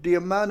giving the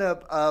amount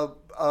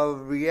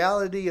of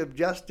reality of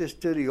justice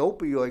to the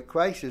opioid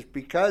crisis,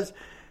 because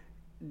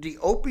the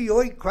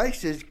opioid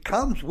crisis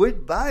comes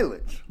with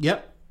violence.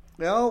 Yep.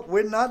 You know,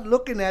 we're not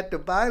looking at the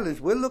violence.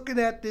 We're looking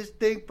at this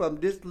thing from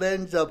this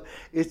lens of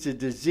it's a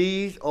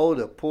disease. Oh,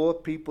 the poor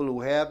people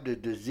who have the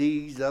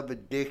disease of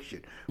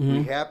addiction.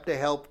 We have to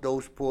help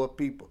those poor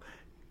people.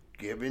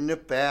 Given the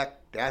fact,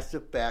 that's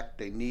a fact,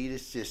 they need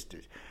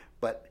assistance.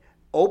 But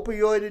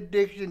opioid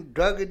addiction,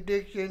 drug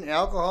addiction,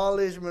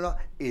 alcoholism, and all,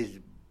 is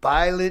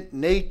violent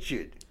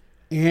natured.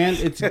 And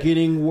it's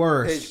getting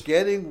worse. It's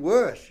getting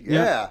worse,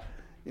 yeah.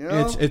 You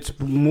know? It's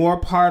more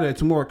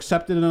it's more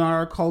accepted in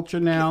our culture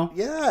now.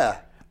 Yeah.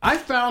 I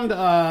found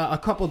a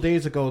couple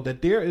days ago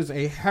that there is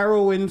a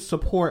heroin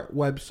support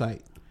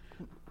website.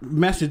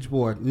 Message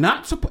board,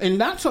 not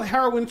so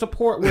heroin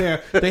support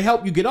where they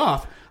help you get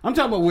off. I'm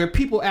talking about where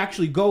people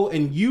actually go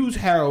and use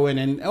heroin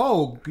and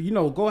go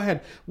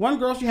ahead. One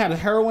girl, she had a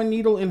heroin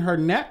needle in her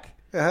neck,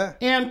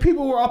 and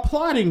people were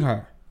applauding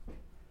her.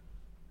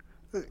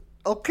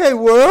 Okay,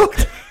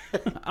 world.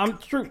 I'm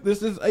true.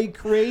 This is a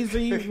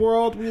crazy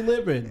world we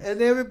live in, and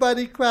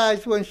everybody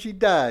cries when she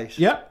dies.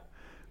 Yep.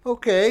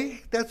 Okay,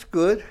 that's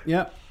good.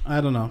 Yep.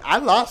 I don't know. I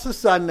lost a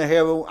son to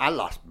heroin. I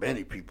lost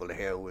many people to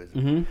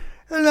heroism.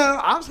 And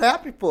I was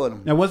happy for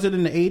them. Now, was it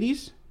in the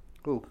 80s?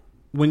 Who?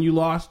 When you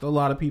lost a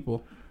lot of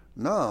people?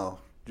 No,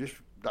 just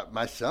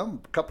my son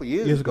a couple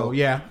years ago.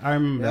 Yeah, I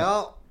remember.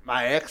 Well,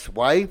 my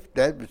ex-wife,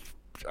 that was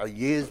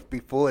years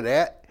before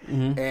that.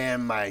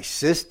 And my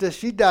sister,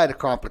 she died of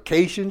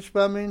complications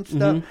from it and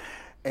stuff.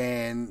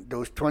 And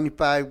those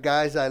 25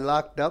 guys I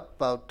locked up,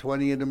 about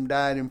 20 of them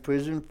died in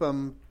prison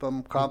from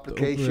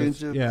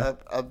complications of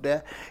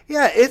that.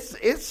 Yeah,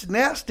 it's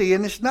nasty,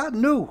 and it's not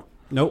new.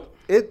 Nope.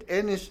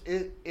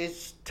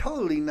 It's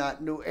totally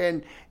not new,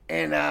 and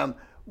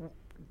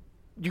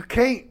you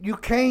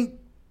can't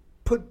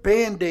put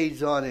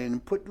Band-Aids on it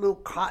and put little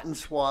cotton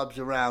swabs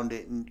around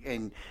it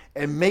and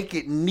make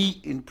it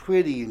neat and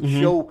pretty and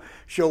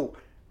show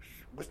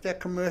what's that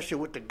commercial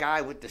with the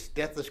guy with the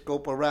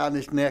stethoscope around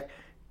his neck?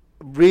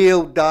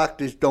 Real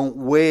doctors don't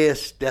wear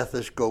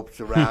stethoscopes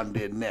around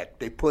their neck.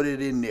 They put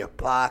it in their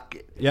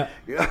pocket. Yeah.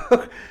 You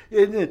know?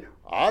 And then,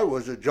 I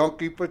was a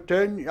junkie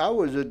I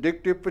was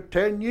addicted for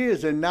 10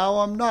 years, and now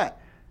I'm not.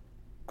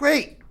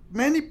 Great.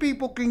 Many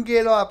people can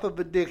get off of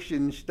addiction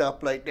and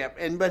stuff like that.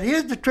 But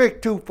here's the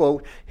trick too,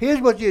 folks. Here's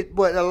what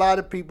a lot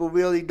of people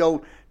really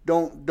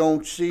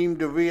don't seem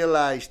to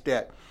realize,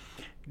 that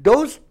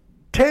those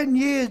 10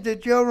 years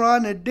that you're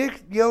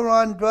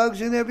on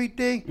drugs and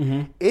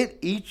everything, it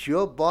eats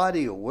your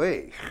body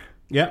away.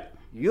 Yep.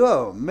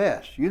 You're a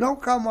mess. You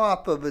don't come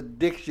off of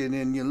addiction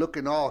and you're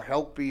looking all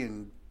healthy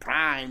and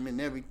prime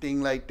and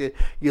everything like that.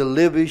 Your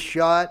liver's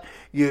shot,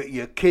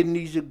 your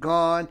kidneys are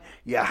gone,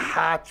 your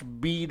heart's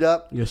beat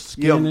up, your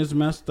skin is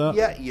messed up.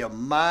 Yeah, your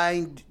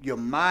mind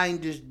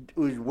is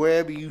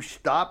wherever you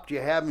stopped. You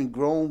haven't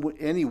grown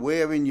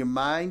anywhere in your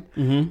mind.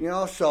 You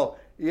know, so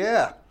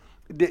yeah,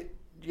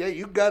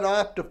 you got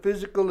off the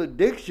physical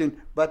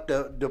addiction, but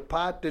the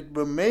part that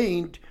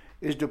remained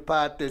is the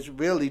part that's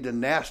really the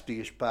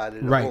nastiest part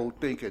of the Right. whole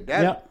thing. 'Cause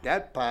Yep.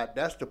 that part,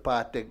 that's the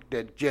part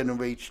that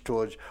generates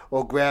towards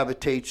or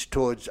gravitates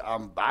towards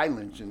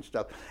violence and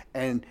stuff.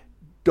 And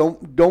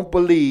don't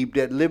believe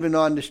that living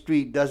on the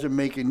street doesn't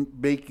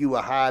make you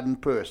a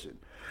hardened person.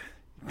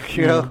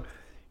 You know,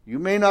 you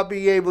may not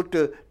be able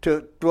to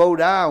throw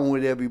down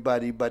with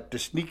everybody, but the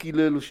sneaky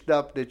little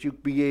stuff that you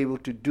be able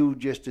to do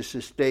just to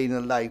sustain a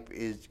life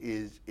is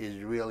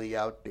really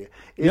out there.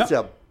 It's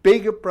a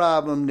bigger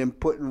problem than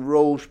putting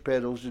rose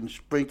petals and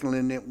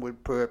sprinkling it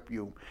with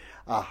perfume.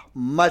 A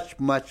much,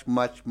 much,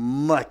 much,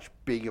 much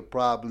bigger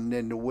problem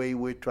than the way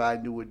we're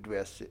trying to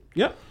address it.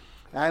 Yep.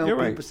 I know You're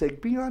people right. say,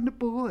 be on the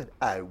board.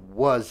 I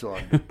was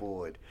on the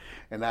board.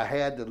 And I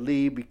had to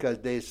leave because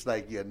it's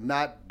like, you're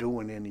not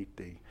doing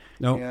anything.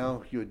 Nope. You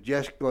know, you're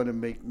just going to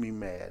make me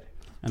mad.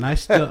 And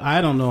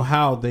I don't know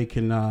how they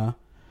can,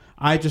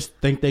 I just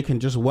think they can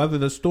just weather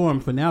the storm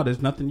for now.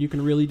 There's nothing you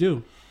can really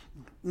do.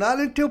 Not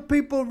until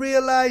people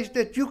realize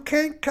that you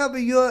can't cover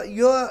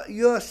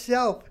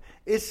yourself.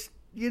 It's,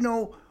 you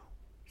know,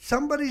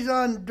 somebody's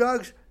on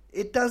drugs.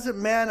 It doesn't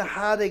matter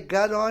how they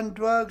got on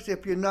drugs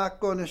if you're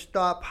not going to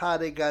stop how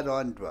they got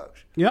on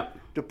drugs. Yep.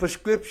 The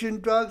prescription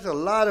drugs, a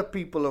lot of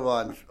people are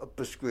on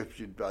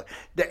prescription drugs.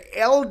 The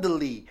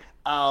elderly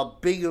are a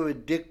bigger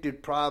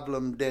addicted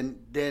problem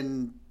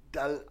than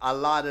a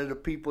lot of the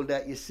people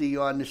that you see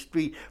on the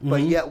street.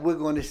 But yet we're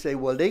going to say,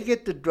 well, they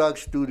get the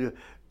drugs through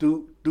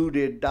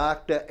their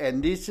doctor,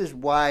 and this is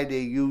why they're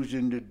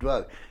using the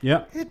drug.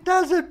 Yep. It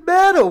doesn't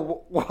matter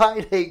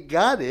why they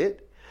got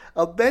it.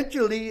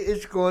 Eventually,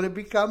 it's going to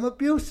become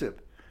abusive.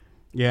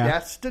 Yeah.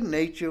 That's the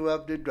nature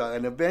of the drug.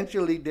 And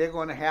eventually, they're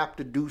going to have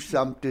to do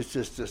something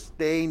to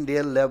sustain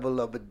their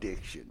level of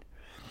addiction.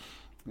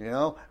 You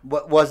know?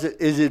 But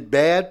is it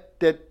bad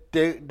that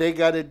they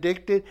got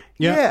addicted?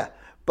 Yeah.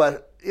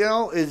 But, you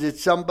know, is it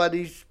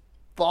somebody's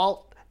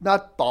fault?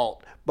 Not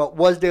fault. But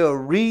was there a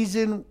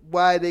reason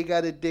why they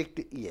got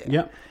addicted? Yeah.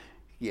 Yep.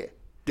 Yeah.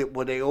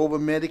 Were they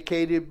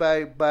over-medicated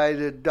by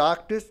the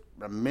doctors?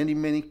 In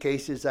many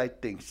cases, I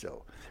think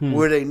so.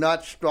 Were they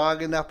not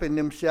strong enough in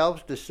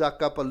themselves to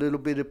suck up a little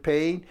bit of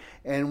pain?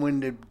 And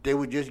when they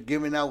were just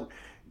giving out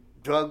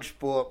drugs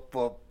for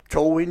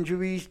toe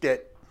injuries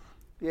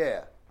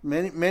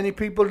many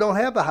people don't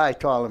have a high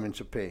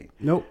tolerance of pain.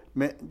 Nope.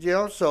 You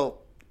know, so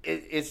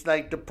it's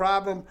like the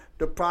problem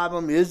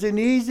isn't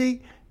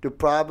easy. The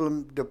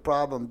problem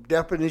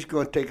definitely is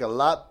going to take a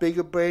lot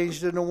bigger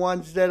brains than the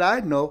ones that I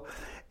know.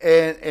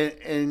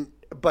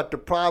 But the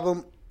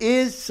problem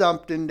is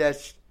something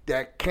that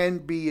can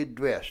be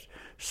addressed.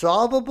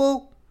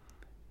 Solvable,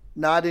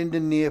 not in the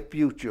near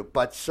future,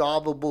 but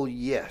solvable,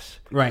 yes.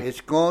 Right. It's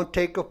going to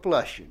take a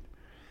flushing.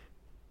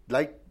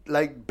 Like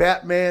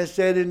Batman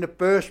said in the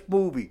first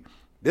movie,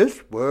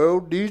 this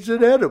world needs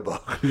an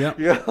enema. Yep.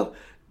 You know,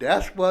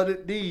 that's what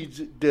it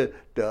needs,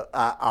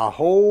 a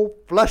whole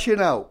flushing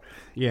out.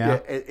 Yeah.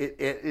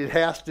 It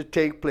has to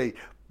take place.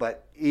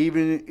 But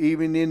even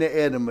in the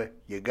enema,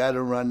 you got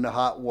to run the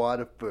hot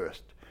water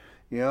first.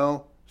 You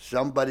know?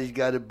 Somebody's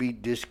got to be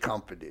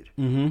discomforted,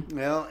 you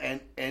know,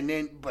 and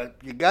then, but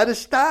you got to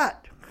start,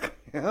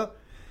 you know,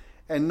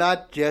 and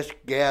not just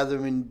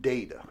gathering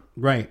data.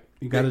 Right.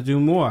 You got to do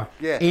more.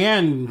 Yeah.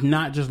 And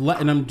not just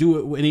letting them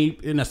do it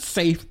in a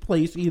safe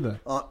place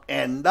either.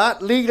 And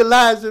not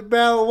legalizing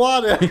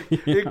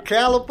marijuana in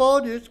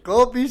California. It's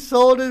going to be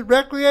sold as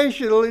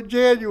recreational in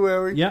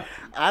January. Yep.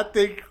 I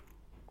think,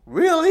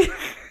 really?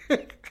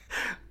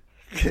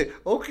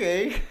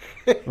 Okay.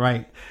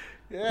 Right.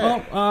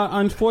 Yeah. Well,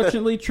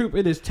 unfortunately, Troop,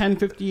 it is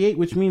 10:58,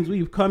 which means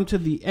we've come to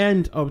the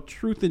end of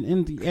Truthit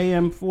In The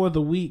AM for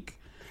the week.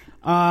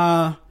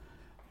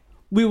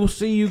 We will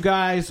see you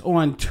guys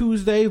on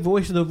Tuesday,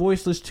 Voice of the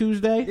Voiceless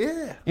Tuesday.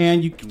 Yeah.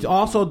 And you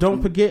also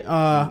don't forget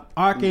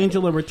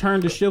Archangel and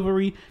Return to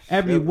Chivalry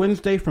every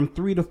Wednesday from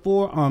 3 to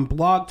 4 on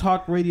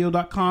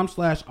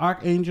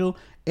blogtalkradio.com/Archangel,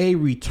 a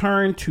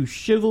return to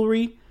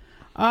chivalry.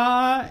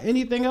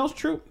 Anything else,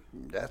 Troop?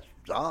 That's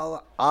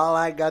all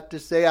I got to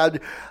say. I'm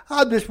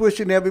just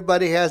wishing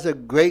everybody has a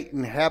great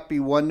and happy,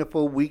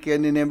 wonderful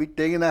weekend and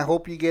everything. And I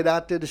hope you get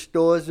out to the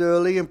stores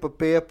early and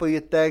prepare for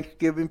your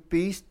Thanksgiving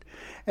feast.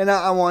 And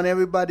I want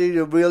everybody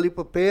to really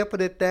prepare for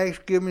the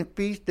Thanksgiving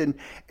feast and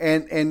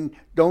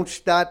don't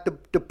start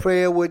the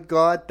prayer with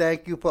God.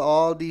 Thank you for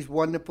all these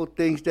wonderful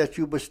things that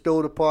you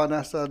bestowed upon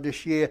us on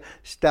this year.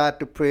 Start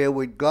the prayer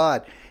with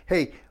God.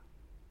 Hey,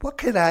 what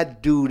can I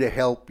do to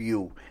help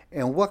you?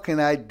 And what can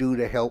I do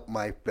to help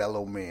my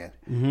fellow man?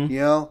 You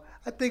know,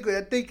 I think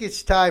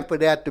it's time for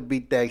that to be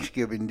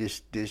Thanksgiving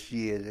this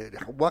year.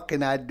 What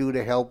can I do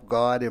to help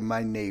God and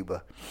my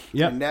neighbor?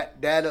 Yep. And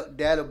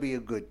that'll be a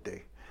good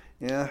thing.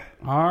 Yeah.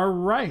 All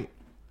right.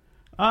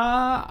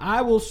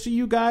 I will see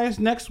you guys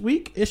next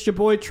week. It's your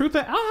boy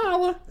Truthit. I'll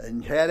holla.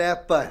 And have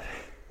that fun.